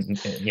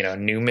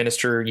new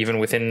minister even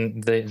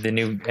within the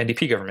new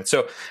NDP government.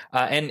 So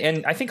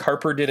and I think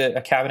Harper did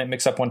a cabinet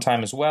mix up one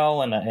time as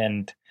well,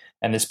 and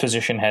this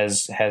position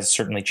has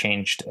certainly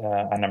changed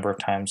a number of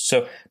times.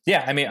 So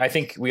yeah, I mean, I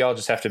think we all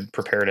just have to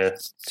prepare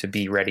to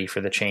be ready for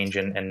the change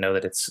and know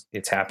that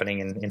it's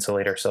happening and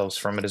insulate ourselves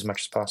from it as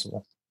much as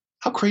possible.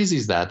 How crazy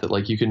is that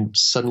like you can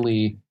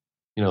suddenly,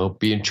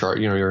 be in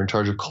charge, you're in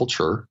charge of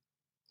culture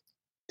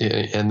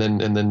and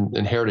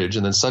then heritage.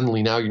 And then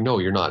suddenly now,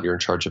 you're not, you're in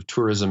charge of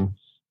tourism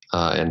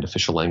and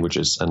official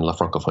languages and La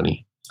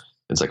Francophonie.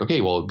 It's like,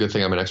 okay, well, good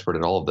thing I'm an expert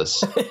at all of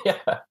this.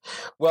 Yeah.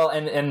 Well,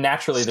 and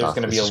naturally there's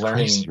going to be a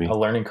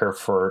learning curve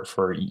for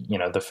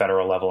the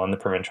federal level and the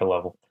provincial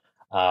level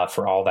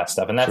for all that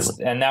stuff. And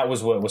that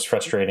was what was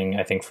frustrating,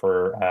 I think,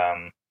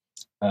 for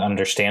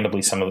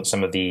understandably some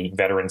of the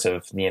veterans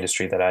of the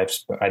industry that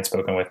I'd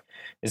spoken with,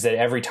 is that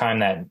every time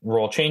that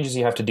role changes,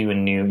 you have to do a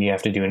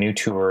new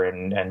tour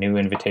and a new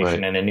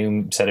invitation and a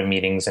new set of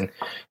meetings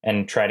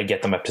and try to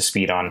get them up to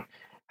speed on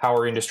how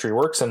our industry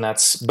works.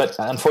 But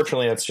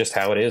unfortunately that's just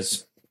how it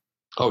is.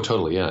 Oh,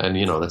 totally. Yeah. And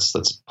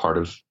that's part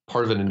of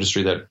an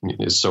industry that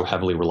is so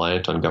heavily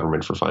reliant on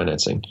government for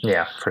financing.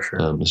 Yeah, for sure.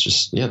 It's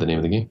just, the name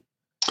of the game.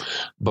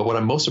 But what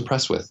I'm most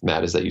impressed with,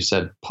 Matt, is that you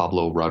said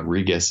Pablo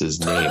Rodriguez's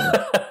name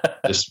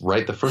just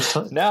right the first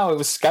time. No, it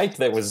was Skype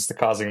that was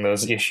causing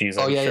those issues.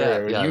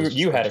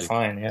 You had it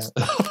fine. Yeah.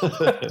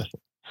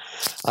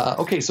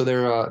 Okay. So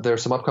there are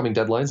some upcoming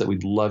deadlines that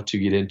we'd love to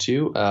get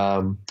into.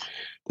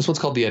 This one's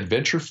called the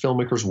Adventure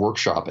Filmmakers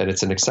Workshop, and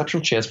it's an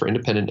exceptional chance for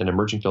independent and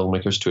emerging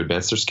filmmakers to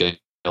advance their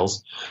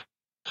skills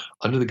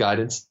under the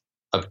guidance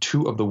of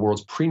 2 of the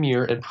world's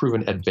premier and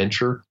proven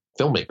adventure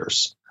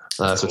filmmakers.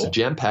 So it's a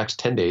jam-packed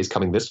 10 days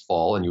coming this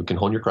fall, and you can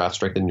hone your craft,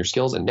 strengthen your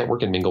skills, and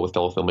network and mingle with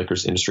fellow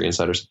filmmakers, industry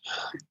insiders,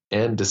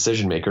 and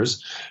decision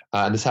makers.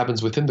 And this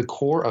happens within the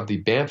core of the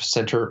Banff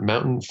Center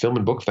Mountain Film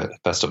and Book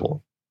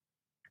Festival.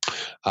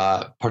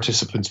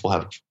 Participants will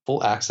have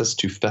full access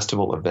to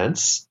festival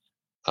events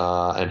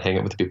and hang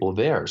out with the people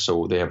there.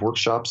 So they have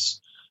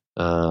workshops,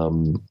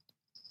 hands-on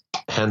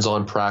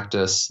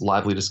practice,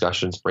 lively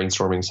discussions,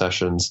 brainstorming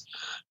sessions,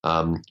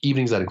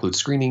 evenings that include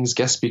screenings,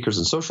 guest speakers,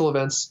 and social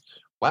events.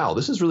 Wow,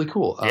 this is really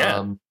cool.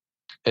 Yeah.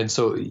 And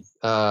so it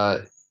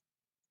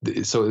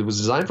was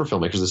designed for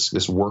filmmakers,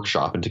 this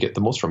workshop, and to get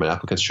the most from it,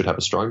 applicants should have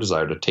a strong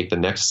desire to take the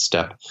next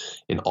step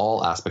in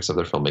all aspects of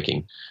their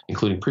filmmaking,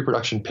 including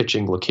pre-production,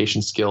 pitching,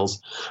 location skills,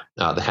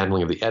 the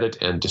handling of the edit,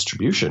 and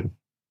distribution.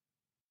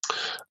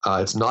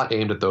 It's not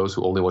aimed at those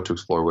who only want to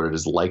explore what it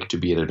is like to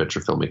be an adventure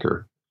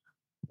filmmaker.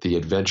 The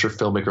Adventure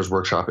Filmmakers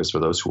Workshop is for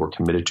those who are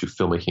committed to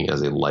filmmaking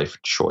as a life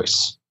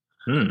choice.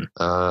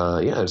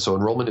 So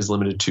enrollment is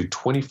limited to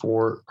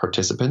 24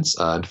 participants.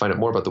 To find out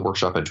more about the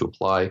workshop and to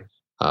apply,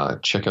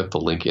 check out the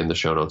link in the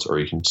show notes, or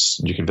you can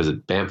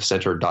visit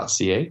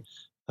banffcenter.ca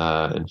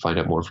and find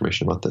out more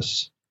information about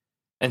this.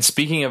 And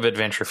speaking of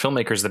adventure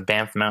filmmakers, the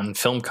Banff Mountain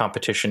Film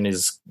Competition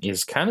is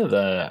kind of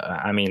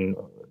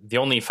the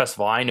only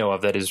festival I know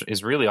of that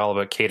is really all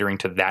about catering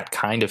to that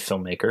kind of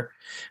filmmaker.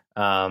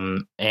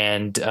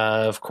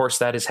 Of course,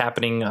 that is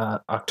happening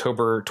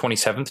October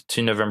 27th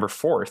to November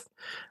 4th.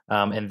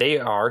 And they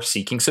are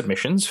seeking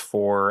submissions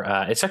for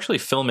it's actually a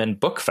film and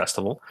book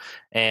festival,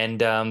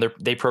 and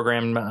they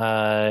program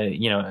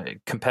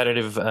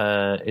competitive.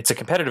 It's a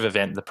competitive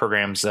event that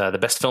programs the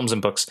best films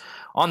and books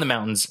on the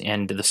mountains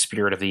and the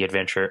spirit of the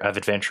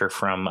adventure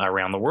from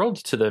around the world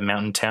to the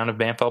mountain town of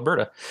Banff,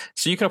 Alberta.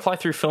 So you can apply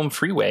through Film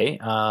Freeway,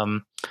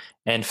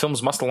 and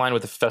films must align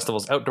with the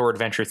festival's outdoor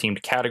adventure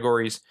themed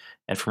categories.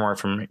 And for more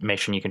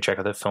information, you can check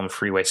out the Film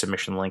Freeway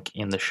submission link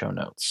in the show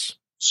notes.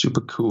 Super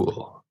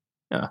cool.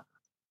 Yeah.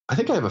 I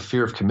think I have a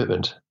fear of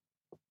commitment.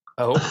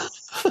 Oh,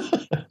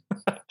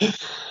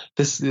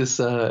 this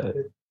I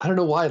don't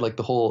know why. Like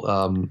the whole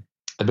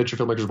Adventure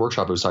Filmmakers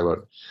Workshop I was talking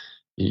about,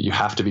 you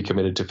have to be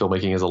committed to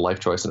filmmaking as a life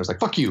choice, and I was like,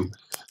 "Fuck you,"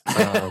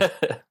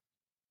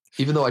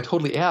 even though I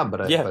totally am.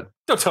 But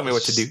don't tell me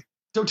what to do.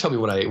 Don't tell me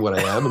what I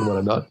am and what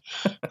I'm not.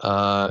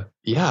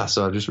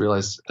 So I just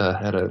realized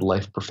had a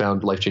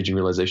profound, life-changing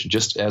realization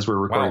just as we're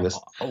recording this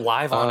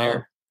live on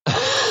air.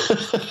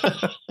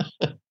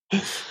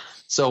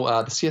 So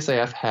the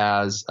CSIF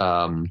has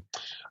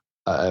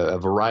a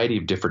variety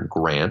of different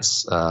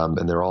grants,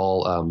 and they're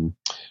all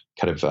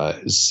kind of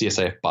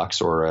CSIF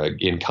bucks or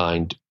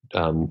in-kind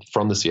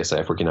from the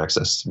CSIF, where you can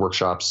access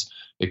workshops,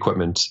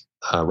 equipment,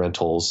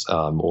 rentals,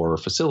 or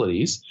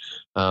facilities.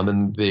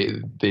 And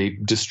they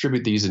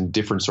distribute these in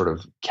different sort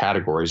of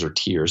categories or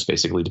tiers,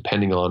 basically,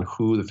 depending on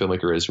who the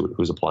filmmaker is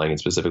who's applying, and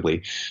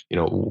specifically,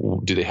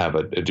 do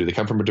they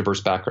come from a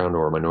diverse background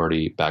or a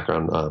minority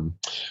background,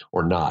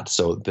 or not?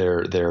 So they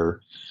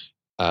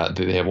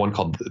have one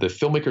called the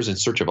Filmmakers in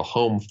Search of a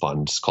Home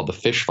Fund. It's called the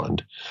FISH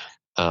Fund,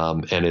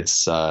 and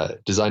it's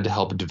designed to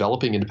help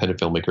developing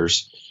independent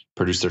filmmakers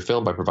produce their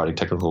film by providing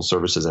technical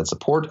services and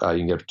support. You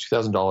can get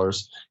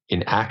 $2,000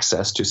 in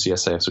access to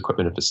CSIF's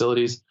equipment and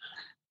facilities.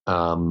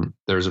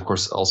 There's, of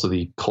course, also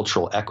the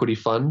Cultural Equity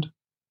Fund,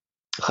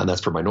 and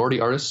that's for minority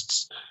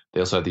artists. They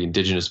also have the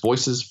Indigenous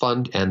Voices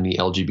Fund and the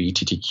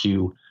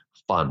LGBTQ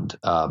Fund.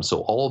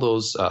 So all of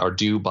those are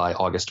due by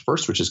August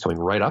 1st, which is coming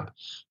right up.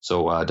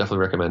 So definitely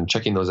recommend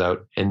checking those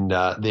out. And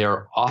they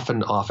are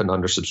often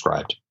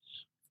undersubscribed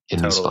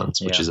in these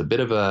funds, which is a bit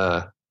of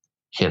a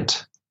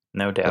hint.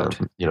 No doubt.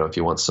 If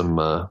you want some,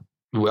 Matt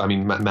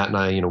and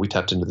I, we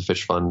tapped into the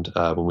Fish Fund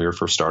when we were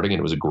first starting, and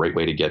it was a great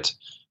way to get,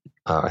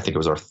 I think it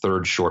was our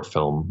third short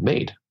film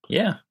made.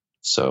 Yeah.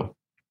 So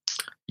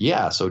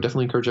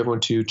definitely encourage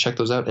everyone to check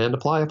those out and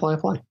apply.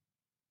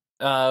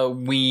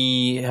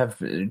 We have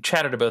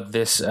chatted about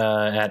this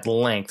at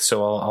length,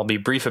 so I'll be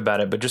brief about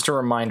it. But just a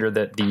reminder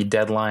that the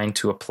deadline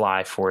to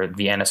apply for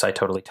the NSI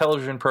Totally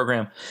Television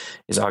program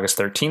is August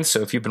 13th.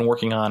 So if you've been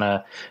working on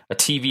a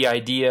TV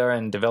idea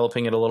and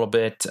developing it a little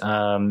bit,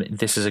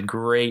 this is a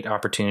great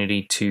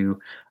opportunity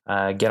to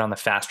get on the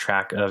fast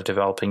track of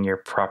developing your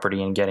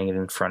property and getting it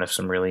in front of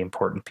some really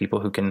important people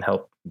who can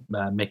help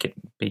make it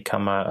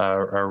become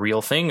a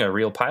real thing, a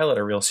real pilot,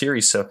 a real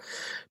series. So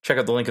check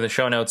out the link in the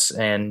show notes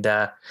and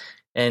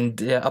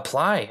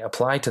apply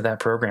to that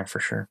program for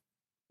sure.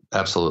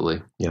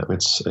 Absolutely. Yeah.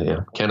 It's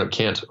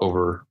can't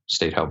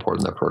overstate how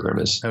important that program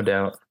is. No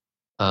doubt.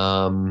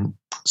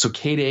 So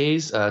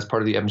K-Days, as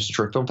part of the Edmonton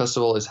Short Film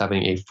Festival, is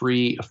having a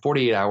free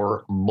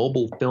 48-hour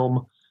mobile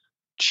film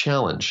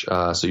challenge.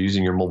 So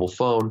using your mobile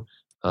phone,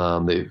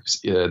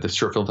 the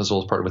Short Film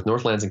Festival is partnered with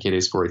Northlands and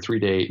K-Days for a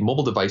 3-day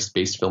mobile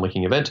device-based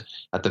filmmaking event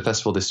at the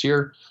festival this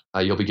year.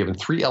 You'll be given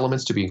 3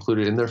 elements to be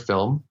included in their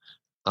film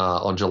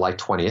on July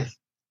 20th,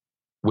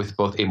 with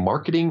both a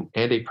marketing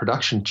and a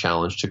production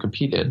challenge to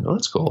compete in. Oh,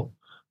 that's cool.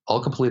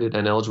 All completed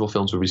and eligible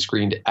films will be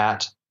screened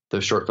at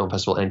the Short Film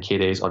Festival and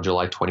K-Days on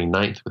July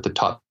 29th, with the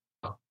top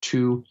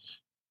 2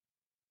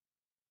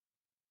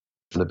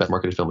 from the best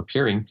marketed film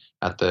appearing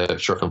at the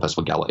Short Film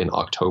Festival Gala in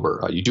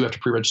October. You do have to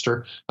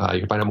pre-register. You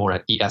can find out more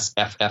at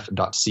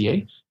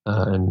esff.ca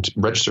and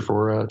register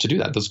for to do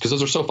that, because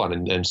those are so fun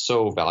and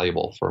so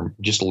valuable from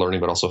just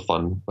learning, but also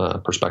fun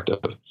perspective.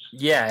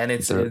 Yeah, and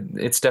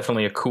it's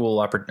definitely a cool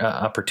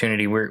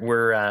opportunity.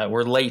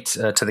 We're late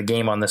to the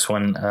game on this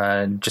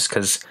one, just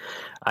because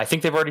I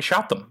think they've already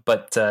shot them,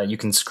 but you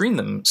can screen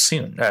them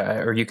soon,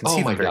 or you can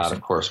see them very soon.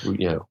 Of course,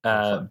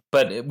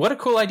 but what a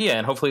cool idea,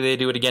 and hopefully they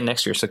do it again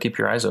next year. So keep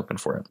your eyes open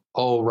for it.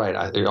 Oh,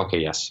 right. Okay,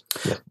 yes.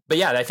 Yeah. But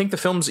yeah, I think the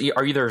films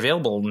are either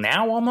available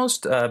now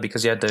almost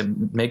because you had to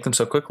make them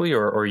so quickly,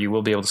 or you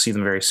will be able to see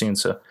them very soon.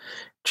 So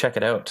check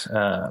it out.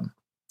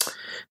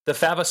 The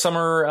Fava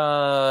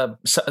Summer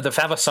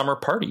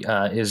Party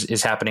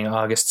is happening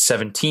August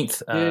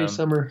 17th. Yay,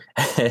 summer.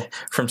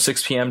 From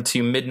 6 p.m.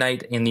 to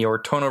midnight in the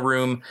Ortona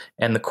Room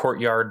and the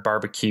Courtyard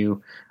Barbecue,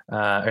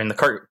 in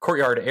the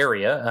courtyard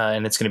area,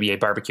 and it's going to be a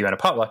barbecue and a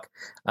potluck.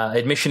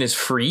 Admission is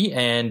free,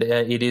 and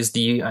it is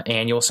the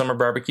annual summer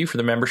barbecue for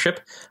the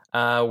membership,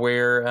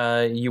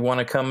 where you want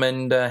to come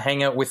and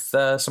hang out with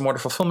some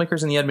wonderful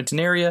filmmakers in the Edmonton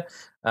area.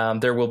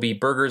 There will be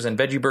burgers and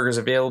veggie burgers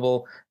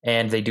available,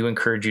 and they do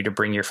encourage you to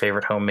bring your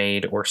favorite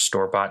homemade or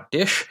store-bought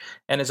dish.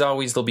 And as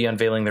always, they'll be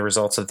unveiling the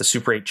results of the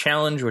Super 8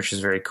 Challenge, which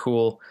is very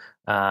cool.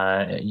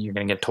 You're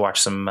going to get to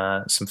watch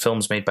some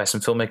films made by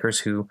some filmmakers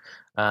who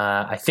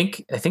I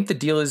think the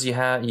deal is you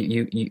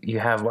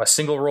have a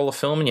single roll of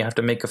film and you have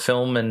to make a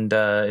film, and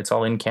it's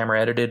all in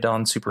camera edited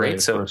on Super 8.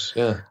 So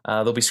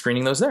they'll be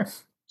screening those there.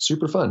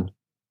 Super fun.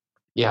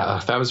 Yeah,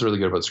 Fab is really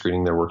good about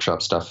screening their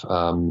workshop stuff.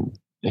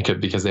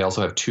 Because they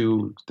also have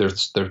two.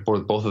 There's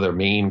both of their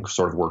main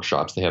sort of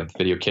workshops. They have the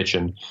Video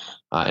Kitchen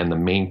and the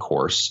main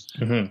course,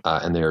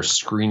 and they're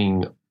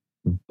screening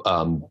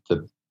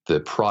the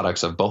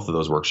products of both of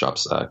those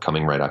workshops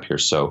coming right up here.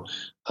 So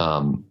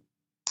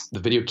the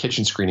Video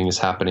Kitchen screening is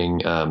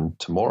happening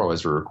tomorrow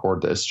as we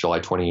record this,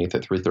 July 28th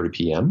at 3:30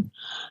 p.m.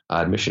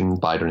 Admission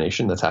by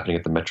donation. That's happening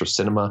at the Metro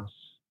Cinema.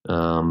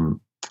 And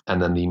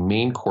then the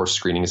main course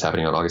screening is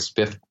happening on August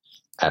 5th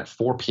at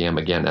 4 p.m.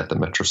 again at the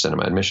Metro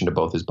Cinema. Admission to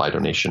both is by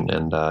donation,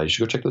 and you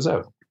should go check those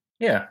out.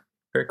 Yeah,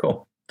 very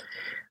cool.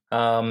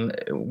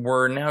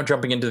 We're now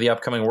jumping into the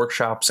upcoming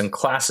workshops and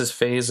classes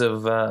phase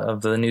of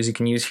the news you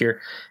can use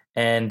here.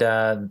 And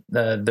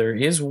there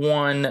is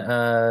one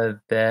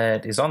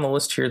that is on the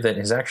list here that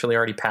has actually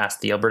already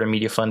passed. The Alberta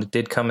Media Fund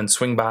did come and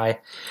swing by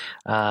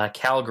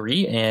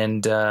Calgary,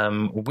 and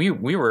we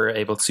were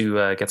able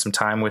to get some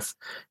time with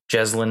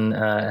Jeslyn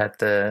at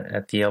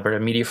the Alberta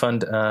Media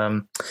Fund.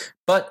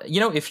 But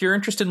if you're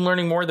interested in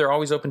learning more, they're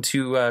always open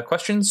to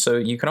questions. So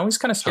you can always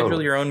kind of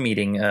schedule your own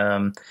meeting.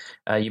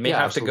 You may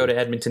have to go to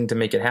Edmonton to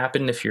make it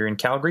happen if you're in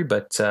Calgary,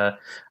 but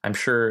I'm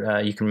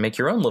sure you can make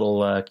your own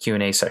little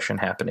Q&A session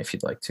happen if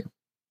you'd like to.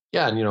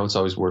 Yeah, and it's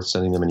always worth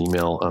sending them an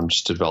email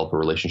just to develop a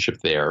relationship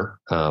there.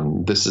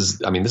 This is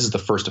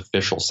the first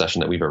official session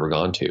that we've ever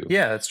gone to.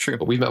 Yeah, that's true.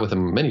 But we've met with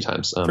them many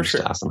times just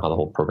to ask them how the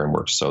whole program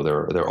works. So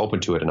they're open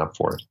to it and up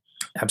for it.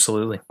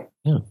 Absolutely.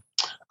 Yeah.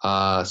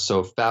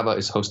 So FABA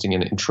is hosting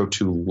an Intro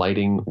to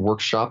Lighting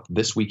workshop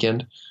this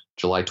weekend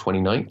July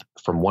 29th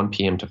from 1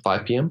 p.m. to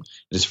 5 p.m.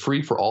 It is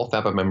free for all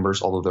FABA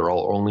members, although there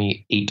are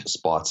only 8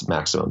 spots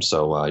maximum.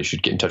 So you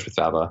should get in touch with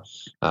FABA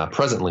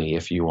presently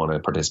if you want to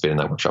participate in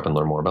that workshop and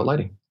learn more about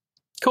lighting.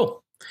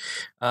 Cool.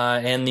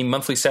 And the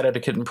monthly set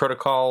etiquette and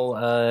protocol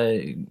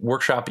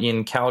workshop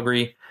in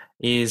Calgary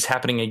is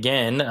happening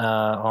again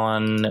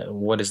on,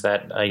 what is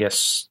that? I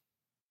guess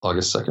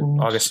August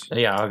 2nd?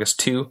 August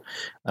 2.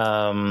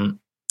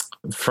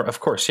 Of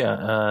course,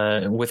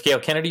 with Gail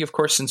Kennedy, of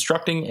course,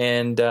 instructing,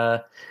 and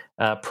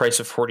price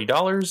of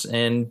 $40.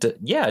 And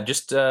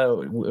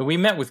we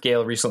met with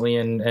Gail recently,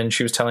 and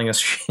she was telling us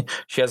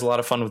she has a lot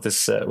of fun with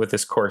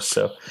this course.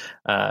 So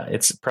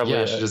it's probably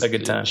a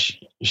good time.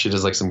 She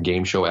does like some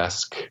game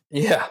show-esque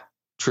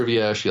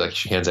trivia.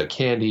 She hands out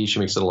candy. She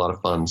makes it a lot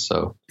of fun.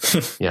 So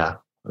yeah,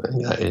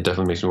 it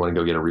definitely makes me want to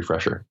go get a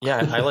refresher. Yeah,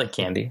 I like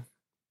candy.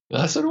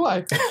 So do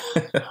I.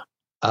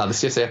 The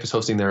CSAF is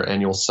hosting their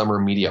annual Summer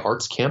Media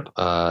Arts Camp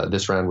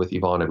this round with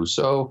Yvonne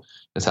Abusseau.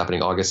 It's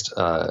happening August,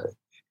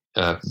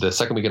 the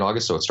second week in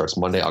August, so it starts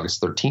Monday,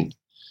 August 13th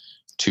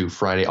to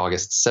Friday,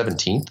 August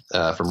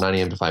 17th from 9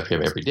 a.m. to 5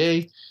 p.m. every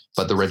day.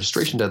 But the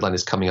registration deadline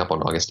is coming up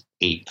on August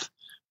 8th.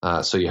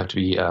 So you have to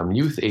be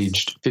youth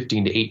aged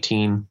 15 to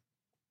 18,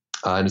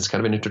 and it's kind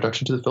of an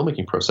introduction to the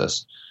filmmaking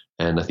process.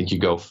 And I think you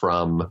go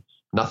from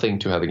nothing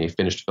to having a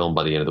finished film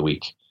by the end of the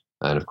week.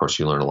 And of course,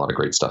 you learn a lot of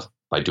great stuff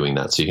by doing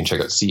that. So you can check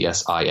out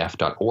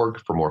csif.org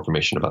for more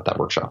information about that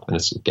workshop. And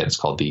it's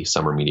called the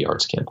Summer Media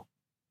Arts Camp.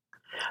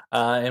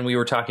 And we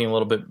were talking a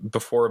little bit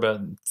before about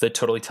the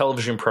Totally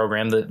Television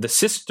program. The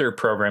sister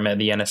program at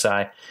the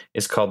NSI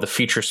is called the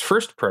Features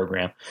First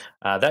program.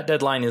 That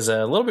deadline is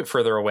a little bit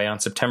further away on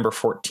September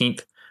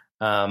 14th,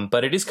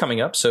 but it is coming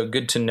up. So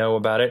good to know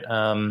about it.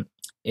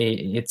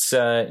 It's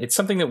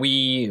something that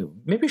we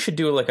maybe should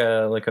do like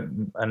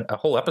a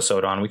whole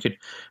episode on. We could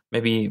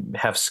maybe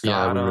have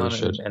Scott on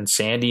and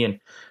Sandy and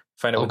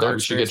find out what their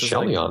experience is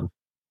like. We should get Shelley on.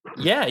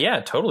 Yeah,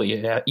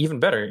 totally. Yeah, even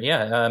better.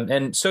 Yeah.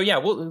 And so,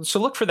 so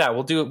look for that.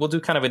 We'll do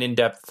kind of an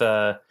in-depth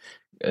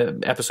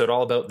episode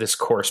all about this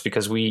course,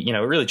 because we, it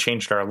really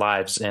changed our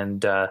lives,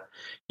 and,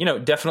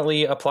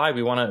 definitely apply.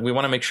 We want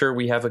to make sure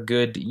we have a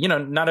good,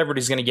 not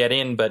everybody's going to get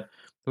in, but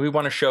we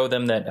want to show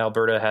them that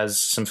Alberta has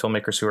some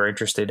filmmakers who are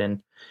interested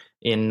in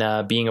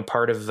being a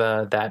part of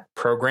that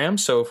program.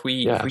 So if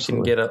we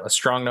can get a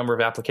strong number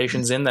of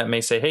applications in that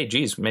may say, hey,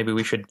 geez, maybe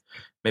we should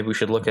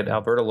look at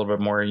Alberta a little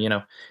bit more.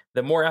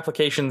 The more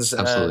applications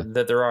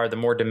that there are, the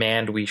more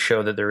demand we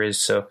show that there is.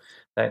 So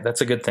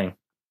that's a good thing.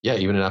 Yeah,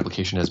 even an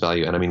application has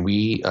value. And I mean,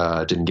 we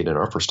didn't get in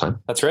our first time.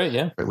 That's right,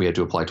 yeah. We had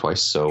to apply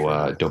twice,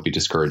 so don't be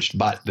discouraged.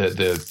 But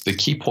the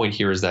key point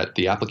here is that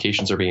the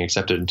applications are being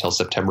accepted until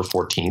September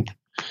 14th,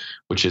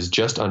 which is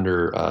just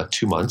under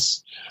 2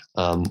 months.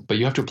 But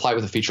you have to apply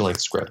with a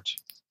feature-length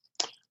script.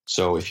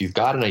 So if you've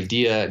got an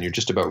idea and you're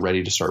just about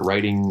ready to start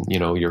writing,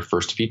 your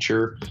first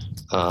feature,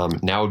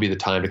 now would be the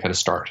time to kind of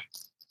start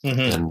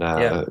and,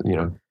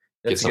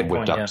 get some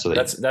whipped up. Yeah. So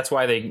that's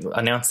why they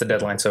announced the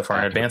deadline so far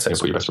in advance.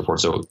 Put your best report.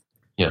 So,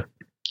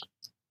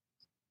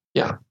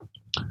 yeah.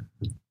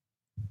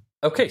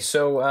 Okay,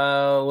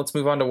 so let's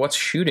move on to what's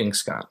shooting,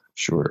 Scott.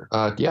 Sure.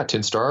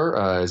 Tin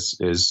Star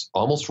is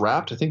almost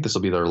wrapped. I think this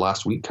will be their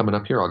last week coming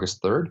up here,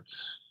 August 3rd.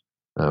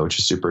 Which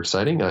is super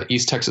exciting.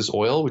 East Texas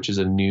Oil, which is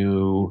a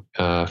new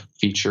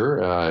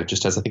feature,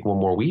 just has, I think, one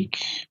more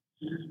week.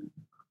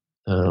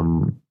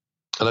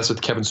 That's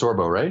with Kevin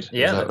Sorbo, right?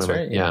 Yeah, that's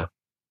right. Yeah.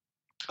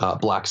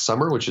 Black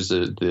Summer, which is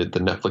the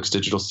Netflix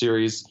digital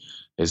series,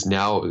 has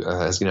now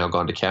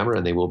gone to camera,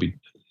 and they will be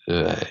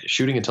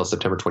shooting until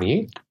September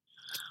 28th.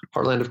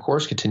 Heartland, of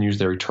course, continues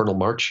their Eternal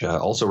March,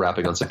 also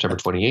wrapping on September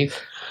 28th.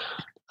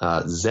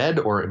 Zed,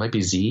 or it might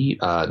be Z.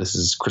 This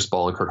is Chris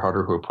Ball and Kurt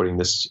Harder who are putting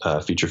this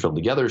feature film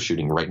together,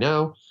 shooting right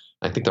now.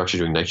 I think they're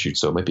actually doing night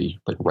shoots, so it might be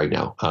like right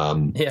now.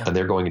 And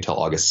they're going until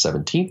August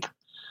 17th.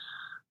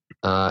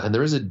 And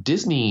there is a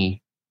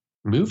Disney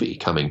movie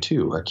coming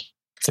too. I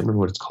can't remember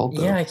what it's called,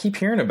 though. Yeah, I keep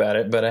hearing about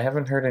it, but I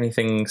haven't heard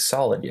anything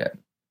solid yet.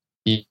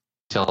 He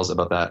tells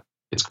about that.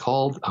 It's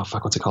called,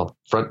 what's it called?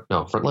 Frontline?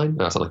 No,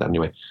 something like that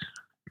anyway.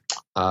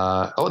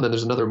 And then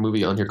there's another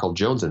movie on here called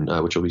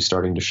Jonesin, which will be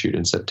starting to shoot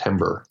in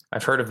September.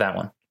 I've heard of that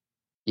one.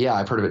 Yeah,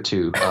 I've heard of it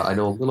too. I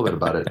know a little bit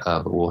about it,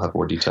 but we'll have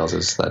more details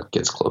as that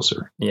gets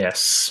closer.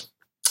 Yes.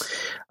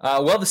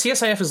 Well, the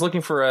CSIF is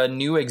looking for a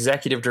new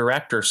executive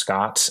director,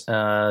 Scott.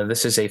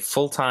 This is a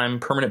full-time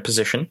permanent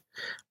position,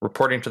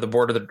 reporting to the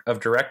board of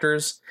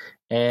directors,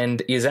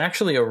 and is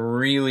actually a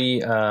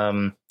really,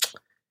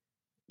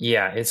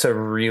 it's a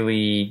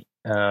really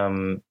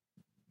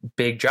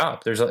big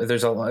job. There's a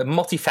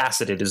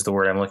multifaceted is the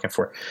word I'm looking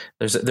for.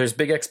 There's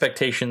big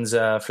expectations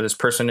for this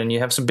person, and you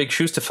have some big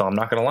shoes to fill. I'm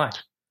not going to lie.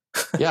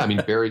 Yeah, I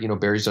mean,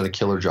 Barry's done a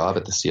killer job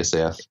at the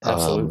CSAF.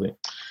 Absolutely.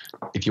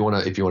 If you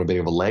want a bit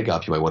of a leg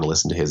up, you might want to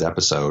listen to his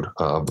episode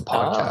of the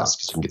podcast,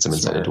 because you can get some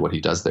insight into what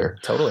he does there.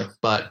 Totally.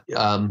 But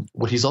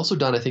what he's also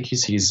done, I think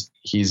he's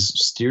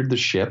steered the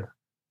ship,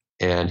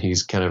 and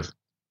he's kind of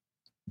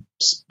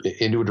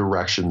into a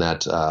direction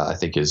that I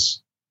think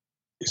is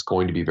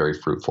going to be very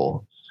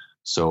fruitful.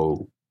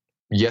 So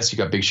yes, you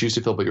got big shoes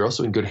to fill, but you're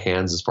also in good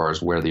hands as far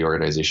as where the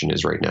organization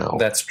is right now.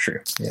 That's true.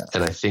 Yeah.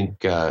 And I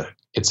think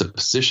it's a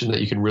position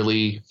that you can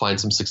really find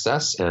some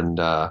success and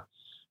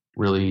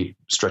really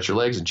stretch your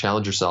legs and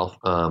challenge yourself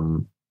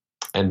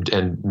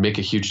and make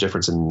a huge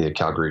difference in the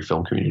Calgary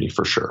film community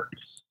for sure.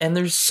 And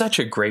there's such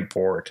a great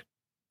board.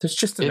 There's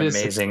just an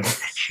amazing,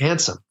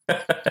 handsome,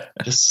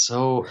 just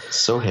so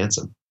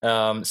handsome.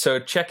 So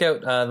check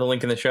out the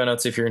link in the show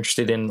notes if you're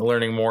interested in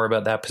learning more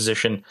about that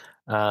position.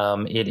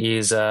 It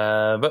is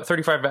about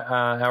 35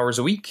 hours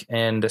a week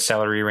and a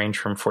salary range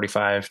from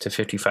 45 to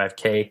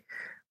 55K.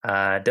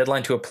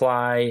 Deadline to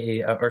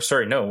apply,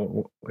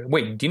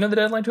 wait, do you know the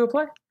deadline to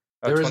apply?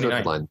 There is no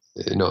deadline.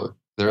 No,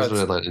 there is no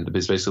deadline.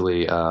 It's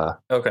basically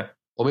okay.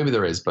 Well, maybe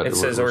there is, but it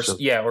says or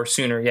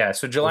sooner. Yeah,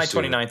 so July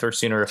 29th or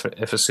sooner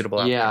if a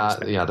suitable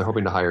application. Yeah, they're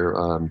hoping to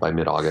hire by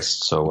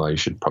mid-August, so you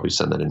should probably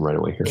send that in right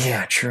away here.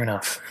 Yeah, true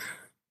enough.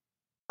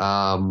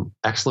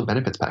 Excellent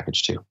benefits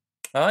package too.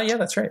 Yeah,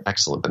 that's right.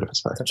 Excellent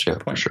benefits package. Yeah,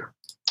 for sure.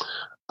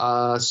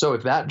 So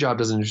if that job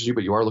doesn't interest you,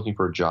 but you are looking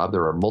for a job,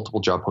 there are multiple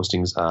job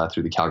postings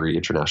through the Calgary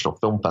International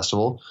Film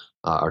Festival.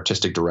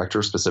 Artistic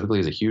director specifically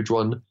is a huge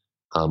one.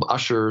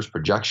 Ushers,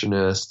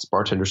 projectionists,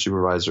 bartender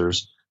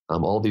supervisors.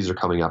 All of these are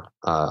coming up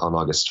on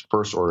August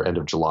 1st or end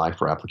of July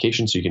for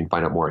applications. So you can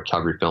find out more at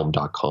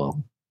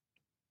calgaryfilm.com.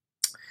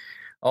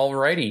 All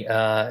righty.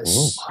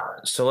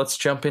 So let's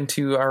jump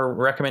into our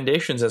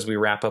recommendations as we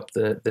wrap up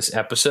this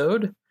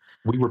episode.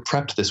 We were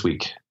prepped this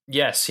week.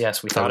 Yes,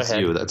 we thought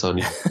ahead. That's on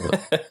you.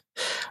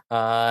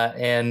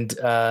 And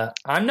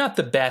I'm not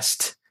the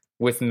best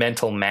with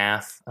mental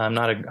math. I'm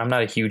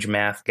not a huge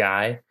math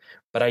guy,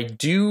 but I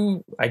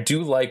do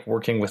like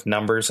working with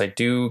numbers. I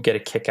do get a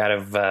kick out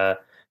of a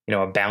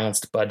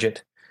balanced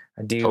budget.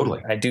 I do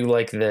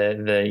like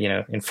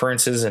the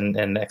inferences and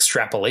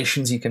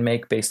extrapolations you can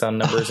make based on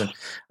numbers. And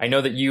I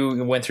know that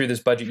you went through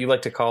this budget. You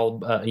like to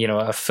call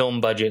a film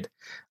budget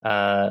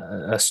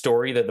a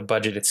story, that the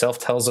budget itself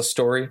tells a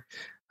story.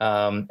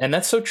 And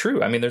that's so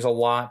true. I mean, there's a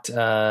lot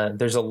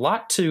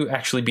to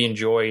actually be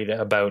enjoyed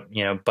about,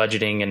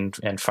 budgeting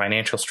and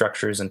financial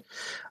structures. And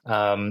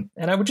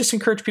I would just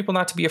encourage people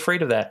not to be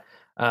afraid of that.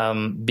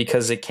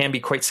 Because it can be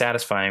quite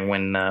satisfying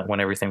when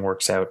everything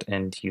works out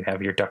and you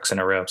have your ducks in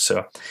a row.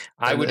 So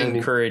I would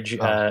encourage,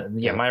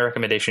 my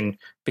recommendation,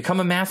 become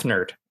a math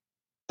nerd.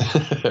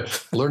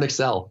 Learn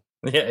Excel.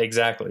 Yeah,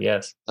 exactly.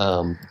 Yes.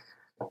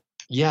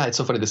 Yeah, it's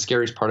so funny. The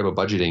scariest part about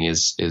budgeting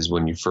is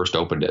when you first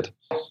opened it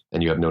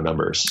and you have no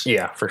numbers.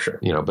 Yeah, for sure.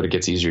 But it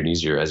gets easier and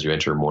easier as you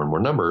enter more and more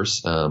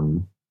numbers.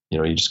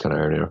 You just kind of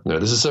iron it out from there.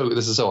 This is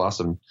so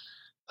awesome.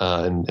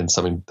 And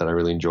something that I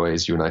really enjoy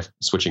is you and I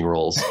switching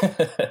roles,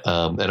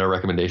 and our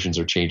recommendations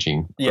are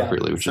changing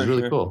appropriately, which is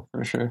really cool.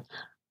 For sure.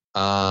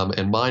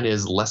 And mine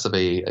is less of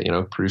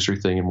a producer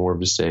thing and more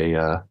of just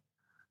a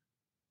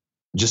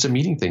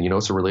meeting thing.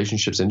 It's a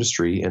relationships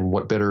industry, and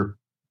what better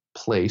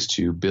place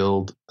to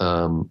build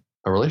a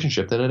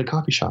relationship than at a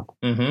coffee shop?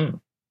 Mm-hmm.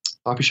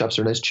 Coffee shops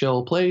are a nice,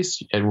 chill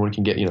place. Everyone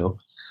can get a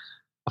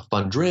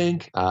fun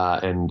drink,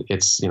 and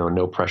it's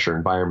no pressure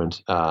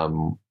environment.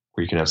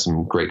 Where you can have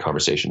some great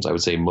conversations. I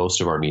would say most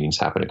of our meetings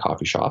happen at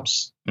coffee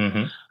shops.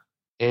 Mm-hmm.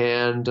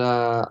 And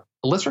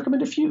let's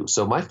recommend a few.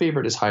 So my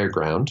favorite is Higher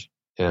Ground.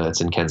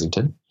 It's in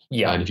Kensington.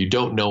 Yeah. And if you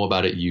don't know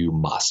about it, you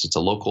must. It's a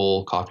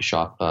local coffee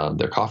shop.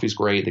 Their coffee's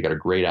great. They got a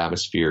great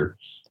atmosphere,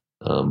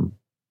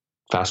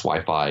 fast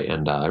Wi-Fi,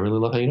 and I really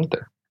love hanging out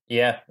there.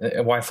 Yeah,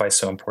 Wi-Fi is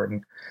so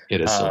important. It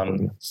is so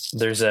important.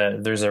 There's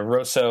a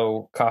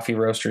Rosso coffee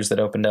roasters that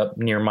opened up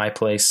near my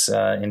place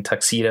in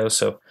Tuxedo.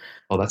 So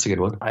that's a good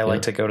one. I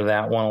like to go to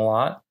that one a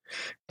lot.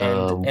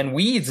 And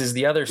Weeds is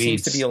the other.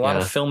 Seems to be a lot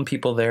of film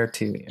people there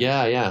too.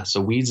 Yeah.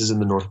 So Weeds is in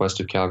the northwest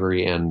of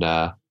Calgary. And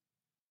what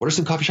are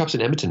some coffee shops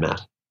in Edmonton,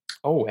 Matt?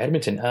 Oh,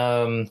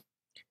 Edmonton.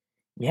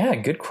 Yeah,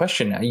 good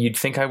question. You'd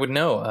think I would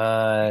know.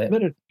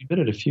 You been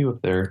at a few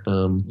up there.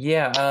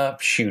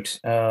 Shoot.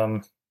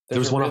 There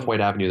was one off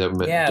White Avenue that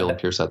Dylan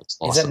Pierce had. That's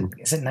awesome.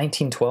 Is it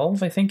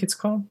 1912? I think it's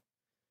called.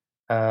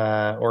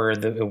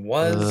 It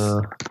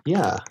was.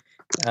 Yeah.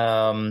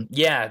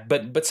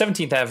 But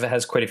 17th Ave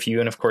has quite a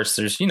few, and of course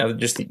there's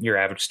just your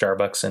average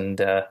Starbucks,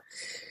 and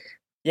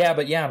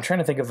I'm trying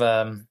to think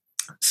of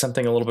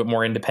something a little bit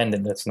more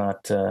independent that's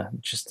not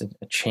just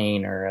a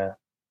chain or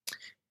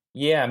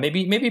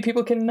maybe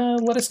people can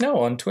let us know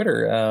on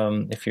Twitter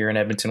if you're in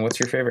Edmonton. What's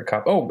your favorite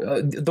cop?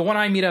 The one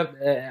I meet up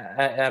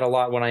at a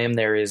lot when I am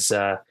there is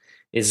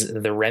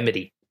the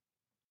Remedy.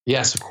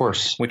 Yes, of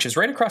course. Which is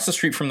right across the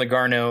street from the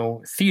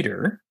Garneau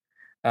Theater.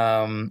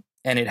 And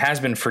it has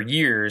been for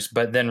years,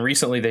 but then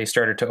recently they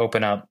started to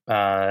open up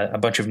a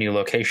bunch of new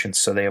locations.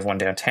 So they have one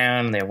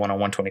downtown, they have one on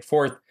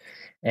 124th,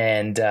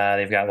 and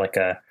they've got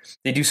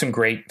they do some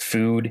great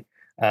food.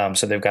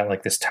 So they've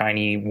got this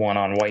tiny one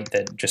on White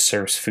that just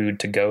serves food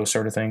to go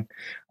sort of thing.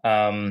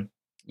 And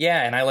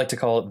I like to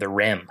call it the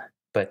Rem,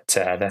 but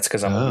that's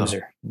because I'm a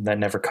loser. That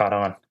never caught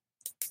on.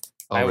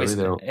 I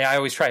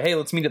always try, hey,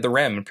 let's meet at the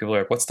Rem. And people are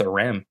like, what's the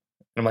Rem? And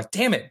I'm like,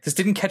 damn it, this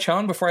didn't catch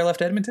on before I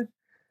left Edmonton.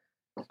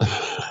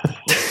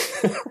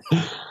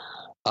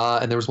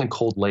 And there was one in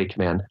Cold Lake,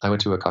 man. I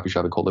went to a coffee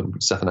shop in Cold Lake.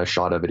 Seth and I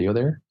shot a video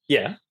there.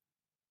 Yeah.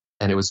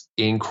 And it was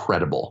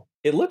incredible.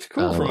 It looked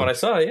cool from what I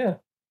saw, yeah.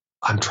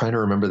 I'm trying to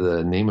remember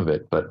the name of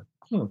it, but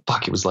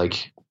fuck, it was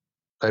like,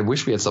 I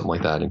wish we had something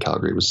like that in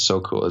Calgary. It was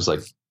so cool. It was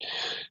like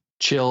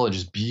chill and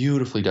just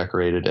beautifully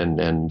decorated.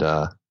 And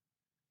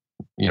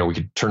we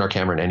could turn our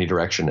camera in any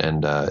direction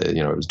and,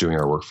 it was doing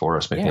our work for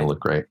us, making it look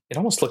great. It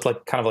almost looked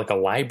like kind of like a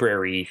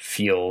library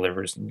feel. There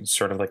was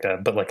sort of like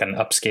an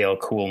upscale,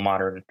 cool,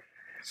 modern.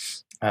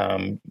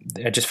 I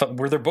just felt,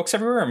 were there books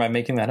everywhere? Or am I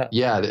making that up?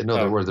 Yeah, no,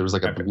 there were. There was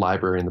like a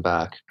library in the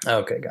back.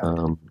 Okay,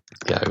 got it.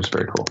 Yeah, it was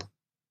very cool.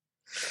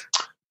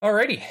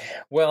 Alrighty.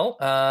 Well,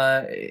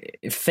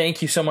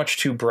 thank you so much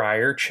to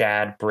Briar,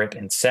 Chad, Britt,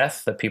 and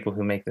Seth, the people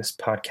who make this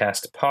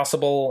podcast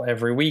possible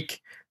every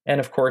week. And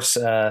of course,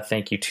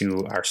 thank you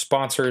to our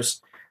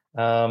sponsors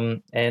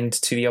and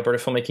to the Alberta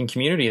filmmaking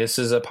community. This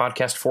is a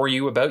podcast for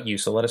you, about you.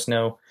 So let us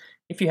know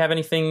if you have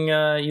anything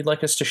you'd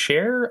like us to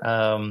share.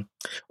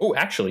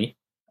 Actually,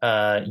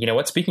 you know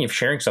what? Speaking of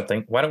sharing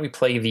something, why don't we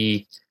play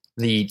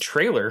the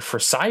trailer for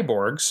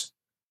Cyborgs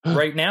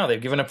right now?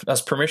 They've given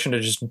us permission to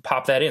just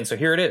pop that in. So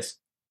here it is.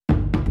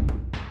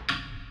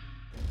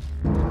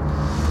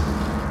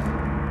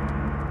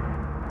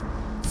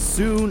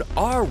 Soon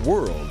our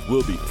world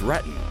will be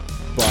threatened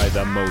by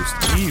the most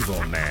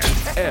evil man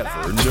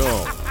ever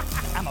known.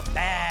 I'm a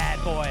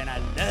bad boy and I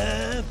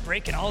love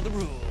breaking all the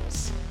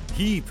rules.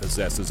 He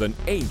possesses an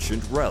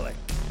ancient relic.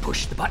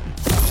 Push the button.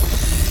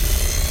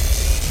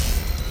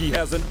 He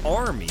has an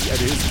army at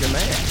his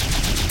command.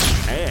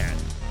 And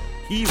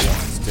he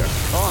wants to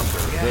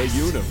conquer the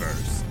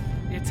universe.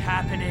 It's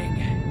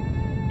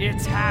happening.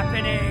 It's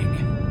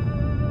happening.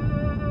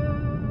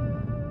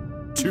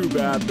 Too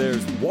bad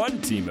there's one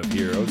team of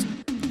heroes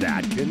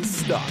that can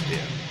stop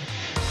him.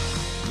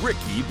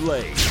 Ricky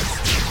Blaze.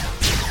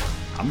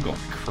 I'm going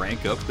to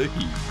crank up the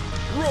heat.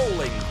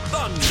 Rolling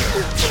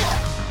Thunder.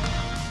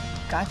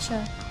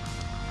 Gotcha.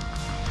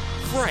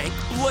 Frank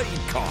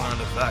Bladecar.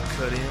 Mind if I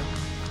cut in?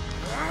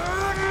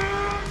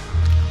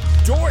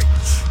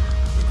 Deutsch.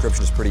 The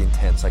encryption is pretty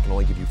intense. I can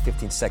only give you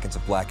 15 seconds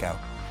of blackout.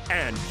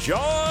 And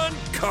John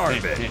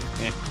Carbon.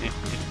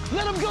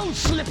 Let him go,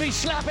 Slippy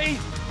Slappy.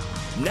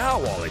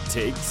 Now all it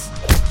takes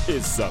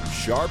is some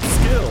sharp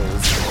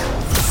skills,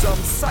 some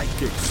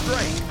psychic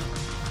strength,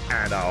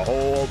 and a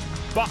whole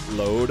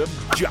buttload of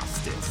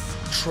justice.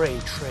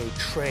 Trey,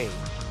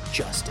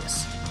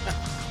 justice.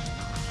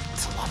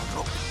 It's a lot of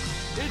rope.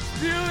 It's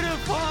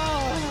beautiful!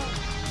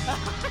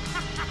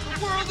 The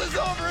world is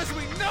over as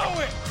we know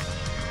it!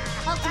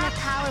 Ultimate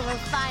power will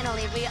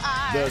finally be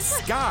ours. The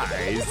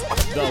sky's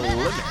the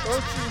limit.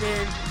 Don't you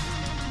mean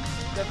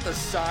that the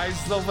sky's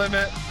the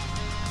limit?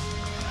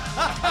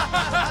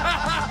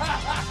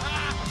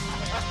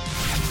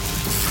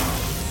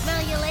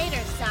 Smell you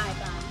later,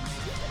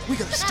 Cybon. We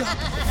gotta stop.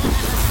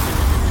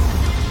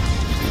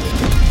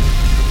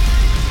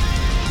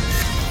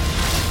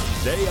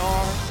 They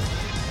are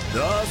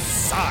the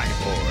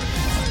Cyborgs.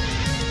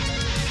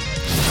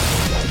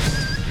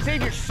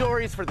 Save your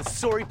stories for the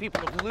sorry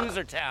people of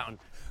Losertown,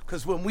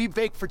 because when we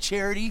bake for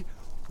charity,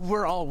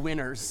 we're all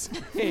winners.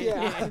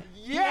 Yeah.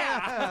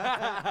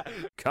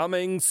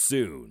 Coming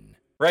soon.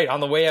 Right,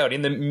 on the way out,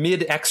 in the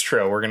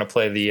mid-extra, we're going to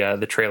play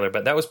the trailer.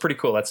 But that was pretty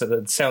cool. That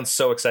sounds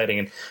so exciting.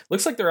 And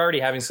looks like they're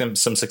already having some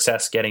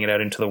success getting it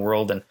out into the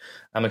world. And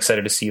I'm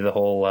excited to see the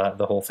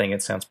whole thing.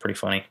 It sounds pretty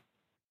funny.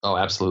 Oh,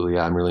 absolutely.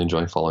 Yeah, I'm really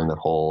enjoying following that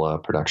whole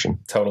production.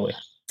 Totally.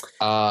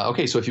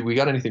 Okay, so if we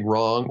got anything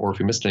wrong or if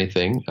we missed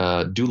anything,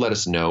 do let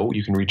us know.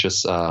 You can reach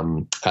us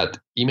at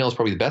email is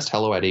probably the best,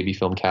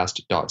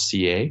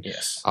 hello@abfilmcast.ca.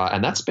 Yes.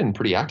 And that's been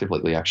pretty active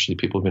lately, actually.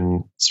 People have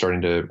been starting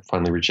to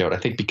finally reach out. I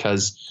think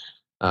because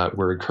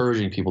we're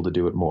encouraging people to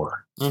do it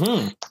more.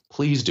 Mm-hmm.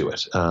 Please do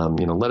it.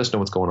 Let us know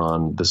what's going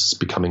on. This is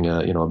becoming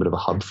a bit of a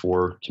hub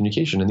for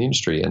communication in the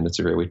industry, and it's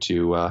a great way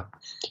to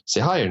say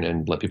hi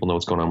and let people know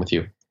what's going on with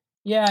you.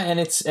 Yeah, and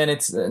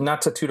it's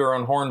not to toot our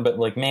own horn, but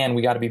like, man,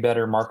 we got to be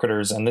better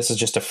marketers, and this is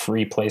just a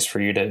free place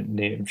for you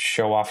to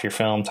show off your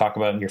film, talk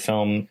about your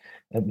film,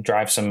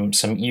 drive some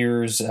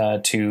ears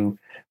to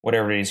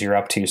whatever it is you're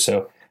up to.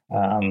 So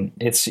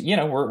it's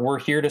we're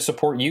here to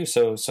support you.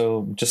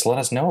 So just let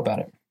us know about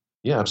it.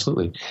 Yeah,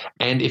 absolutely.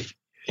 And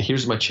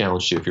here's my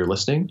challenge to you: if you're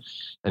listening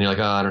and you're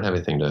like, I don't have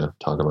anything to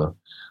talk about,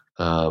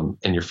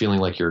 and you're feeling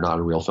like you're not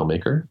a real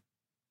filmmaker,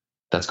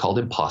 that's called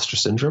imposter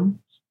syndrome.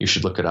 You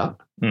should look it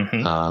up.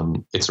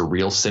 Mm-hmm. It's a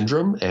real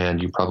syndrome,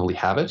 and you probably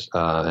have it.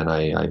 And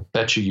I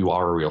bet you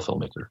are a real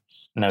filmmaker.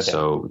 No doubt.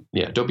 So,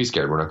 yeah, don't be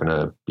scared. We're not going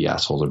to be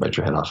assholes or bite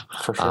your head off.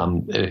 For sure.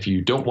 And if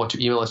you don't want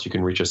to email us, you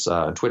can reach us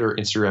on Twitter,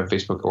 Instagram,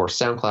 Facebook, or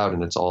SoundCloud,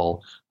 and it's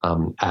all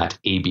at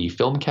AB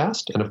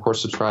Filmcast. And, of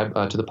course, subscribe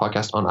to the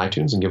podcast on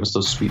iTunes and give us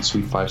those sweet,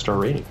 sweet 5-star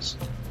ratings.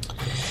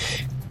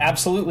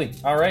 Absolutely.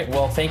 All right.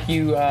 Well, thank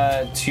you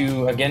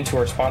to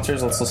our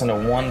sponsors. Let's listen to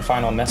one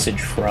final message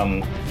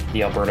from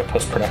the Alberta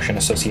Post-Production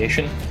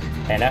Association.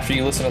 And after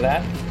you listen to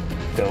that,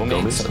 go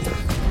make something.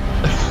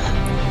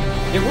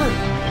 It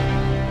worked.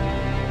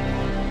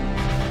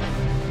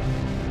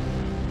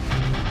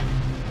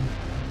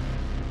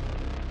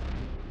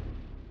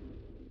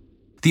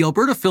 The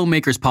Alberta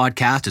Filmmakers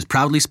Podcast is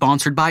proudly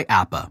sponsored by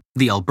APA,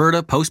 the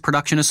Alberta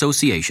Post-Production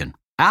Association.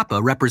 APA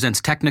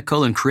represents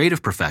technical and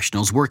creative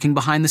professionals working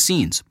behind the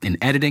scenes in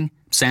editing,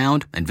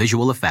 sound, and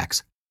visual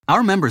effects.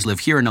 Our members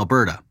live here in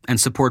Alberta and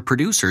support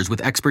producers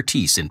with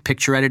expertise in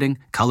picture editing,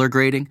 color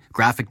grading,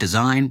 graphic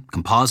design,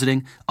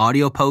 compositing,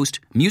 audio post,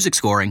 music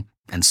scoring,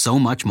 and so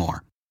much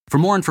more. For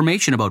more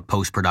information about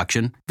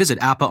post-production, visit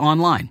APA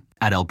online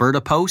at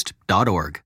albertapost.org.